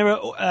 right? And there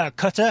are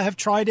Qatar have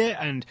tried it,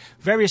 and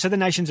various other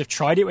nations have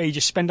tried it, where you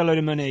just spend a load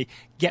of money,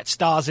 get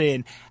stars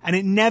in, and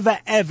it never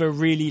ever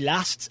really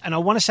lasts. And I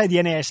want to say the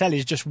NASL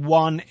is just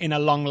one in a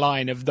long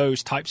line of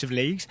those types of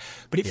leagues,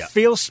 but it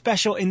feels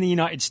special in the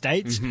United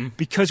States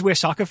because we're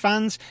soccer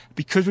fans,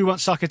 because we want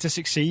soccer to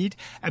succeed,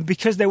 and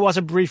because there was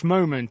a brief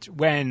moment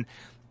when,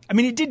 I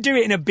mean, it did do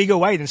it in a bigger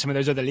way than some of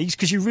those other leagues,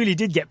 because you really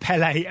did get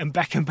Pelé and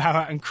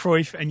Beckenbauer and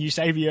Cruyff and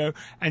Eusebio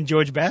and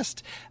George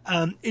Best.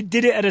 It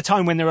did it at a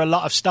time when there were a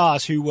lot of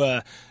stars who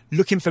were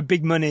looking for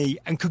big money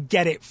and could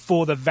get it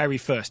for the very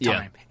first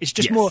time. It's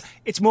just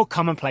more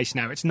commonplace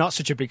now. It's not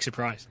such a big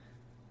surprise.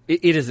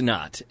 It is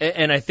not.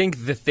 And I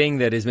think the thing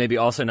that is maybe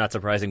also not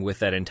surprising with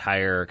that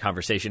entire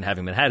conversation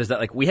having been had is that,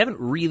 like, we haven't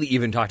really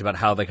even talked about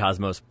how the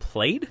Cosmos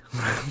played.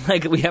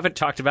 Like, we haven't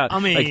talked about... I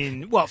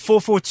mean,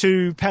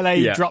 4-4-2,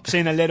 Pelé drops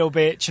in a little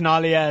bit,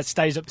 Chinalia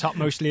stays up top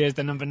mostly as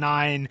the number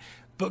 9,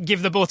 but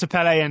give the ball to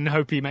Pelé and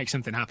hope he makes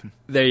something happen.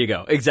 There you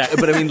go. Exactly.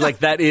 But I mean, like,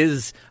 that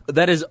is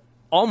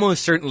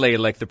almost certainly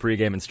like the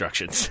pregame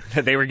instructions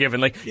that they were given.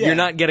 Like, you're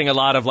not getting a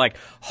lot of like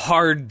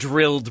hard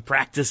drilled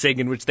practicing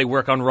in which they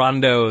work on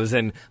rondos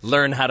and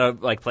learn how to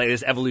like play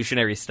this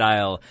evolutionary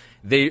style.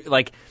 They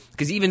like,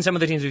 because even some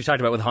of the teams we've talked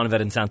about with Honved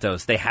and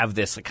Santos, they have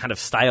this like, kind of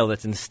style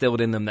that's instilled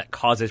in them that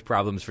causes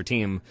problems for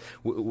teams.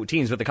 With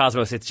the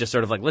Cosmos, it's just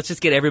sort of like, let's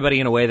just get everybody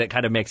in a way that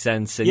kind of makes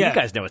sense. And you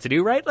guys know what to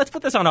do, right? Let's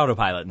put this on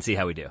autopilot and see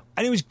how we do.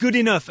 And it was good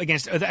enough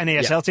against other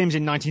NASL teams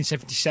in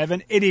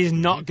 1977. It is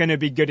not going to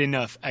be good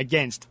enough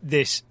against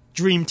this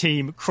dream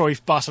team,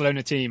 Cruyff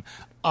Barcelona team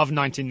of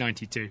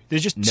 1992.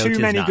 There's just No, too 'tis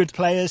many not. good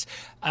players.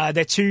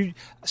 They're too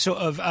sort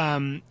of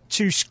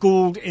too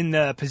schooled in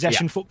the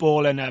possession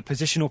football and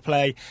positional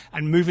play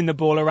and moving the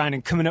ball around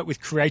and coming up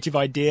with creative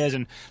ideas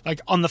and like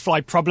on the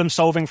fly problem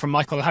solving from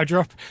Michael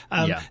Laudrup.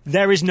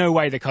 There is no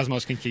way the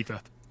Cosmos can keep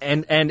up.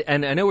 And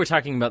I know we're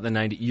talking about the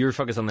 90. You're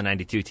focused on the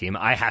 92 team.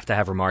 I have to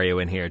have Romario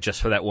in here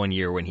just for that 1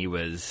 year when he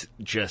was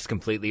just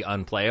completely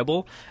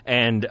unplayable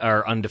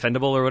or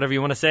undefendable or whatever you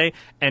want to say.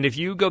 And if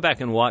you go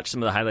back and watch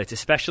some of the highlights,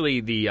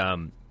 especially the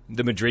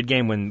Madrid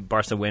game when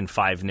Barca win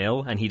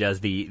 5-0 and he does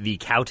the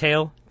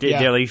cowtail.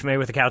 Are you familiar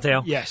with the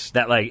cowtail? Yes.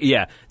 That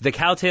the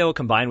cowtail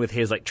combined with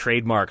his like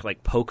trademark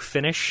like poke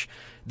finish.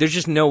 There's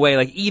just no way,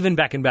 like, even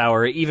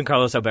Beckenbauer, even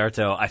Carlos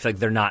Alberto, I feel like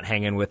they're not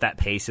hanging with that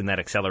pace and that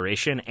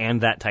acceleration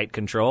and that tight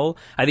control.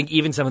 I think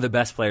even some of the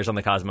best players on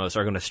the Cosmos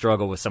are going to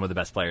struggle with some of the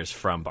best players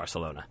from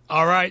Barcelona.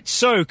 All right,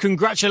 so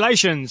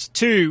congratulations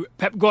to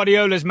Pep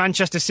Guardiola's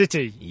Manchester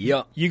City.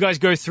 Yeah. You guys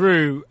go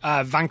through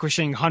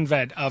vanquishing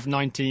Honved of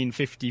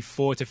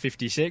 1954 to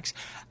 56.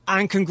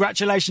 And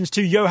congratulations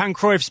to Johan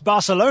Cruyff's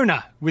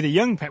Barcelona with a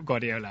young Pep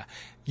Guardiola.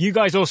 You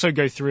guys also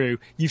go through,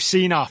 you've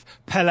seen off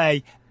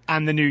Pelé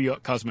and the New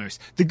York Cosmos.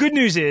 The good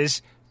news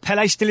is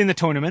Pele's still in the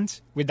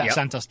tournament with that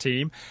Santos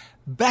team.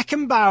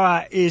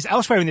 Beckenbauer is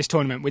elsewhere in this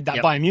tournament with that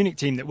Bayern Munich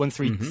team that won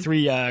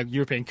three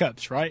European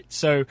Cups, right?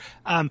 So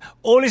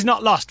all is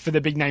not lost for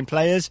the big name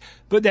players,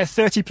 but their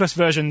 30-plus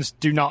versions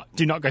do not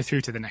go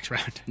through to the next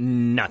round.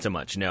 Not so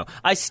much, no.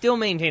 I still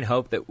maintain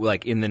hope that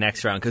like in the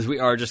next round, because we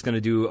are just going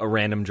to do a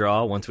random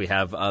draw once we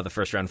have the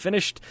first round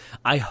finished.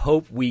 I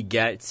hope we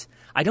get...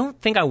 I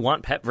don't think I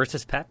want Pep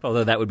versus Pep,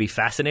 although that would be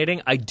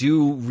fascinating. I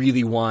do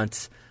really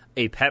want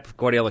a Pep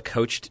Guardiola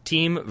coached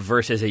team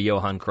versus a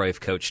Johan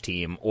Cruyff coached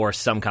team, or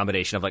some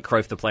combination of like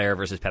Cruyff the player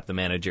versus Pep the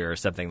manager or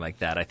something like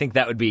that. I think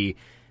that would be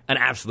an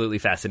absolutely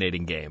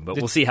fascinating game, but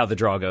we'll see how the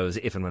draw goes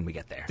if and when we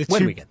get there.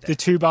 The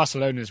two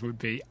Barcelonas would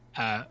be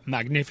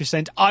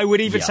magnificent. I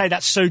would even say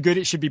that's so good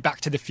it should be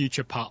Back to the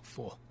Future Part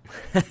 4.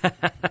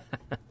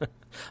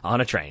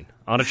 On a train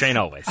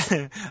always.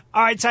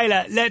 All right,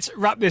 Taylor, let's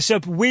wrap this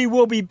up. We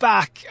will be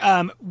back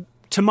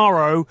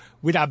tomorrow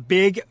with our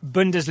big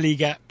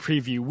Bundesliga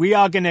preview. We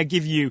are going to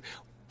give you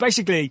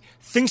basically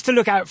things to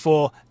look out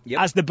for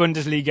as the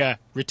Bundesliga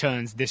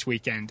returns this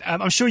weekend.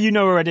 I'm sure you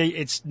know already,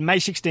 it's May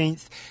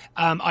 16th.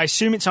 I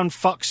assume it's on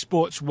Fox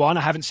Sports 1.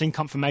 I haven't seen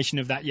confirmation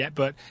of that yet,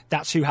 but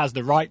that's who has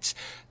the rights.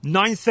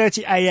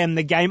 9:30 a.m.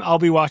 The game I'll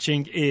be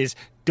watching is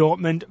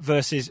Dortmund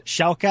versus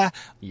Schalke.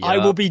 Yep. I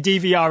will be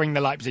DVRing the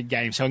Leipzig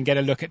game, so I can get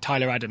a look at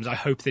Tyler Adams. I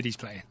hope that he's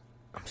playing.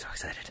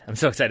 I'm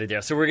so excited,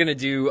 yeah. So we're going to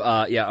do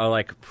our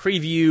like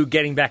preview,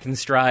 getting back in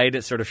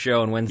stride sort of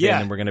show on Wednesday,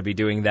 and then we're going to be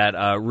doing that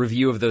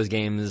review of those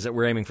games.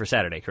 We're aiming for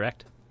Saturday,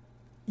 correct?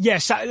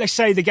 Yes, let's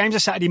say the games are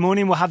Saturday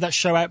morning. We'll have that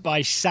show out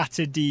by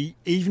Saturday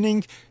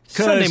evening.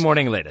 Sunday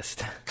morning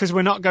latest. Because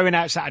we're not going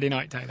out Saturday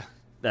night, Taylor.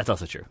 That's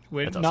also true.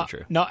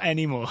 Not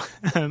anymore.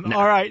 No.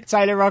 All right,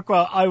 Taylor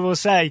Rockwell, I will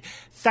say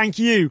thank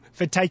you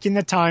for taking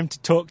the time to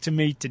talk to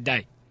me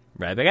today.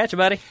 Right back at you,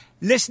 buddy.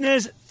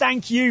 Listeners,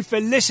 thank you for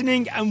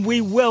listening, and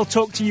we will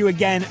talk to you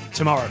again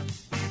tomorrow.